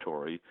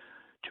territory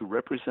to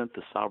represent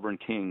the sovereign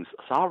king's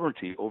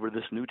sovereignty over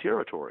this new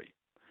territory.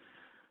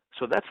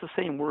 So that's the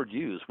same word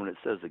used when it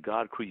says that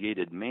God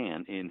created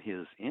man in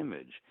his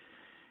image.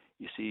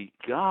 You see,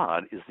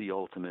 God is the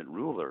ultimate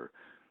ruler.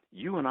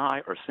 You and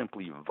I are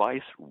simply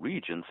vice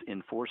regents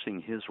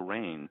enforcing his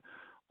reign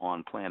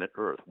on planet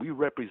Earth. We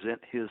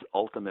represent his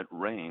ultimate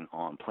reign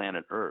on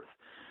planet Earth.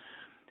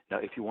 Now,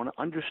 if you want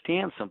to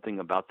understand something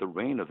about the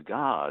reign of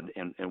God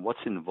and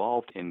what's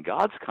involved in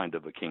God's kind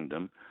of a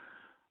kingdom,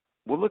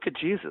 well, look at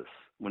Jesus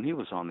when he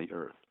was on the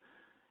earth.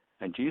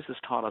 And Jesus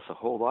taught us a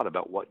whole lot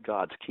about what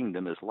God's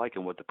kingdom is like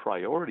and what the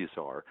priorities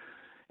are.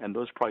 And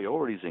those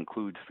priorities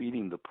include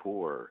feeding the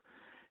poor,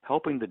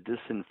 helping the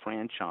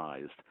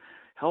disenfranchised,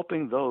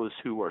 helping those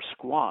who are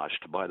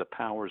squashed by the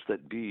powers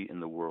that be in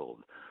the world,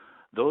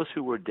 those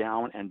who are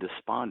down and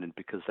despondent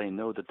because they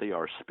know that they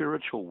are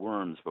spiritual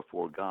worms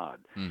before God.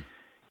 You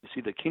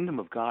see, the kingdom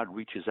of God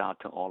reaches out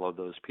to all of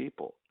those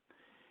people.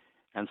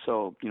 And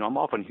so, I'm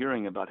often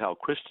hearing about how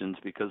Christians,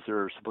 because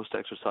they're supposed to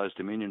exercise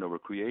dominion over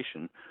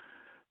creation,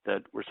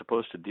 that we're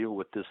supposed to deal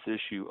with this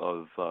issue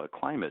of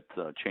climate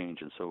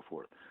change and so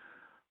forth.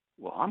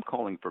 Well, I'm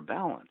calling for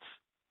balance.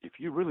 If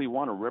you really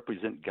want to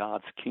represent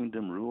God's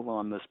kingdom rule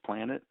on this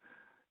planet,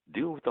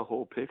 deal with the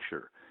whole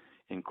picture,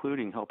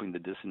 including helping the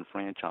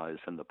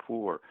disenfranchised and the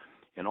poor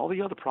and all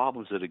the other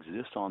problems that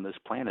exist on this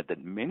planet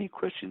that many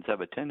Christians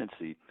have a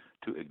tendency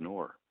to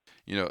ignore.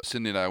 You know,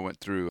 Cindy and I went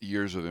through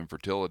years of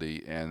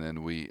infertility, and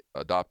then we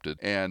adopted,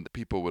 and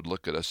people would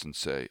look at us and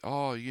say,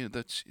 "Oh,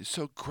 that's it's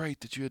so great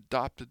that you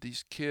adopted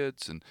these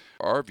kids." And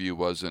our view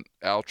wasn't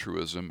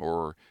altruism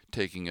or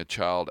taking a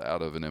child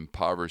out of an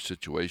impoverished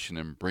situation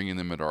and bringing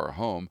them into our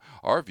home.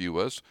 Our view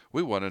was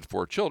we wanted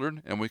 4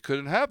 children, and we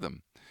couldn't have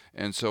them.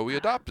 And so we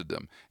adopted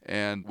them.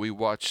 And we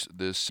watched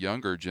this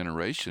younger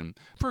generation,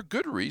 for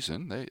good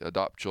reason, they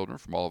adopt children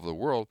from all over the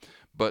world.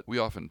 But we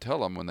often tell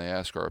them when they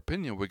ask our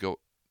opinion, we go,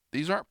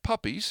 these aren't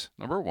puppies,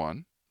 number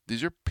one.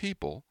 These are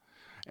people.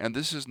 And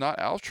this is not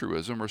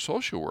altruism or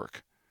social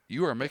work.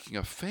 You are making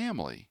a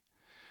family.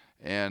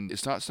 And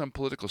it's not some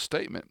political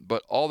statement.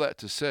 But all that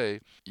to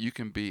say, you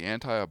can be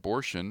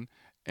anti-abortion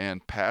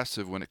and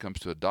passive when it comes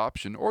to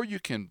adoption, or you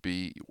can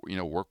be,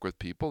 work with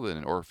people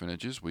in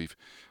orphanages. We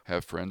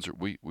have friends,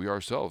 we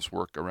ourselves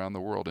work around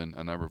the world in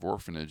a number of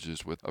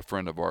orphanages with a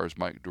friend of ours,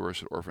 Mike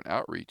Doris at Orphan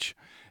Outreach.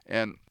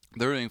 And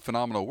they're doing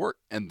phenomenal work.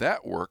 And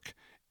that work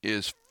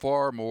is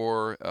far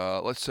more,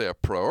 let's say, a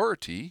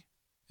priority,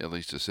 at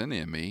least to Cindy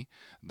and me,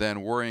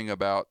 than worrying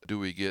about do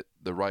we get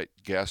the right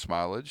gas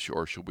mileage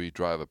or should we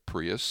drive a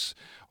Prius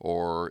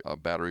or a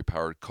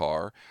battery-powered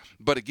car.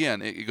 But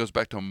again, it goes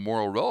back to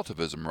moral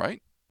relativism,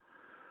 right?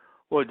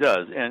 Well, it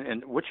does.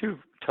 And what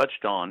you've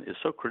touched on is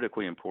so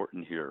critically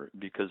important here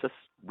because that's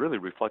really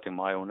reflecting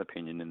my own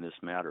opinion in this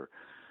matter.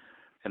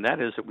 And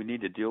that is that we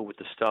need to deal with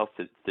the stuff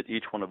that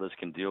each one of us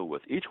can deal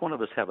with. Each one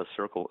of us have a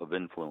circle of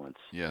influence.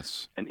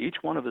 Yes. And each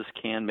one of us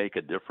can make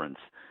a difference.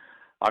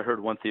 I heard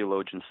one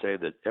theologian say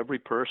that every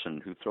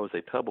person who throws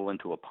a pebble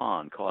into a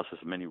pond causes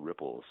many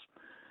ripples.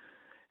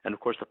 And of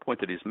course, the point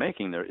that he's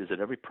making there is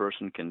that every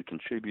person can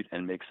contribute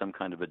and make some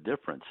kind of a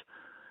difference.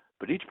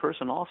 But each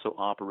person also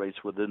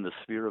operates within the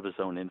sphere of his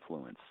own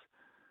influence.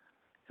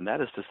 And that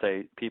is to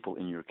say, people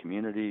in your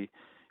community,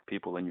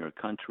 people in your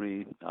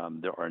country,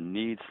 there are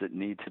needs that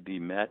need to be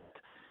met.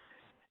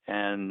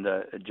 And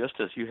just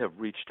as you have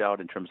reached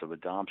out in terms of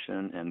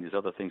adoption and these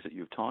other things that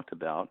you've talked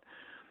about,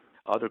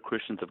 other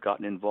Christians have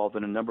gotten involved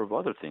in a number of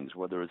other things,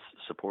 whether it's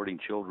supporting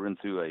children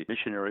through a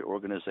missionary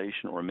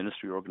organization or a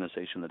ministry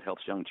organization that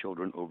helps young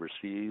children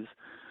overseas,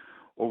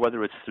 or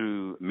whether it's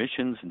through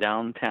missions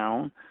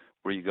downtown,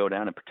 where you go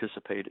down and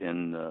participate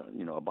in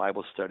a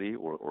Bible study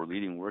or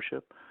leading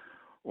worship,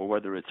 or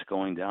whether it's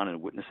going down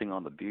and witnessing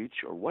on the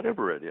beach or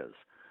whatever it is.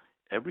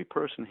 Every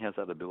person has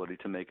that ability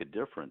to make a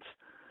difference.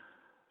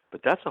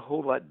 But that's a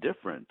whole lot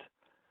different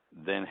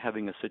than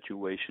having a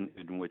situation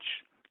in which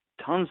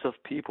tons of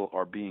people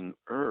are being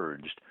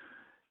urged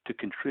to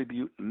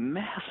contribute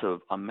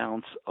massive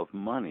amounts of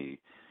money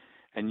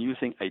and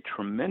using a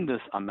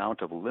tremendous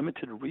amount of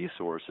limited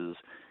resources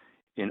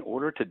in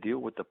order to deal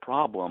with the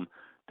problem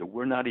that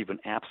we're not even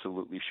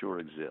absolutely sure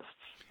exists.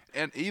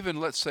 And even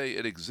let's say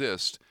it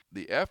exists,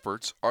 the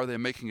efforts, are they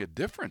making a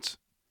difference?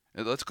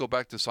 And let's go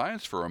back to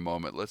science for a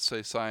moment. Let's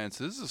say science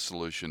is the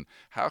solution.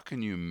 How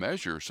can you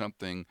measure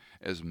something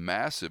as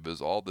massive as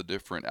all the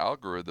different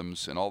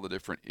algorithms and all the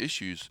different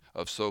issues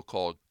of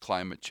so-called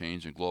climate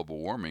change and global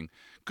warming?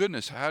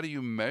 Goodness, how do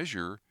you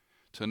measure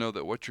to know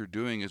that what you're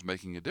doing is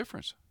making a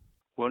difference?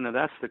 Well, now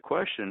that's the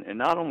question. And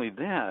not only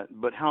that,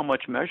 but how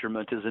much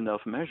measurement is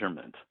enough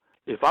measurement?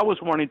 If I was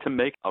wanting to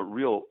make a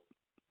real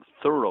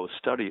thorough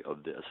study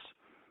of this,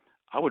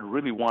 I would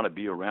really want to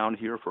be around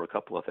here for a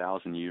couple of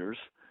thousand years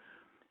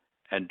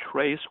and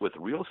trace with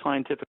real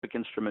scientific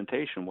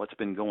instrumentation what's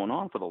been going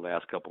on for the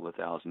last couple of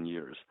thousand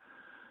years.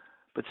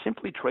 But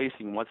simply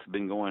tracing what's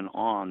been going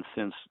on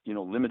since,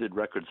 limited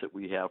records that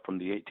we have from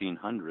the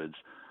 1800s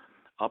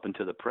up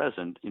into the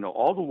present,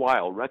 all the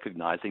while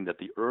recognizing that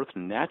the Earth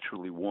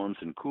naturally warms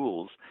and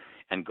cools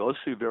and goes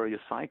through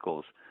various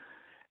cycles.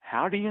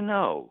 How do you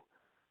know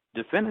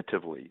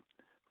definitively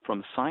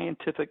from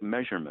scientific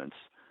measurements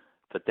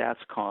that that's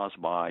caused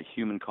by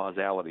human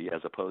causality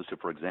as opposed to,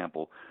 for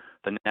example,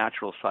 the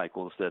natural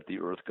cycles that the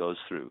Earth goes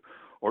through,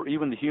 or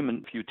even the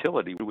human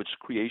futility through which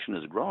creation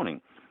is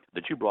groaning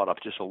that you brought up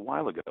just a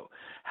while ago?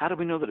 How do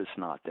we know that it's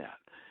not that?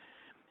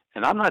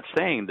 And I'm not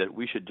saying that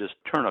we should just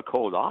turn a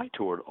cold eye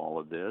toward all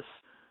of this.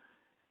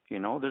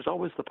 There's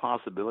always the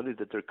possibility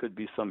that there could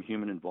be some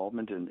human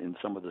involvement in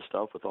some of the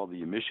stuff with all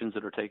the emissions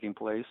that are taking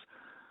place.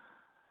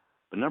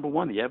 But number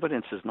one, the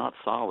evidence is not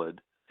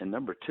solid. And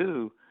number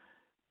two,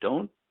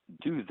 don't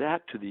do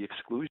that to the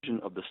exclusion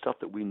of the stuff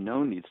that we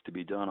know needs to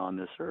be done on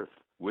this earth,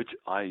 which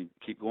I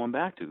keep going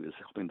back to, is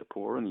helping the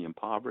poor and the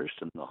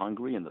impoverished and the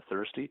hungry and the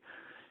thirsty.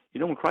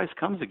 When Christ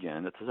comes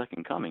again at the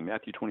second coming,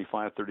 Matthew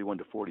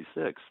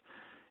 25:31-46,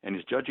 and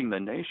he's judging the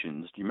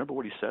nations, do you remember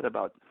what he said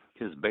about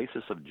his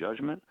basis of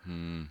judgment?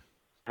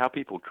 How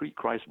people treat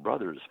Christ's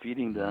brothers,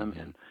 feeding them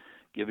and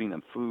giving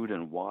them food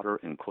and water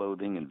and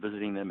clothing and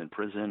visiting them in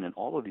prison and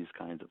all of these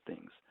kinds of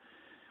things.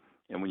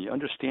 And when you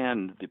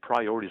understand the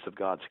priorities of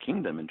God's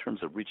kingdom in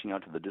terms of reaching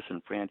out to the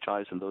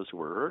disenfranchised and those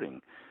who are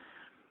hurting,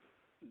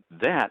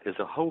 that is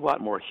a whole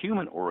lot more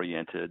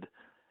human-oriented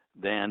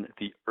than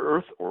the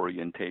earth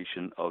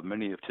orientation of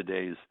many of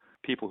today's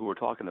people who are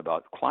talking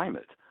about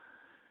climate.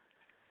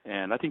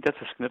 And I think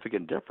that's a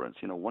significant difference.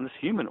 One is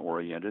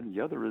human-oriented and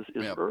the other is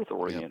Yep.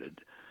 earth-oriented.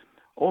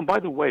 Oh, and by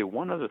the way,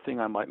 one other thing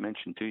I might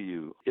mention to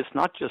you, it's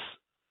not just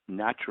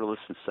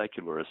naturalists and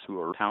secularists who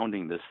are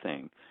pounding this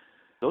thing.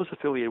 Those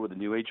affiliated with the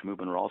New Age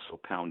movement are also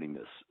pounding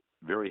this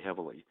very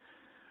heavily.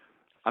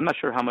 I'm not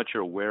sure how much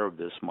you're aware of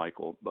this,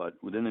 Michael, but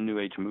within the New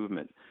Age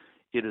movement,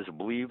 it is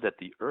believed that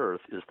the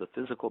earth is the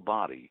physical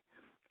body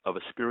of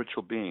a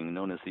spiritual being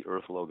known as the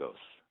Earth Logos.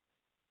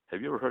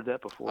 Have you ever heard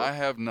that before? I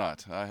have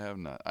not.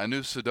 I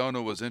knew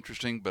Sedona was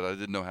interesting, but I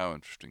didn't know how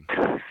interesting.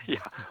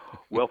 Yeah.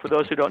 Well, for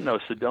those who don't know,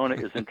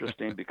 Sedona is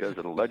interesting because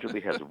it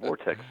allegedly has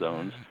vortex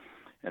zones.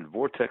 And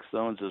vortex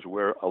zones is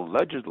where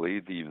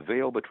allegedly the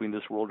veil between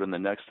this world and the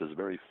next is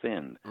very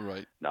thin.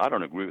 Right. Now, I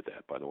don't agree with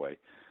that, by the way,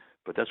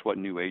 but that's what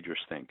New Agers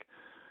think.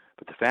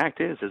 But the fact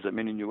is that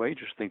many New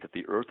Agers think that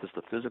the earth is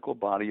the physical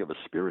body of a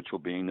spiritual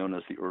being known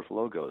as the Earth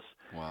Logos.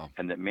 Wow.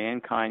 And that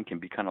mankind can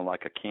be kind of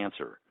like a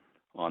cancer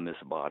on this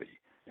body.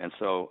 And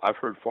so I've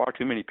heard far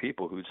too many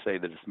people who say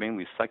that it's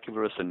mainly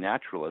secularists and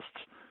naturalists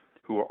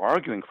who are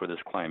arguing for this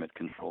climate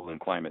control and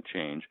climate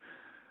change.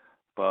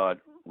 But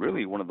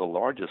really, one of the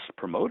largest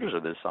promoters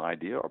of this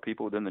idea are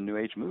people within the New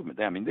Age movement.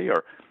 I mean, they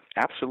are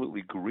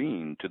absolutely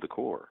green to the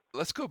core.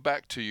 Let's go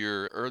back to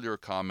your earlier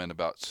comment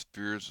about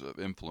spheres of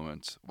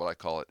influence, what I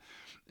call it,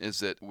 is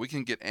that we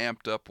can get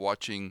amped up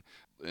watching,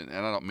 and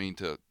I don't mean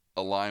to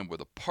align with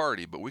a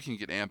party, but we can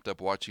get amped up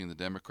watching the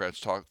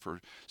Democrats talk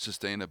for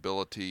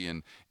sustainability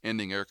and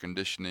ending air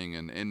conditioning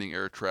and ending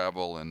air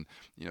travel and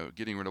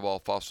getting rid of all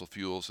fossil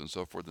fuels and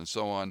so forth and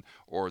so on.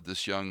 Or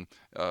this young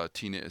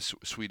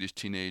Swedish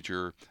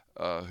teenager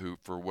who,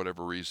 for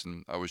whatever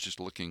reason, I was just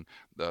looking,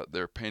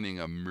 they're painting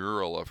a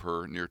mural of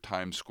her near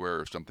Times Square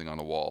or something on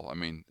a wall. I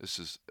mean, this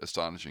is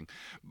astonishing.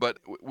 But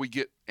we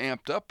get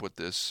amped up with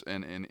this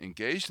and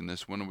engaged in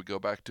this when we go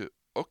back to,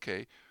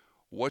 okay,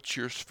 what's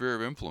your sphere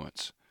of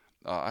influence?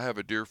 I have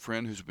a dear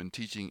friend who's been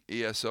teaching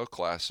ESL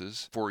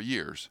classes for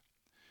years,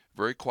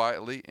 very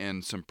quietly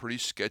in some pretty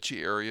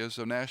sketchy areas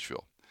of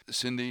Nashville.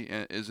 Cindy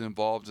is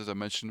involved, as I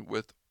mentioned,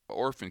 with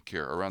orphan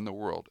care around the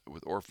world,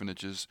 with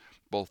orphanages,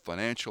 both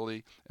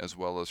financially as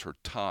well as her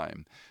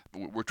time.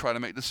 We're trying to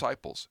make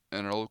disciples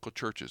in our local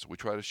churches. We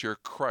try to share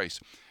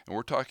Christ. And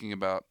we're talking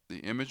about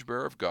the image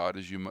bearer of God,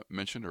 as you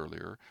mentioned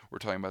earlier. We're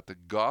talking about the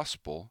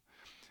gospel.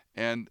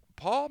 And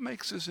Paul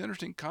makes this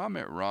interesting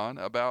comment, Ron,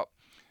 about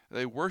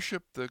they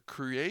worship the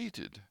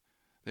created.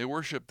 They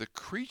worship the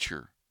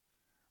creature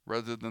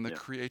rather than the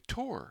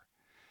creator.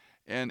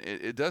 And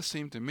it does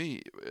seem to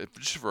me,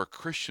 just for a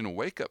Christian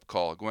wake-up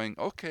call, going,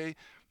 okay,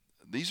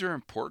 these are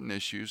important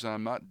issues.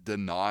 I'm not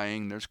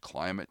denying there's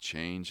climate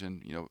change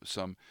and,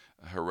 some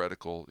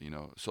heretical,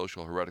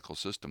 social heretical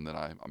system that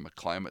I'm a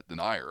climate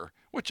denier,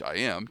 which I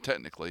am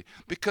technically,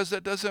 because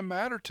that doesn't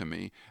matter to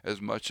me as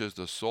much as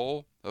the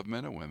soul of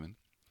men and women.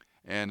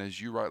 And as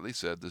you rightly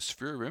said, the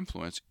sphere of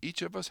influence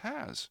each of us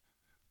has.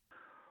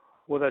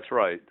 Well, that's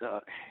right.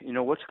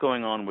 What's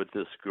going on with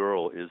this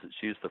girl is that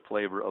she's the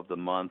flavor of the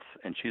month,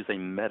 and she's a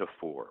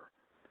metaphor.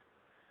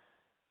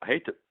 I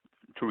hate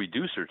to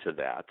reduce her to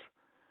that,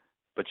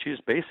 but she's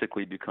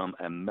basically become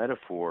a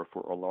metaphor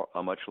for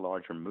a much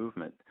larger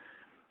movement.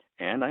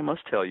 And I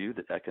must tell you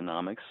that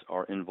economics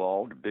are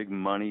involved, big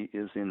money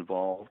is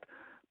involved,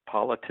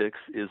 politics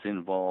is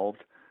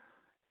involved,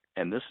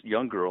 and this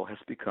young girl has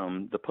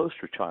become the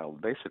poster child,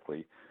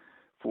 basically,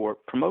 for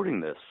promoting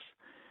this.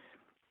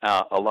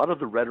 A lot of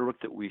the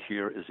rhetoric that we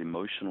hear is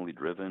emotionally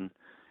driven.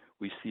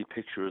 We see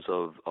pictures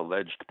of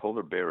alleged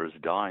polar bears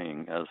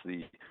dying as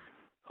the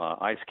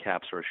ice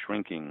caps are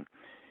shrinking.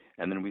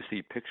 And then we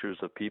see pictures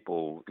of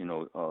people,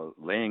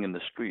 laying in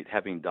the street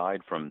having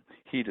died from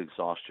heat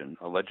exhaustion,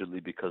 allegedly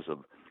because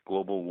of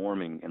global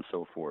warming and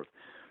so forth.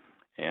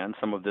 And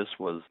some of this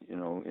was,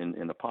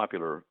 in a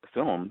popular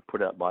film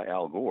put out by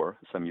Al Gore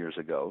some years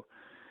ago,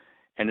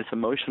 and it's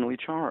emotionally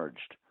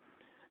charged.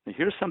 Now,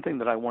 here's something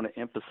that I want to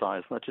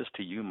emphasize, not just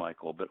to you,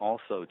 Michael, but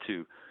also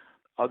to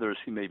others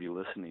who may be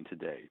listening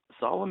today.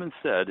 Solomon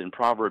said in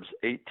Proverbs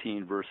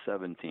 18, verse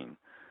 17,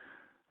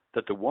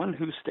 that the one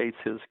who states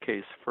his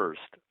case first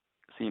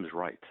seems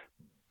right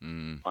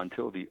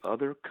until the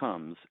other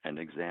comes and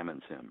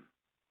examines him.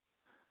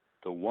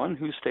 The one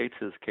who states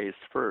his case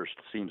first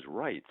seems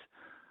right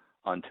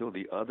until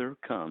the other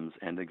comes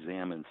and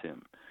examines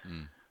him.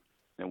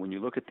 And when you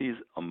look at these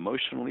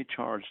emotionally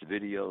charged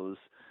videos,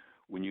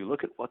 when you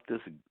look at what this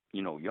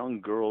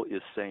young girl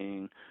is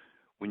saying,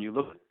 when you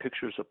look at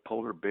pictures of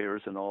polar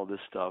bears and all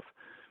this stuff,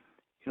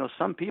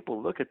 some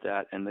people look at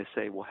that and they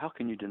say, well, how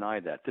can you deny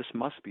that? This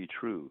must be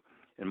true.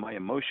 And my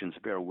emotions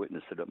bear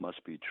witness that it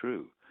must be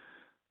true.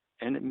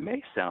 And it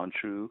may sound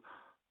true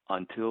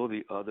until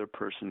the other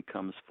person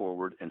comes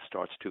forward and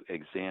starts to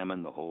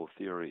examine the whole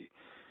theory.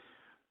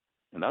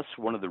 And that's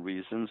one of the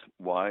reasons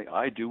why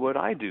I do what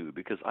I do,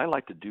 because I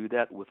like to do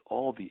that with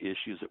all the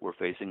issues that we're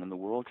facing in the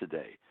world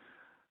today.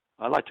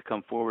 I like to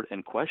come forward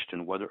and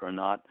question whether or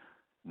not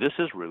this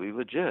is really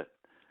legit.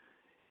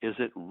 Is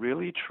it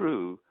really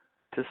true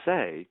to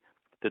say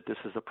that this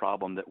is a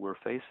problem that we're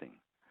facing?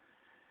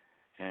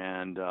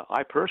 And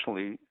I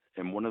personally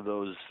am one of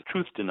those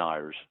truth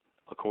deniers,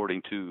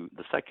 according to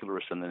the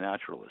secularists and the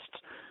naturalists.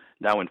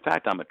 Now, in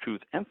fact, I'm a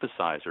truth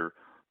emphasizer,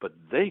 but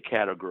they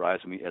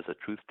categorize me as a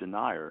truth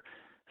denier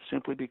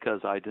simply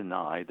because I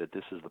deny that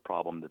this is the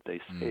problem that they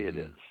say it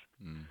is.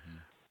 Mm-hmm.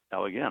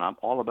 Now, again, I'm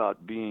all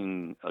about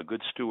being a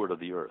good steward of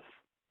the earth,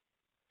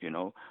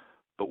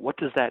 But what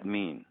does that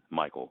mean,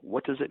 Michael?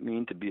 What does it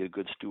mean to be a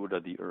good steward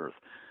of the earth?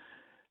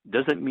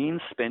 Does it mean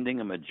spending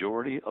a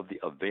majority of the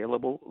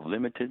available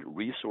limited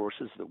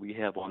resources that we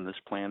have on this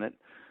planet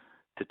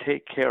to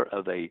take care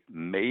of a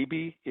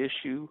maybe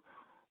issue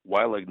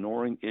while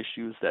ignoring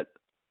issues that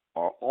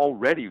are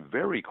already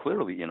very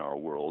clearly in our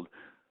world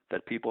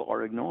that people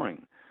are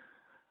ignoring?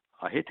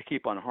 I hate to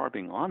keep on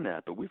harping on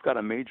that, but we've got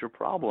a major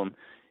problem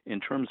in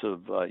terms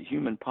of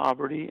human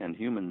poverty and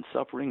human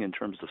suffering, in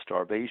terms of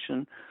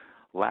starvation,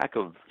 lack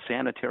of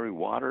sanitary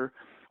water,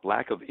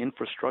 lack of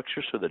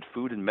infrastructure so that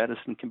food and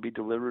medicine can be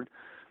delivered.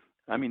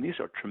 I mean, these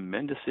are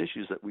tremendous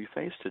issues that we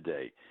face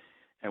today.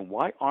 And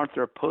why aren't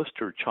there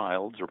poster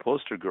childs or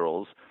poster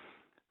girls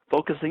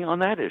focusing on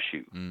that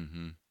issue?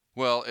 Mm-hmm.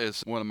 Well,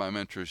 as one of my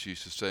mentors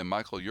used to say,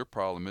 Michael, your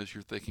problem is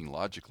you're thinking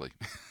logically.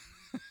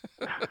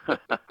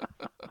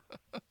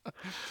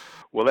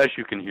 Well, as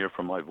you can hear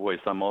from my voice,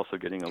 I'm also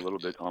getting a little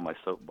bit on my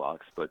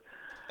soapbox, but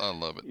I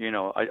love it.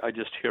 I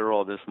just hear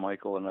all this,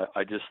 Michael, and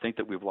I just think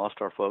that we've lost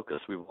our focus.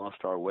 We've lost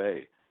our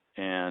way.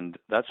 And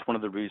that's one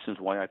of the reasons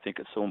why I think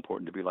it's so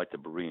important to be like the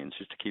Bereans,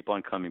 just to keep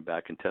on coming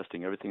back and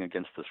testing everything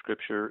against the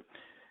Scripture.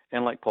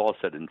 And like Paul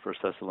said in 1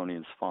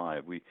 Thessalonians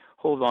 5, we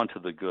hold on to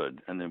the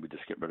good, and then we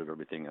just get rid of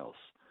everything else.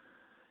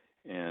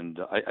 And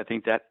I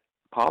think that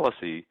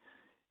policy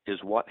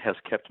is what has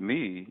kept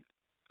me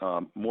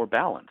more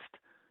balanced.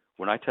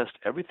 When I test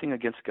everything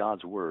against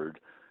God's Word,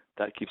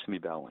 that keeps me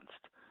balanced.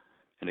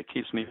 And it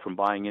keeps me from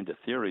buying into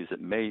theories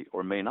that may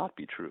or may not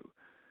be true.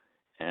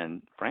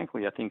 And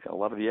frankly, I think a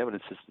lot of the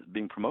evidence that's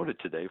being promoted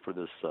today for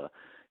this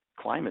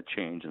climate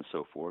change and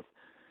so forth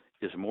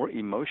is more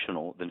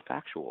emotional than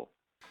factual.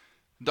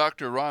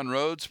 Dr. Ron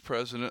Rhodes,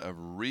 president of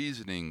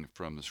Reasoning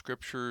from the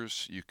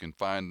Scriptures. You can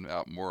find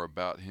out more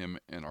about him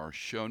in our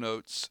show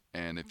notes.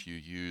 And if you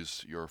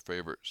use your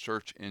favorite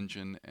search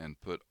engine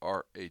and put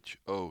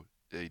RHODES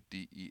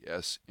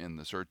in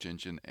the search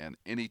engine and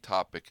any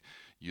topic,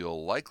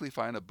 you'll likely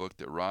find a book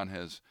that Ron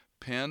has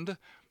penned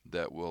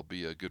that will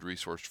be a good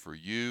resource for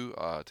you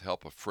to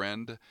help a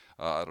friend.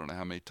 I don't know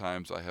how many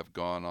times I have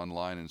gone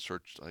online and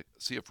searched,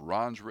 see if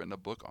Ron's written a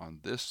book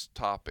on this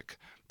topic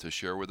to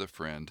share with a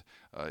friend,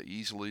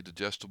 easily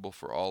digestible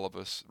for all of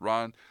us.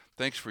 Ron,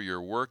 thanks for your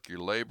work, your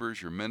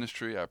labors, your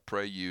ministry. I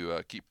pray you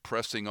keep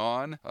pressing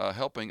on,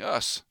 helping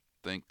us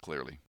think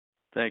clearly.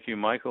 Thank you,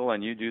 Michael,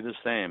 and you do the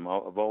same.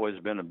 I've always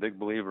been a big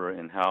believer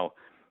in how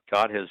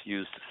God has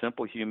used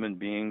simple human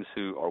beings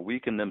who are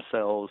weak in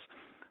themselves,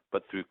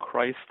 but through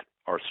Christ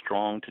are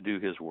strong to do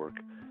his work.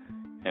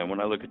 And when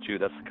I look at you,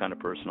 that's the kind of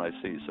person I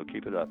see, so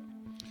keep it up.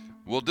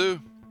 Will do.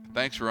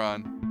 Thanks,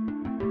 Ron.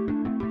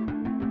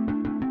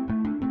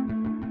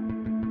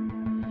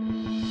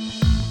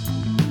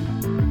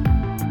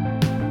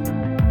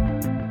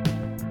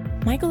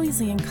 Michael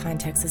Easley in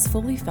Context is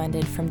fully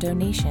funded from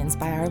donations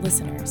by our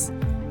listeners.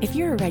 If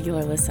you're a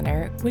regular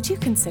listener, would you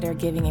consider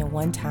giving a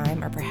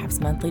one-time or perhaps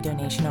monthly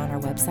donation on our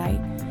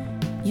website?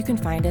 You can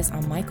find us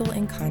on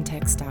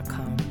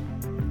michaelincontext.com.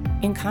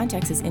 In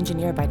Context is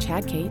engineered by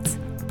Chad Cates,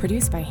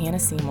 produced by Hannah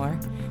Seymour,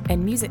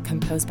 and music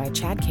composed by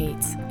Chad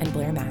Cates and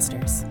Blair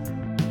Masters.